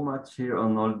so much here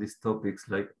on all these topics,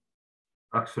 like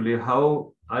actually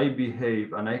how I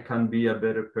behave, and I can be a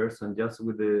better person just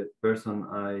with the person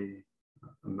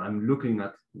I'm looking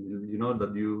at, you know,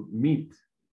 that you meet,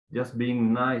 just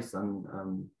being nice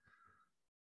and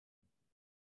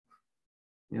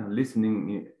yeah,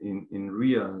 listening in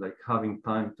real, like having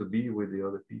time to be with the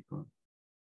other people.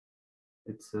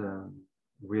 It's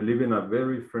we live in a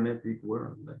very frenetic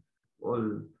world, like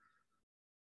all,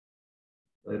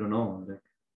 I don't know, like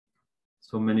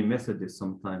so many messages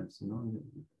sometimes, you know.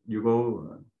 You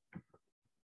go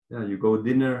yeah, you go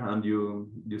dinner and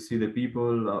you see the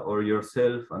people or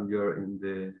yourself, and you're in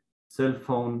the cell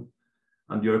phone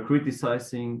and you're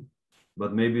criticizing,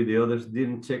 but maybe the others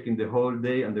didn't check in the whole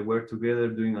day and they were together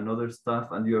doing another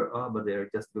stuff, and you're, but they're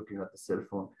just looking at the cell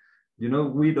phone. You know,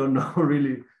 we don't know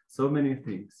really so many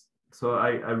things. So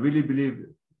I really believe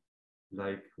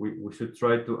like we should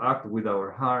try to act with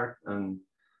our heart and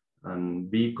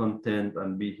be content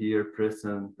and be here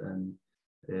present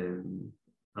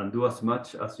and do as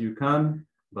much as you can,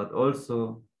 but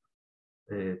also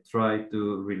try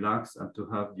to relax and to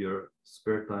have your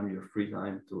spare time, your free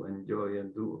time to enjoy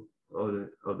and do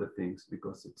other things,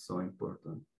 because it's so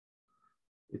important.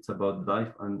 It's about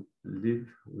life and live.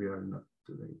 We are not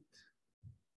too late.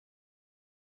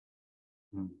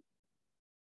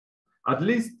 At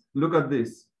least look at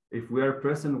this. If we are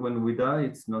present when we die,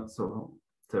 it's not so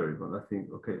terrible. I think,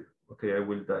 okay, I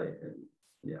will die.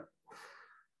 Yeah.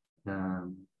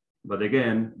 But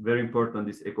again, very important,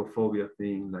 this ecophobia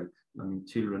thing. Like, I mean,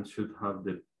 children should have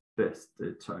the best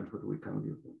childhood we can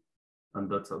give them, and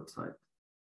that's outside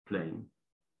playing.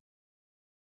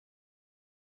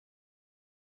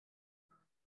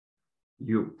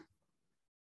 You.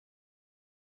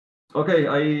 Okay,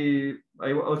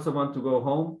 I also want to go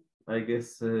home. I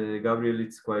guess Gabriel,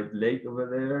 it's quite late over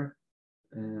there.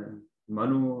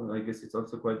 Manu, I guess it's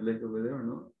also quite late over there,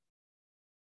 no?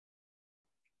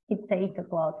 It's 8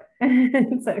 o'clock.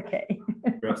 It's okay.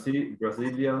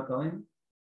 Brasilia time?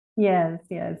 Yes,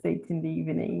 8 in the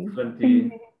evening.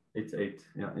 20, it's 8.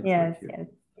 Yeah. It's yes,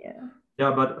 yeah.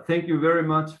 Yeah, but thank you very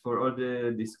much for all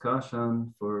the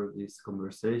discussion, for this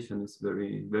conversation. It's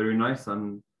very, very nice.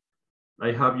 And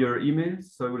I have your email,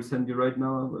 so I will send you right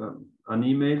now an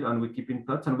email, and we keep in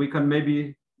touch, and we can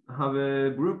maybe have a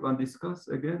group and discuss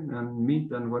again and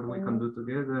meet and what we can do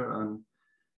together. And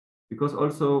because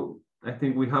also I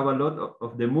think we have a lot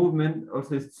of the movement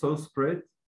also is so spread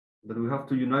that we have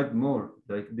to unite more.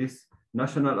 Like these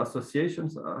national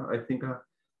associations, I think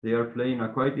they are playing a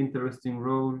quite interesting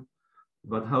role,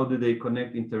 but how do they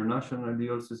connect internationally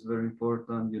also is very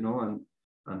important, you know,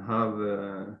 and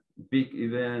have big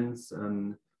events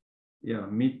and yeah,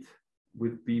 meet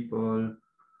with people,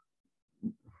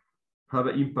 have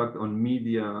an impact on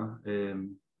media.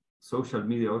 Social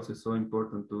media also is so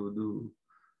important to do.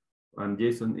 And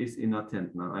Jason is in a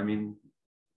tent now. I mean,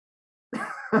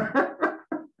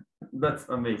 that's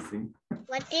amazing.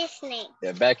 What is name?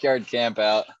 Yeah, backyard camp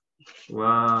out.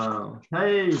 Wow.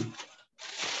 Hey.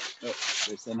 Oh,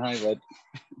 you're saying hi, bud.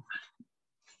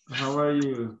 How are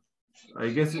you? I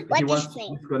guess he wants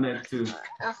to disconnect too.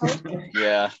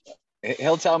 Yeah.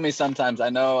 He'll tell me sometimes. I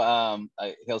know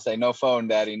he'll say, "No phone,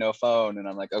 Daddy, no phone," and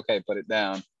I'm like, "Okay, put it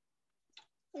down."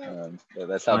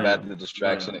 That's how bad the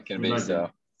distraction it can be. So,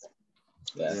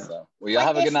 yeah. So, well, y'all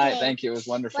have a good night. Thank you. It was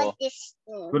wonderful.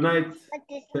 Good night.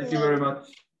 Thank you very much.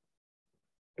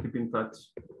 Keep in touch.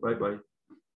 Bye bye.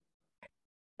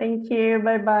 Thank you.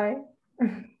 Bye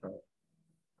bye.